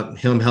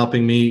 him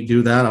helping me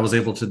do that, I was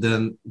able to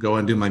then go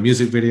and do my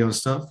music video and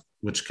stuff,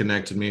 which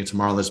connected me to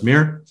Marla's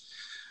Mirror.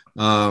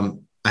 I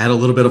had a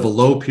little bit of a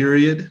low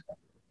period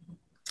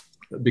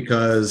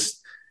because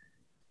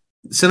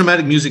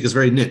cinematic music is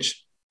very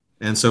niche.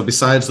 And so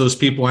besides those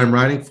people I'm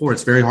writing for,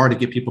 it's very hard to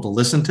get people to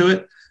listen to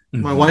it.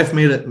 Mm-hmm. My wife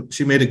made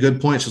a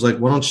good point. She's like,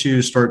 why don't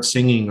you start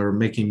singing or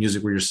making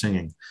music where you're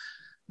singing?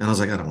 And I was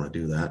like, I don't want to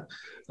do that.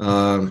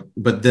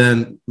 But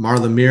then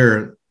Marla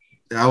Mirror,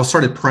 I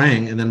started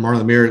praying, and then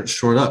Marla Mirror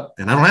showed up,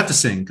 and I don't have to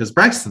sing because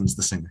Braxton's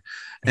the singer.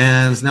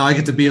 And now I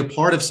get to be a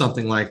part of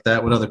something like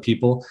that with other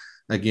people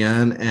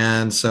again.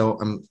 And so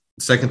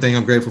second thing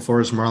I'm grateful for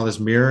is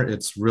Marla's Mirror.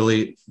 It's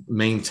really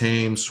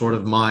maintained sort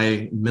of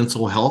my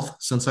mental health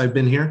since I've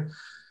been here.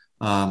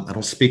 I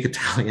don't speak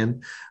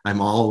Italian.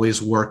 I'm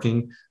always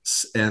working.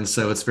 And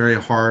so it's very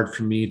hard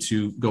for me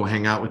to go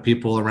hang out with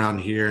people around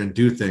here and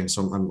do things.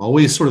 So I'm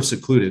always sort of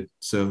secluded.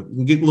 So you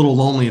can get a little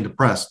lonely and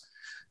depressed.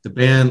 The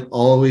band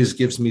always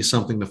gives me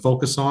something to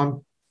focus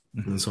on.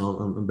 Mm-hmm. And so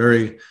I'm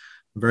very,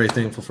 very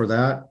thankful for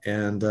that.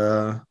 And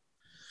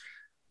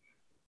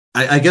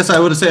I guess I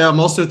would say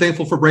I'm also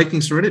thankful for Breaking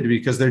Serenity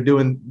because they're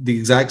doing the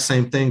exact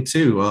same thing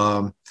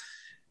too.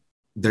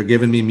 They're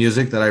giving me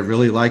music that I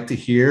really like to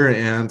hear,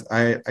 and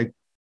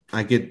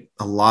I get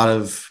a lot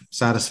of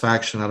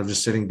satisfaction out of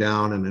just sitting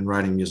down and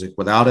writing music.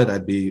 Without it,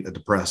 I'd be a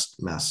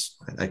depressed mess.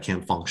 I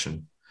can't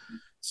function.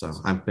 So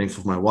I'm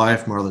thankful for my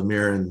wife, Marla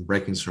Mirror, and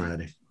Breaking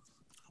Serenity.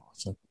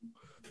 Awesome.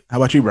 How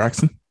about you,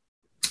 Braxton?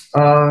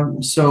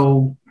 I'm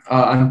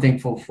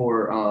thankful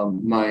for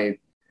my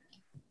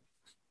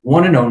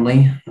one and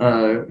only.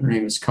 Her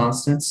name is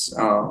Constance.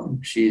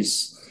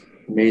 She's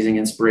amazing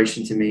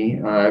inspiration to me.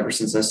 Ever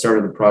since I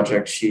started the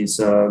project, she's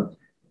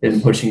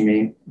been pushing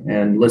me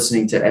and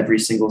listening to every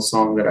single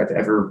song that I've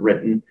ever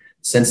written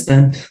since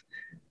then.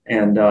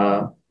 And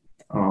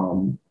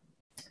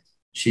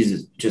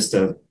she's just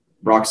a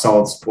rock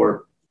solid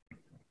support.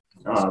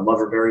 Love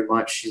her very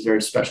much. She's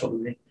very special to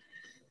me.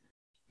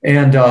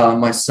 And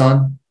my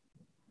son,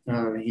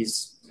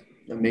 he's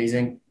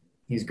amazing.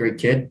 He's a great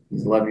kid.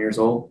 He's 11 years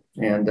old,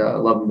 and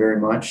love him very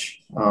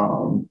much.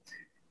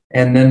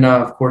 And then,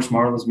 of course,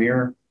 Marla's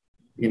Mirror,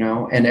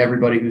 and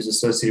everybody who's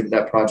associated with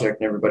that project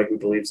and everybody who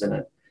believes in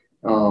it,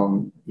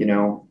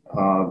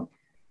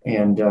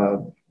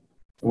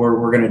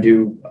 we're going to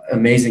do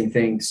amazing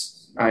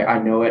things. I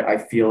know it. I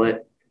feel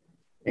it.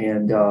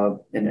 And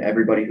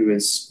everybody who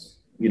is,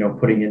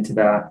 putting into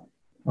that,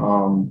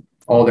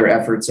 all their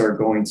efforts are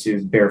going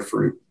to bear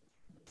fruit,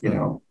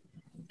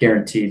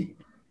 guaranteed.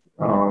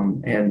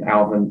 And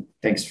Alvin,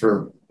 thanks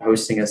for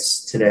hosting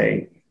us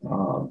today.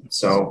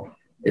 So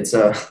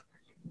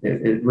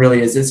it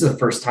really is. It's the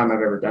first time I've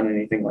ever done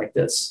anything like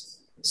this.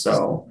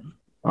 So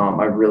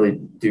I really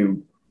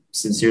do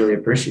sincerely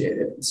appreciate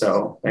it.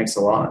 So thanks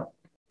a lot.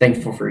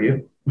 Thankful for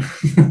you.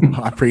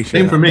 I appreciate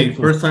Same it. for me.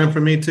 First time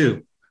for me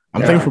too.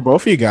 I'm thinking for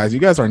both of you guys.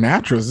 You guys are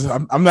naturals.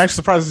 I'm actually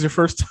surprised it's your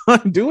first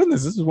time doing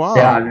this. This is wild.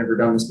 Yeah, I've never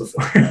done this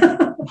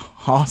before.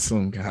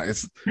 Awesome,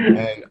 guys.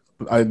 And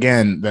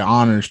again, the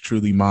honor is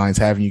truly mine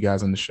having you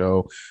guys on the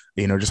show.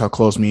 You know, just how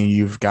close me and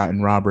you've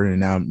gotten, Robert, and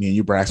now me and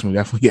you, Braxton, we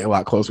definitely get a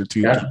lot closer too.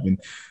 Yeah. Keeping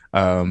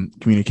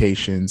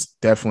communications.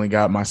 Definitely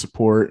got my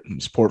support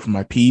from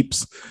my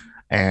peeps.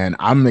 And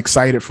I'm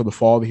excited for the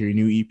fall to hear your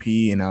new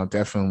EP, and I'll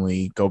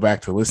definitely go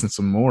back to listen to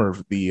some more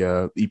of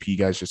the EP you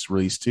guys just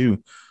released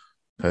too.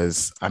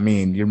 Because I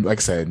mean, you're like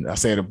I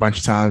said a bunch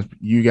of times,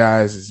 you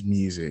guys'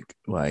 music,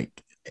 like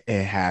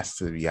it has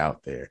to be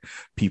out there.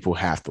 People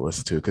have to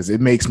listen to it because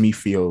it makes me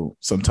feel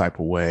some type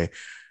of way.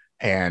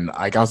 And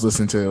like I was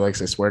listening to, like I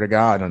said, swear to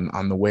God,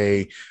 on the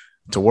way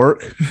to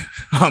work,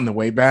 on the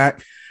way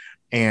back,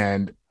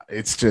 and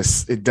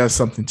it does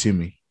something to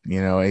me.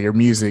 You know, your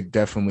music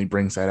definitely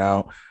brings that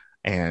out.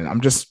 And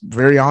I'm just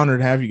very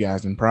honored to have you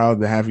guys and proud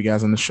to have you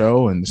guys on the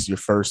show. And this is your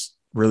first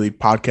really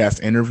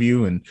podcast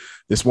interview. And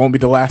this won't be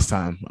the last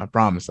time. I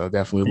promise. I'll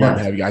definitely love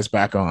to have you guys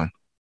back on.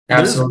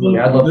 Absolutely.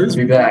 I'd love to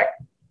be back.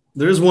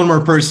 There's one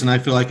more person I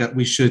feel like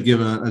we should give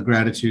a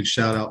gratitude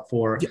shout out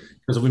for,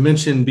 because we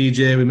mentioned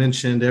BJ, we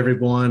mentioned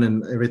everyone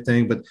and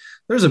everything, but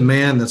there's a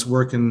man that's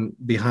working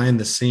behind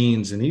the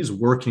scenes and he's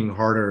working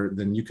harder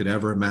than you could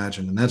ever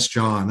imagine. And that's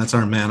John. That's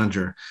our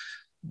manager.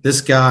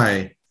 This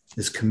guy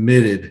is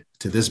committed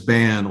to this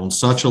band on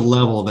such a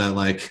level that,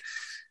 like,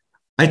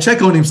 I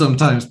check on him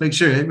sometimes, make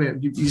sure, hey man,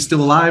 you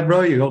still alive,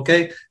 bro? You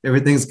okay?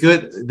 Everything's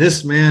good.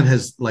 This man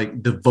has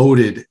like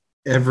devoted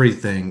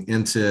everything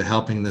into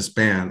helping this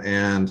band.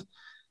 And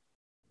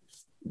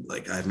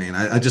like, I mean,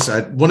 I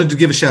wanted to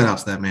give a shout out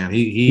to that man.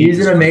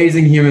 He's an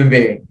amazing human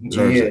being.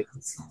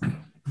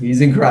 He's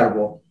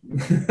incredible.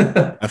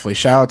 Definitely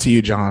shout out to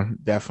you, John.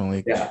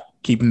 Definitely. Yeah.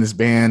 Keeping this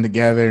band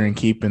together and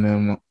keeping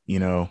them, you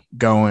know,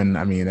 going.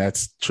 I mean,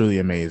 that's truly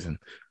amazing.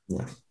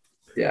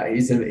 Yeah,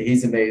 he's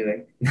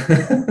amazing.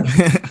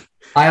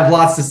 I have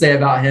lots to say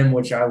about him,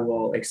 which I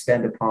will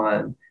expand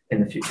upon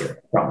in the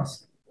future. I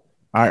promise.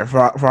 All right,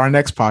 for our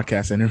next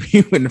podcast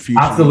interview in the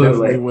future.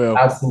 Absolutely. Will.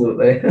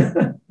 Absolutely.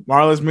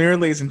 Marla's Mirror,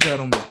 ladies and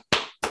gentlemen.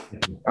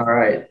 All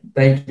right.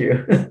 Thank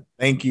you.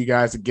 Thank you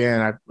guys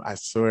again. I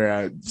swear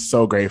I'm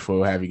so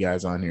grateful to have you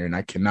guys on here, and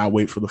I cannot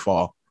wait for the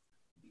fall.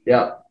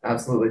 Yeah,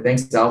 absolutely.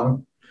 Thanks,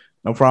 Alvin.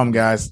 No problem, guys.